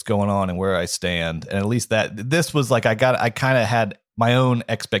get-go what's going on and where I stand. And at least this was like I kind of had my own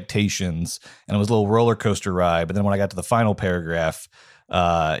expectations and it was a little roller coaster ride. But then when I got to the final paragraph,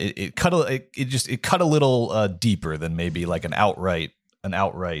 it cut a little deeper than maybe like an outright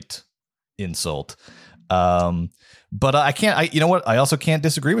insult. But I can't, you know what? I also can't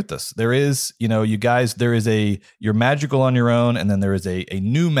disagree with this. There is, you guys, you're magical on your own. And then there is a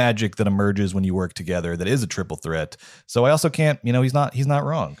new magic that emerges when you work together. That is a triple threat. So I also can't, he's not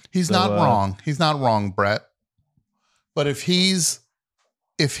wrong. He's not wrong. He's not wrong, Brett. But if he's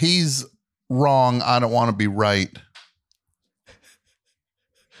wrong, I don't want to be right.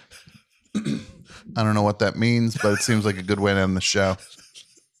 I don't know what that means, but it seems like a good way to end the show.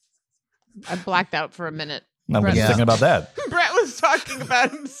 I blacked out for a minute. I'm thinking about that. Brett was talking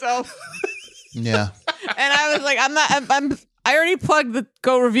about himself. Yeah. And I was like, I already plugged the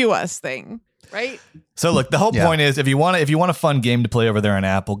Go Review Us thing, right? So look, the whole point is if you want a fun game to play over there on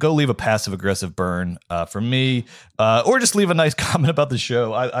Apple, go leave a passive aggressive burn for me, or just leave a nice comment about the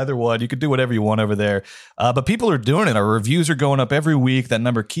show. Either one, you could do whatever you want over there. But people are doing it. Our reviews are going up every week. That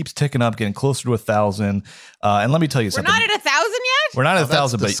number keeps ticking up, getting closer to 1,000. And let me tell you something. We're not at 1,000 yet? We're not at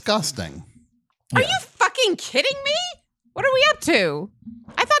 1,000. That's disgusting. Are you fucking kidding me? What are we up to?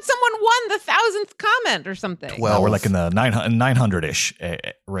 I thought someone won the 1,000th comment or something. Well, we're like in the 900-ish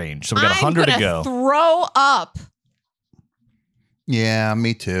range. So we got 100 to go. Throw up. Yeah,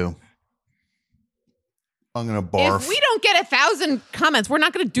 me too. I'm going to barf. If we don't get 1,000 comments, we're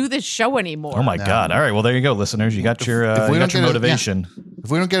not going to do this show anymore. Oh my God. All right. Well, there you go, listeners. You got your motivation. If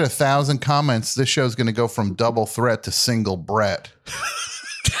we don't get 1,000 comments, this show's going to go from double threat to single Brett.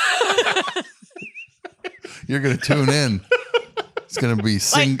 You're going to tune in. It's going to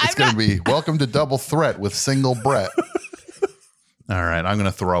be welcome to Double Threat with single Brett. All right, I'm going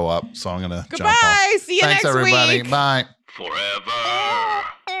to throw up, so I'm going to jump off. See you next everybody. week. Bye. Forever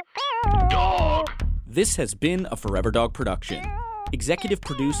Dog. This has been a Forever Dog production. Executive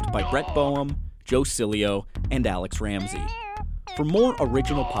produced by Brett Boehm, Joe Cilio, and Alex Ramsey. For more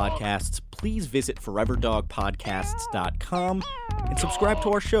original podcasts, please visit foreverdogpodcasts.com and subscribe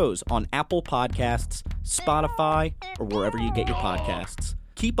to our shows on Apple Podcasts, Spotify, or wherever you get your podcasts.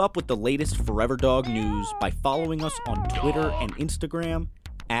 Keep up with the latest Forever Dog news by following us on Twitter and Instagram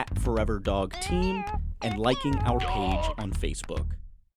 @ForeverDogTeam and liking our page on Facebook.